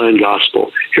transformation plan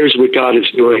gospel. Here's what God is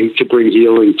doing to bring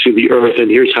healing to the earth, and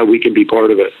here's how we can be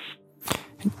part of it.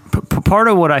 part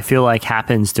of what I feel like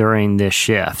happens during this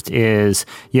shift is,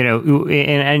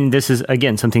 and this is,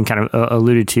 again, something kind of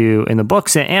alluded to in the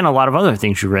books and a lot of other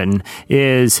things you've written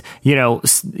is, no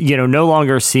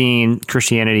longer seeing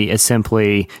Christianity as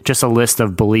simply just a list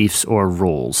of beliefs or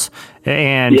rules.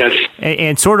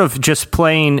 And sort of just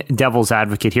playing devil's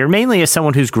advocate here, mainly as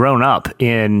someone who's grown up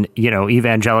in,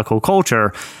 evangelical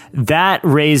culture, that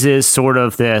raises sort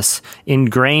of this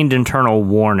ingrained internal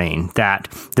warning that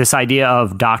this idea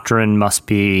of doctrine must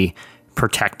be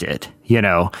protected,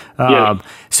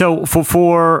 So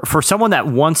for someone that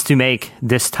wants to make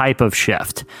this type of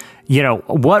shift,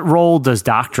 what role does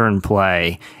doctrine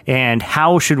play, and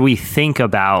how should we think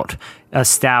about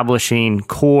establishing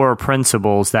core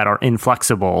principles that are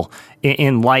inflexible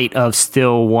in light of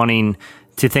still wanting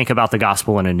to think about the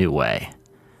gospel in a new way?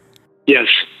 Yes.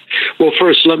 Well,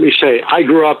 first, let me say, I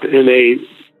grew up in a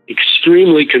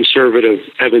extremely conservative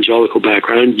evangelical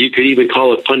background. You could even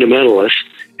call it fundamentalist.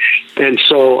 And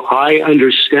so I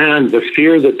understand the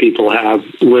fear that people have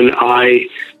when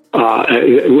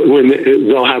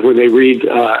they read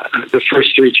the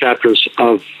first 3 chapters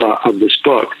of this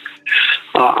book.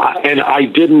 And I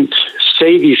didn't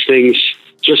say these things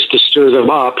just to stir them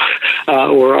up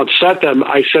or upset them.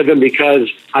 I said them because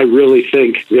I really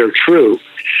think they're true.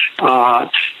 And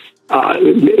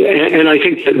I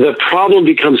think that the problem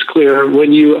becomes clear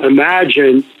when you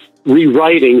imagine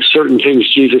rewriting certain things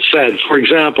Jesus said. For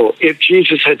example, if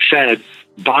Jesus had said,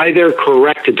 by their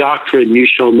correct doctrine you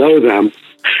shall know them,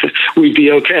 we'd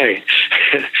be okay.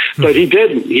 But he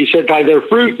didn't. He said, by their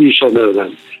fruit you shall know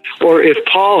them. Or if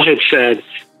Paul had said,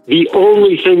 the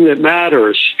only thing that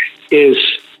matters is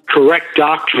correct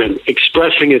doctrine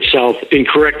expressing itself in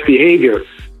correct behavior,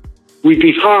 we'd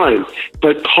be fine.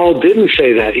 But Paul didn't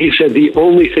say that. He said the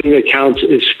only thing that counts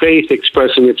is faith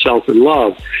expressing itself in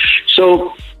love.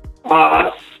 So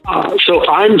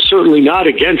I'm certainly not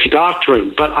against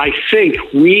doctrine, but I think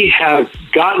we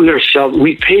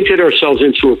painted ourselves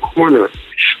into a corner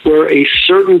where a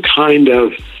certain kind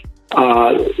of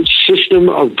system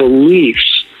of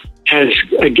beliefs has,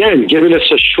 again, given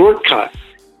us a shortcut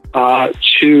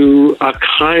to a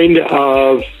kind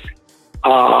of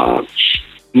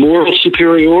moral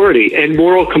superiority and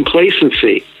moral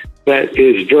complacency that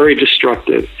is very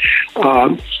destructive.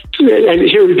 And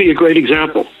here would be a great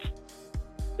example.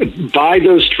 By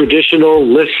those traditional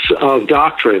lists of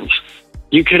doctrines,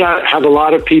 you could have a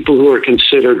lot of people who are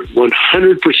considered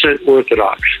 100%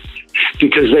 orthodox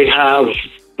because they have,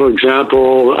 for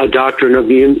example, a doctrine of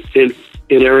the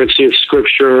inerrancy of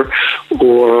Scripture,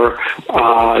 or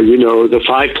the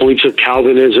 5 points of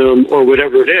Calvinism, or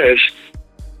whatever it is.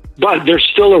 But they're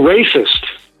still a racist.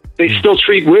 They still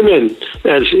treat women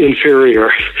as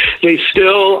inferior. They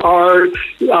still are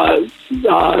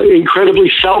incredibly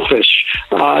selfish.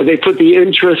 They put the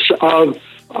interests of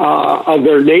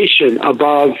their nation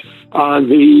above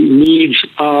the needs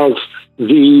of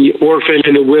the orphan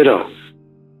and the widow.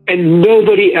 And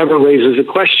nobody ever raises a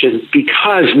question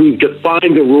because we've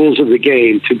defined the rules of the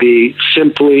game to be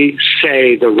simply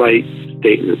say the right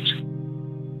statements.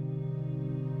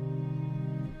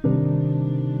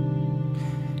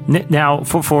 Now,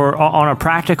 for on a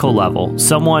practical level,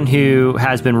 someone who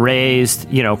has been raised,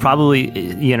 probably,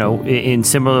 in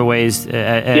similar ways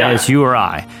as you or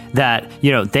I, that,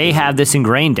 they have this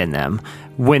ingrained in them.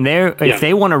 If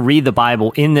they want to read the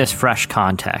Bible in this fresh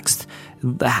context,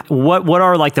 what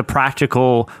are like the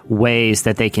practical ways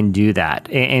that they can do that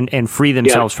and free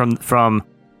themselves from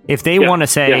if they want to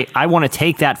say, I want to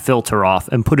take that filter off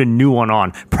and put a new one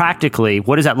on, practically,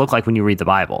 what does that look like when you read the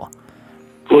Bible?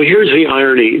 Well, here's the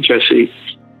irony, Jesse.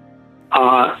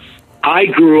 I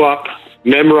grew up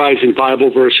memorizing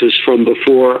Bible verses from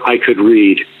before I could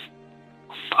read.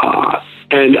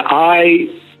 And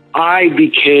I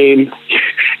became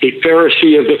a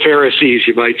Pharisee of the Pharisees,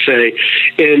 you might say,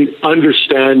 in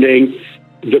understanding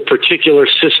the particular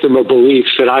system of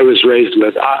beliefs that I was raised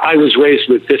with. I was raised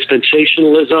with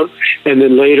dispensationalism, and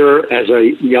then later, as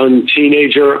a young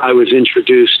teenager, I was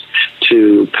introduced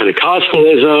to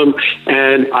Pentecostalism,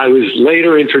 and I was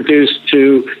later introduced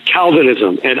to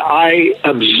Calvinism, and I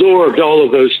absorbed all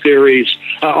of those theories,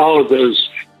 all of those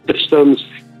systems,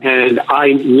 and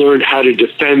I learned how to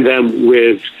defend them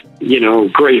with,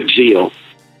 great zeal.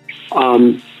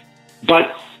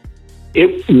 But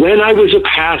when I was a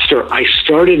pastor, I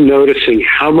started noticing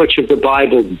how much of the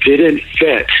Bible didn't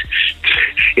fit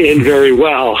in very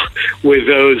well with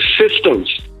those systems.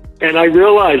 And I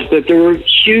realized that there were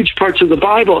huge parts of the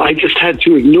Bible I just had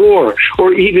to ignore,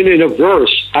 or even in a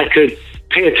verse, I could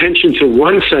pay attention to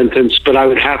one sentence, but I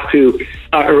would have to,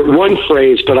 or one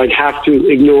phrase, but I'd have to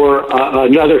ignore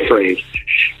another phrase.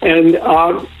 And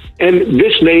And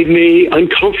this made me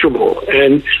uncomfortable,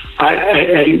 and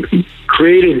I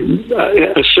created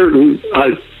a certain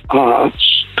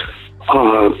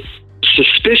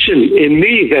suspicion in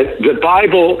me that the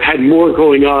Bible had more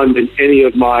going on than any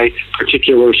of my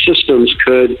particular systems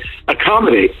could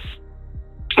accommodate.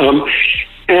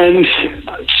 And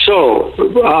so,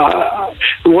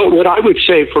 what I would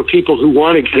say for people who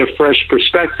want to get a fresh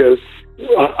perspective,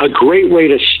 a great way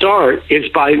to start is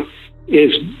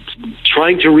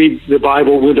trying to read the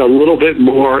Bible with a little bit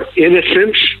more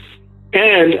innocence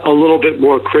and a little bit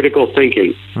more critical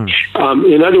thinking.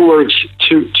 In other words,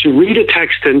 to read a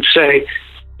text and say,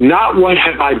 not what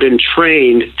have I been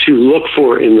trained to look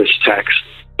for in this text,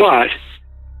 but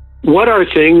what are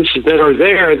things that are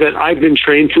there that I've been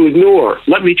trained to ignore?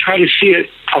 Let me try to see it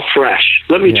afresh.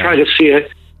 Let me try to see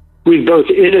it with both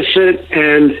innocent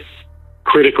and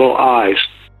critical eyes.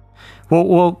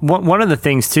 Well, one of the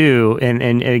things too,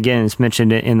 and again, it's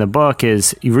mentioned in the book,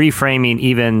 is reframing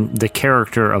even the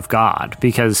character of God,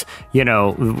 because,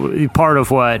 part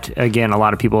of what, again, a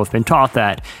lot of people have been taught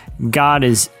that God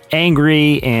is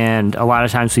angry, and a lot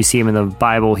of times we see him in the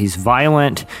Bible, he's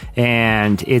violent,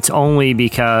 and it's only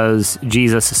because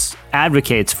Jesus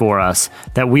advocates for us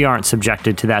that we aren't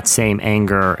subjected to that same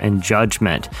anger and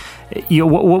judgment.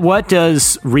 What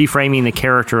does reframing the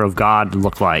character of God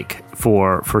look like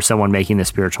for someone making the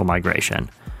spiritual migration?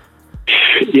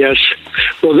 Yes.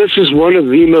 Well, this is one of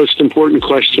the most important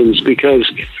questions,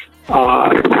 because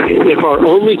if our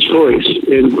only choice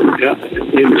in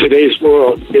today's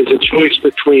world is a choice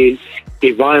between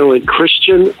a violent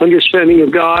Christian understanding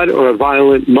of God, or a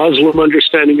violent Muslim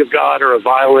understanding of God, or a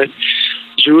violent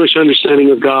Jewish understanding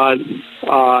of God,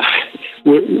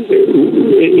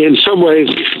 in some ways,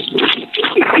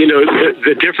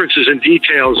 the differences in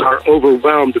details are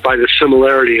overwhelmed by the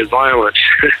similarity in violence.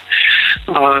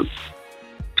 But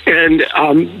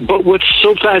what's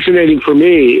so fascinating for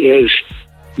me is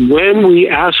when we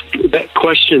ask that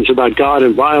questions about God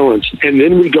and violence, and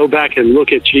then we go back and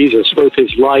look at Jesus, both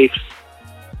his life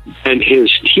and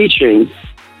his teaching,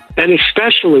 and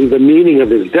especially the meaning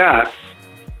of his death,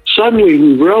 suddenly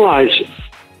we realize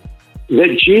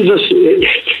that Jesus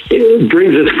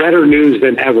brings us better news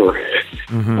than ever.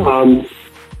 Mm-hmm.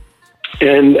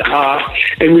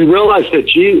 And we realize that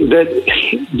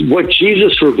what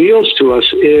Jesus reveals to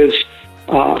us is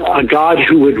a God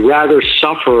who would rather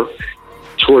suffer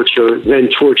torture than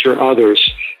torture others,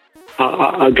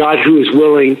 a God who is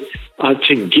willing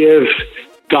to give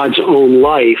God's own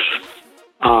life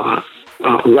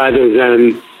rather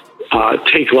than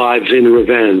take lives in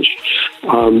revenge.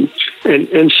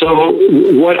 And so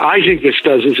what I think this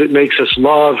does is it makes us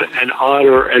love and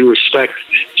honor and respect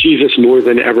Jesus more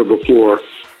than ever before.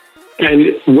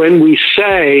 And when we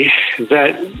say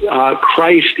that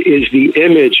Christ is the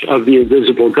image of the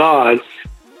invisible God,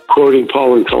 quoting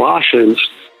Paul in Colossians,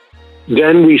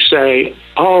 then we say,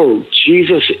 oh,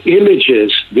 Jesus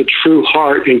images the true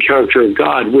heart and character of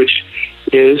God, which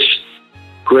is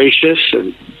gracious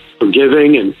and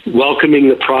forgiving and welcoming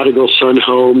the prodigal son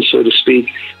home, so to speak.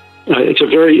 It's a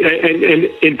very, and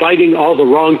inviting all the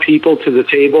wrong people to the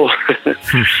table.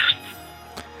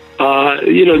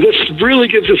 This really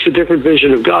gives us a different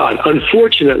vision of God.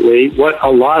 Unfortunately, what a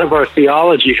lot of our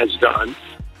theology has done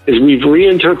is we've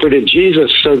reinterpreted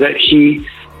Jesus so that he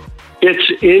fits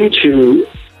into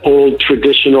old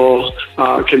traditional,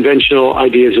 conventional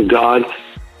ideas of God,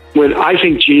 when I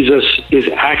think Jesus is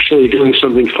actually doing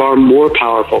something far more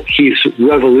powerful. He's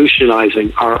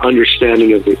revolutionizing our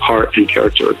understanding of the heart and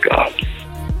character of God.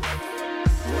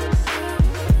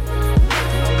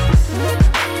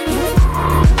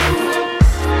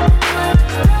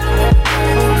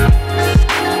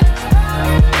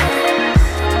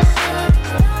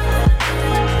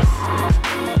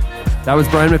 That was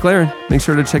Brian McLaren. Make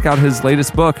sure to check out his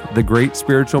latest book, The Great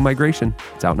Spiritual Migration.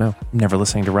 It's out now. I'm never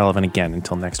listening to Relevant again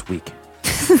until next week.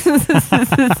 Here's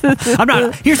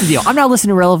the deal. I'm not listening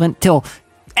to Relevant till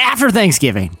after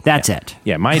Thanksgiving. That's it.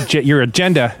 Yeah, your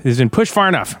agenda has been pushed far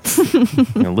enough.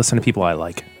 Listen to people I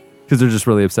like. Because they're just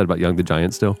really upset about Young the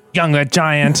Giant still. Young the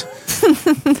Giant.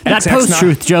 That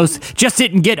post-truth joke just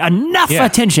didn't get enough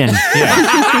attention. Yeah.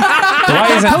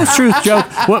 That post-truth joke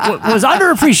was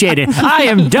underappreciated. I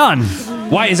am done.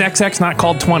 Why is XX not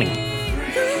called 20?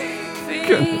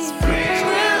 Goodness.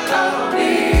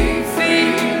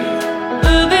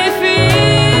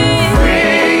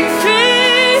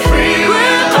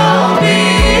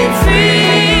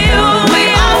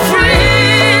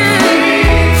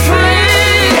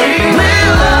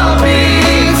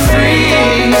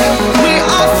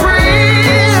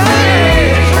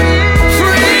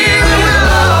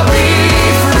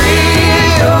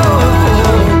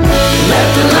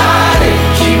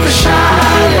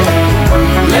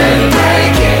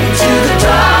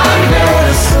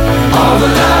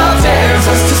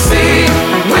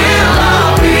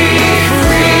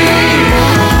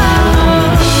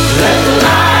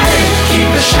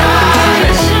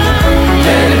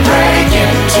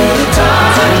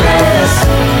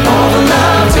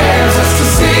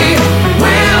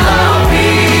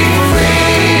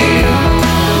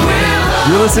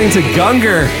 listening to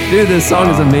Gunger. Dude, this song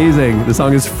is amazing. The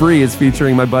song is free. It's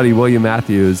featuring my buddy William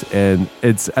Matthews, and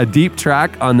it's a deep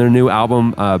track on their new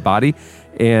album, Body.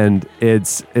 And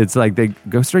it's like they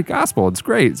go straight gospel. It's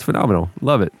great. It's phenomenal.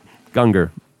 Love it.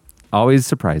 Gunger. Always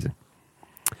surprising.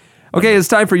 Okay, it's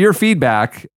time for your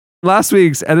feedback. Last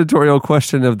week's editorial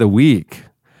question of the week.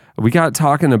 We got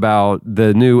talking about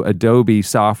the new Adobe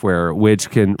software, which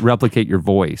can replicate your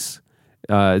voice.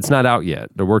 It's not out yet.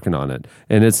 They're working on it.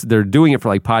 And they're doing it for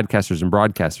like podcasters and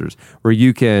broadcasters where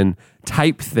you can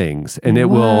type things and it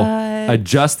will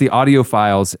adjust the audio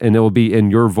files and it will be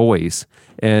in your voice.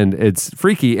 And it's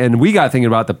freaky. And we got thinking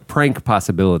about the prank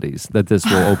possibilities that this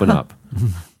will open up.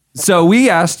 So we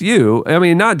asked you, I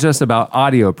mean, not just about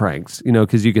audio pranks,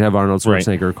 because you can have Arnold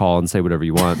Schwarzenegger call and say whatever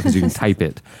you want because you can type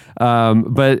it.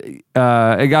 But it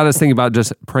got us thinking about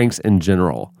just pranks in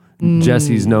general.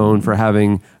 Jesse's known for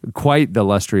having quite the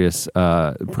illustrious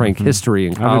prank history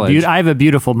in college. I have a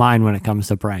beautiful mind when it comes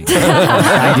to pranks.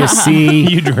 I just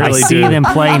see, them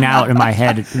playing out in my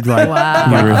head like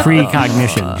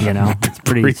precognition. It's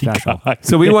pretty special.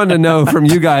 So we wanted to know from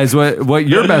you guys what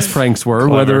your best pranks were,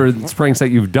 whether it's pranks that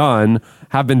you've done,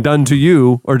 have been done to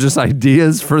you, or just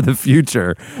ideas for the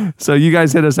future. So you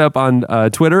guys hit us up on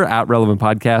Twitter at Relevant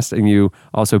Podcast, and you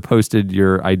also posted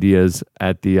your ideas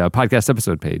at the podcast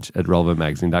episode page at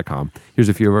relevantmagazine.com. Here's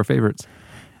a few of our favorites.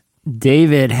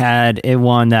 David had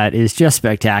one that is just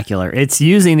spectacular. It's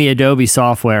using the Adobe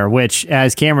software, which,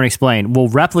 as Cameron explained, will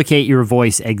replicate your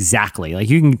voice exactly. Like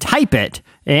you can type it,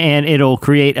 and it'll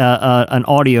create an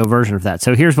audio version of that.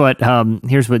 So here's what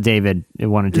David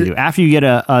wanted to do. After you get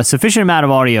a sufficient amount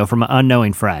of audio from an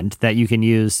unknowing friend that you can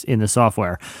use in the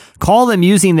software, call them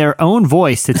using their own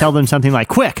voice to tell them something like,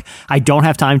 "Quick, I don't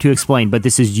have time to explain, but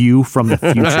this is you from the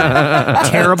future.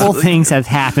 Terrible things have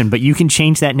happened, but you can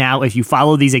change that now if you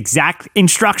follow these exact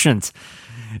instructions."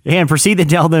 And proceed to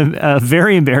tell them a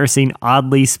very embarrassing,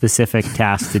 oddly specific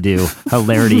task to do.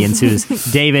 Hilarity ensues.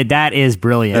 David, that is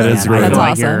brilliant. That is brilliant.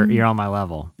 I feel like awesome. you're on my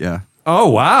level. Yeah. Oh,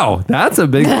 wow. That's a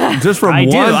big, just from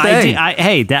one thing.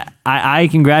 I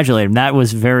congratulate him. That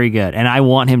was very good. And I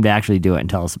want him to actually do it and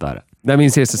tell us about it. That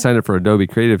means he has to sign up for Adobe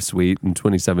Creative Suite in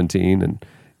 2017. And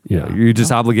you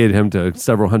just obligated him to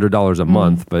several $100s a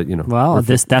month, but Well,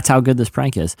 that's how good this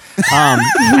prank is.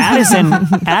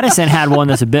 Addison had one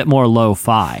that's a bit more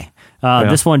lo-fi.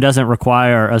 This one doesn't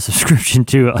require a subscription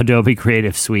to Adobe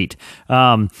Creative Suite.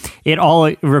 It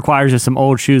all requires is some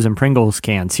old shoes and Pringles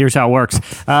cans. Here's how it works.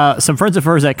 Some friends of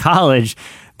hers at college,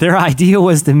 their idea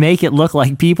was to make it look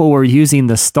like people were using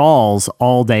the stalls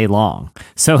all day long,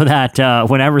 so that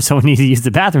whenever someone needed to use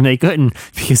the bathroom, they couldn't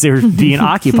because they were being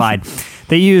occupied.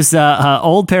 They used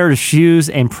old pair of shoes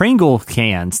and Pringle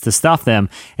cans to stuff them,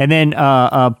 and then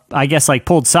I guess like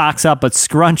pulled socks up, but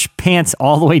scrunched pants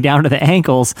all the way down to the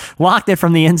ankles, locked it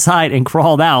from the inside, and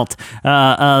crawled out.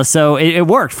 So it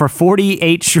worked for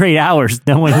 48 straight hours.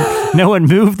 No one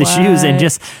moved the shoes, and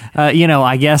just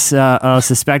I guess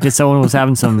suspected someone was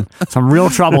having some real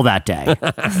trouble that day.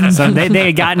 So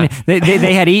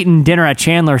they had eaten dinner at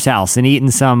Chandler's house and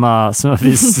eaten some of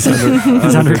his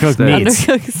undercooked meats.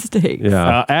 Undercooked steak. Yeah.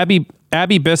 Abby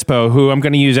Bispo, who I'm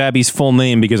going to use Abby's full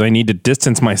name because I need to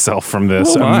distance myself from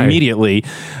this immediately,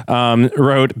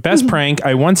 wrote, "Best prank,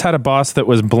 I once had a boss that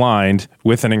was blind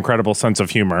with an incredible sense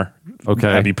of humor." Okay.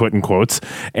 Abby put in quotes.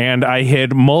 "And I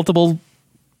hid multiple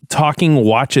talking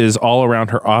watches all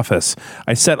around her office.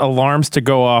 I set alarms to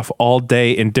go off all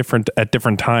day at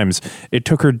different times. It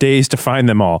took her days to find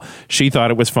them all. She thought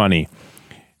it was funny.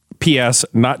 P.S.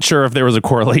 Not sure if there was a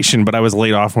correlation, but I was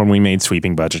laid off when we made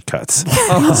sweeping budget cuts."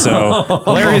 So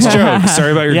hilarious joke.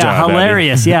 Sorry about your job. Yeah,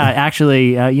 hilarious. Abby. Yeah,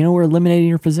 actually, we're eliminating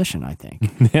your position, I think.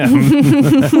 Yeah.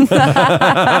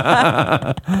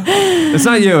 It's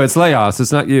not you. It's layoffs.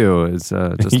 It's not you. It's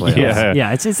just layoffs.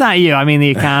 Yeah. It's not you. I mean, the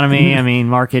economy. I mean,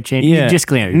 market change. Yeah. You just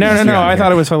clear it. No. I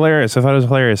thought it was hilarious.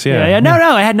 Yeah. No.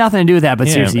 It had nothing to do with that. But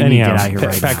seriously, you need to get out of here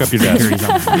right now. Pack up your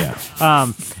desk.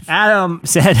 Adam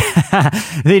said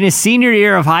in his senior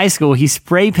year of high school, he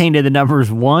spray painted the numbers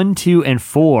 1, 2, and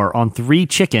 4 on 3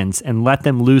 chickens and let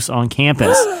them loose on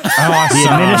campus. The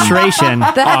administration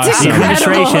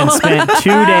spent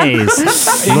 2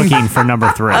 days looking for number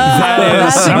 3.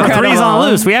 That's number 3's on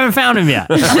loose. We haven't found him yet.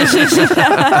 Oh,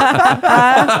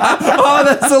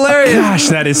 that's hilarious. Gosh,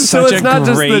 that is such a great... So it's not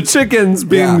just the chickens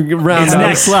being rounded. It's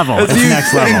next level. It's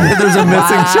next level. There's a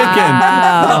missing chicken.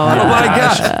 Oh my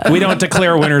gosh. We don't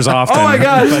declare winners often. Oh my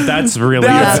gosh. But that's really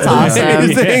good. That's awesome.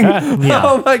 amazing. Yeah.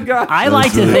 Oh my god! I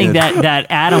like to think that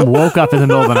Adam woke up in the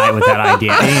middle of the night with that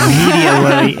idea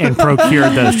and immediately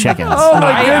procured those chickens. Oh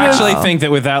my I goodness. actually think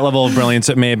that with that level of brilliance,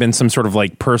 it may have been some sort of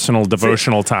like personal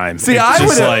devotional time. See, It's I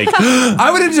just would have.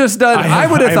 I would have just done. I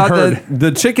would have I've thought heard. that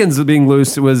the chickens being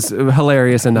loose was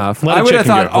hilarious enough. Let a I would have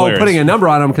chicken thought, go, hilarious. putting a number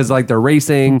on them because like they're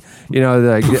racing.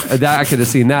 That I could have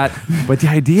seen that. But the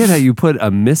idea that you put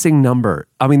a missing number,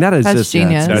 I mean, that is That's just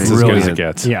genius. That's as good brilliant. as it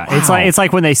gets. Yeah, it's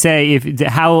like when they say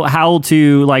how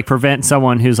to like prevent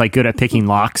someone who's like good at picking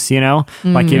locks.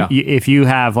 Like if you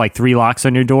have like 3 locks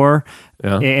on your door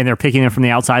and they're picking them from the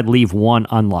outside, leave one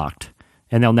unlocked,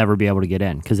 and they'll never be able to get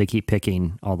in because they keep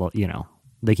picking all the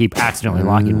They keep accidentally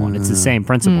locking one. It's the same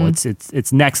principle.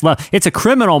 It's next level. It's a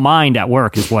criminal mind at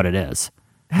work, is what it is.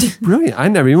 That's brilliant. I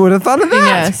never even would have thought of that.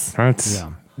 Yes.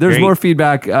 There's Great. more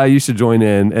feedback. You should join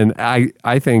in, and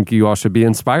I think you all should be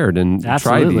inspired and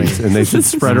Absolutely. try these, and they should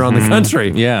spread around the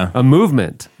country. Yeah. A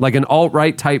movement, like an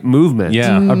alt-right type movement.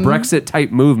 Yeah. A Brexit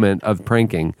type movement of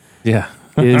pranking Yeah.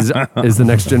 is the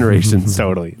next generation's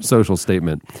Totally. social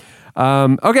statement.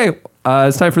 Okay,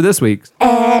 it's time for this week's.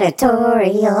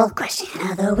 Editorial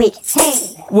question of the week.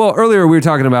 Hey. Well, earlier we were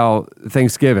talking about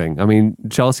Thanksgiving. I mean,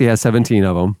 Chelsea has 17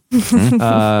 of them.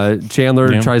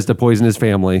 Chandler tries to poison his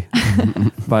family.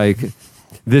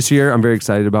 This year, I'm very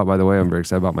excited about, by the way,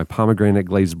 my pomegranate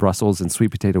glazed Brussels and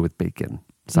sweet potato with bacon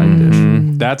side dish.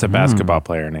 That's a basketball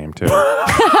player name too.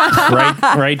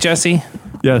 Right, Jesse?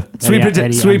 Yeah, sweet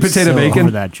Eddie, potato so bacon.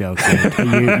 Over that joke. Dude.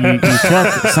 You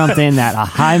took something that a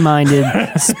high-minded,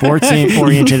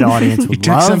 sports-oriented audience would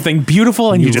Took love. something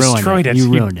beautiful and you destroyed it.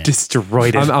 You ruined it.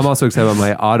 Destroyed it. I'm also excited about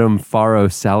my autumn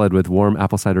farro salad with warm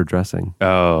apple cider dressing.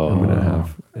 I'm gonna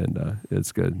have, and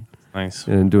it's good. Nice.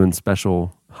 And doing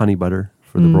special honey butter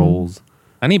for the rolls.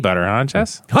 Honey butter, huh,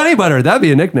 Jess? Honey butter, that'd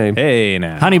be a nickname. Hey,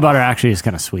 now. Honey butter actually is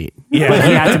kind of sweet. Yeah. But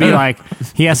he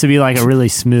has to be like a really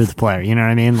smooth player. You know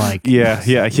what I mean? Like Yeah.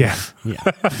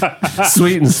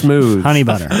 Sweet and smooth. honey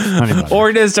butter.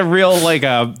 Or just a real like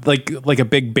a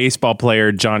big baseball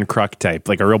player, John Kruk type,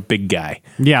 like a real big guy.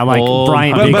 Yeah, like Old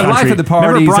Brian honey Big But Country. life at the party,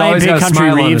 Remember he's Brian always Big got a Country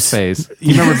smile on Reeves? his face.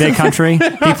 You remember Big Country?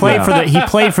 He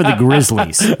played for the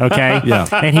Grizzlies. Okay, Yeah.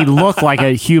 and he looked like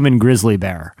a human grizzly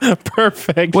bear.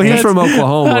 Perfect. Well, he's from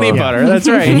Oklahoma. Honey butter. That's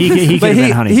right. And he could But have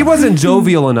been honey. he butter. wasn't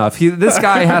jovial enough. This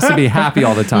guy has to be happy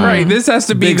all the time. Right. This has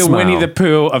to be Big the smile. Winnie the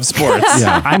Pooh of sports.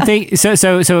 Yeah. I'm thinking so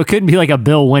it couldn't be like a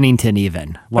Bill Winnington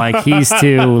even. Like he's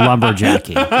too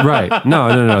lumberjacky. Right.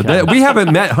 No. We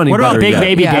haven't met Honey What Butter about Big yet.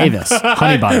 Baby Yeah. Davis?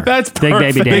 Honey butter. That's Big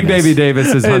Baby perfect. Davis. Big Baby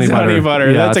Davis is honey It's butter. honey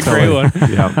butter. Yeah, That's a great one.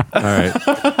 Yeah. All right.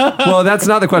 Well, that's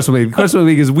not the question of the week. The question of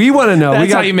the week is we want to know.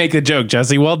 That's how you make the joke,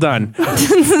 Jesse. Well done.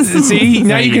 See,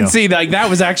 now Thank you can you. see like that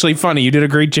was actually funny. You did a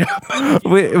great job.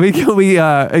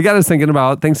 it got us thinking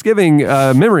about Thanksgiving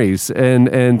memories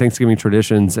and Thanksgiving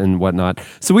traditions and whatnot.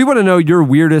 So we want to know your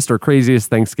weirdest or craziest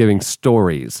Thanksgiving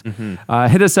stories.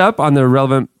 Hit us up on the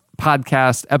Relevant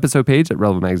Podcast episode page at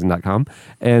relevantmagazine.com.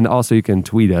 And also you can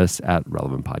tweet us at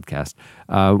Relevant Podcast.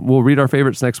 We'll read our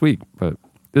favorites next week, but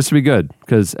this should be good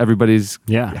because everybody's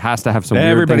has to have some weird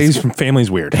Everybody's things. family's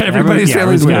weird. Everybody's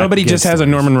family's weird. Nobody just has a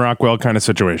Norman Rockwell kind of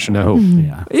situation. No.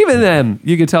 Yeah. Even then,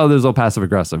 you can tell there's a little passive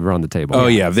aggressive around the table. Oh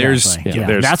yeah, there's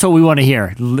Yeah. That's what we want to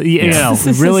hear. You know,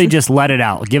 really just let it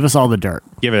out. Give us all the dirt.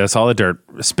 give us all the dirt.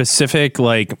 Specific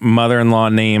like mother-in-law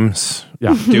names.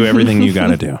 Yeah. Do everything you got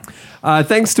to do.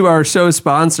 Thanks to our show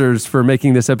sponsors for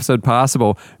making this episode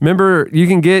possible. Remember, you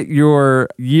can get your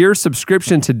year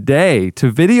subscription today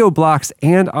to video blocks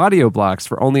and audio blocks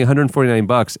for only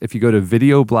 $149 if you go to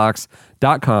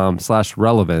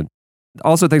videoblocks.com/relevant.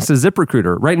 Also, thanks to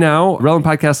ZipRecruiter. Right now, Relevant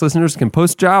Podcast listeners can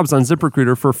post jobs on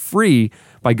ZipRecruiter for free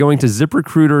by going to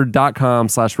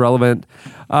ziprecruiter.com/relevant.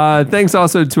 Thanks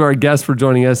also to our guests for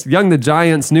joining us. Young the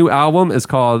Giant's new album is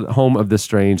called Home of the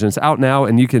Strange, and it's out now,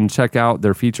 and you can check out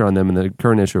their feature on them in the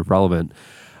current issue of Relevant.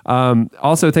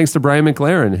 Also, thanks to Brian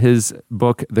McLaren. His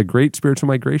book, The Great Spiritual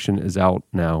Migration, is out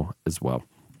now as well.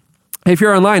 Hey, if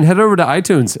you're online, head over to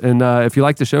iTunes, and if you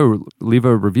like the show, leave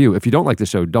a review. If you don't like the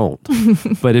show, don't.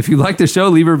 But if you like the show,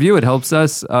 leave a review. It helps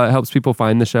us, helps people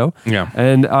find the show. Yeah.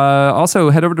 And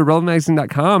also head over to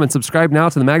relevantmagazine.com and subscribe now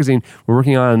to the magazine. We're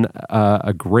working on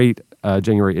a great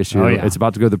January issue. Oh, yeah. It's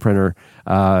about to go to the printer.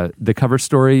 The cover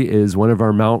story is one of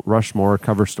our Mount Rushmore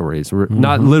cover stories.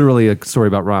 Not literally a story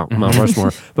about Mount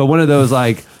Rushmore, but one of those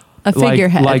like... A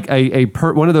figurehead. Like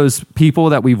one of those people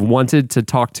that we've wanted to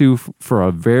talk to for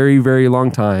a very, very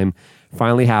long time,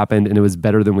 finally happened, and it was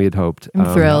better than we had hoped.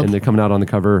 I'm thrilled. And they're coming out on the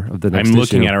cover of the next I'm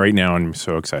looking issue. at it right now and I'm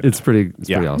so excited. It's pretty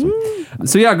awesome.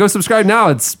 So yeah, go subscribe now.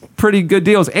 It's pretty good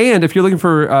deals. And if you're looking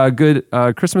for good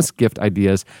Christmas gift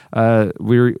ideas,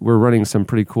 we're running some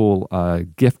pretty cool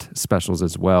gift specials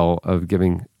as well of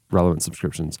giving relevant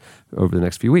subscriptions over the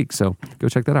next few weeks. So go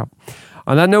check that out.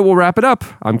 On that note, we'll wrap it up.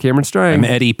 I'm Cameron Strang. I'm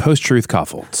Eddie Post-Truth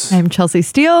Koffoltz. I'm Chelsea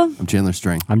Steele. I'm Chandler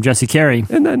String. I'm Jesse Carey.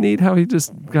 Isn't that neat how he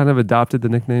just kind of adopted the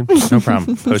nickname? No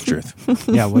problem. Post-Truth.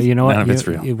 Yeah, well, you know what? None of it's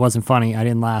real. It wasn't funny. I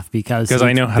didn't laugh because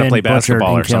I know how to play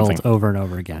basketball or killed something. over and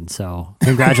over again. So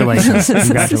congratulations.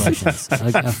 Congratulations.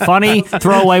 A funny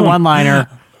throwaway one-liner.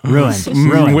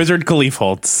 Ruined. Wizard Khalif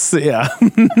Holtz. Yeah.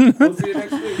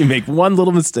 You make one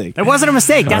little mistake. It wasn't a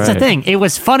mistake. That's the thing. It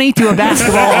was funny to a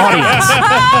basketball audience.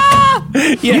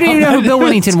 You didn't even know who Bill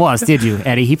Winnington was, did you,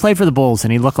 Eddie? He played for the Bulls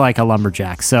and he looked like a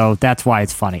lumberjack. So that's why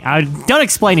it's funny. I'm done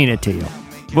explaining it to you.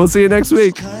 We'll see you next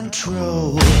week.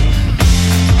 Control.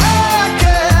 I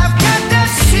got that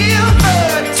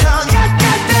silver tongue. I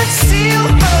got that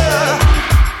silver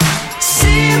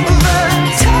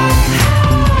tongue.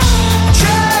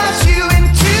 Drives you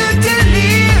into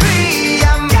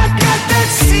delirium. Got that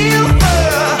silver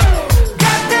tongue.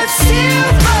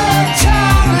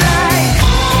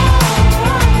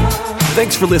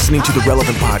 Thanks for listening to the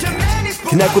Relevant Podcast.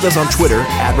 Connect with us on Twitter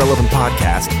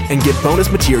 @RelevantPodcast and get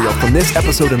bonus material from this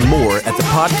episode and more at the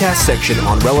podcast section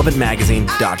on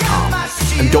relevantmagazine.com.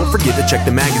 And don't forget to check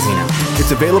the magazine out.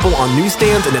 It's available on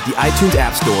newsstands and at the iTunes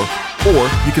App Store, or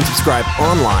you can subscribe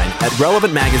online at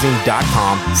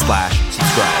relevantmagazine.com/subscribe.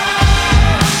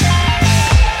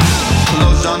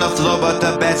 Clothes on the floor, but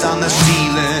the bed's on the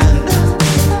ceiling.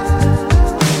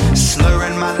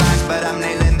 Slurring my lines, but I'm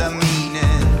nailing the meaning.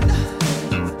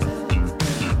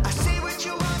 I say what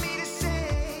you want me to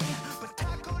say, but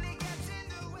talk only gets in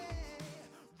the way.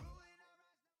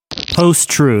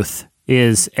 Post-Truth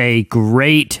is a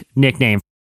great nickname.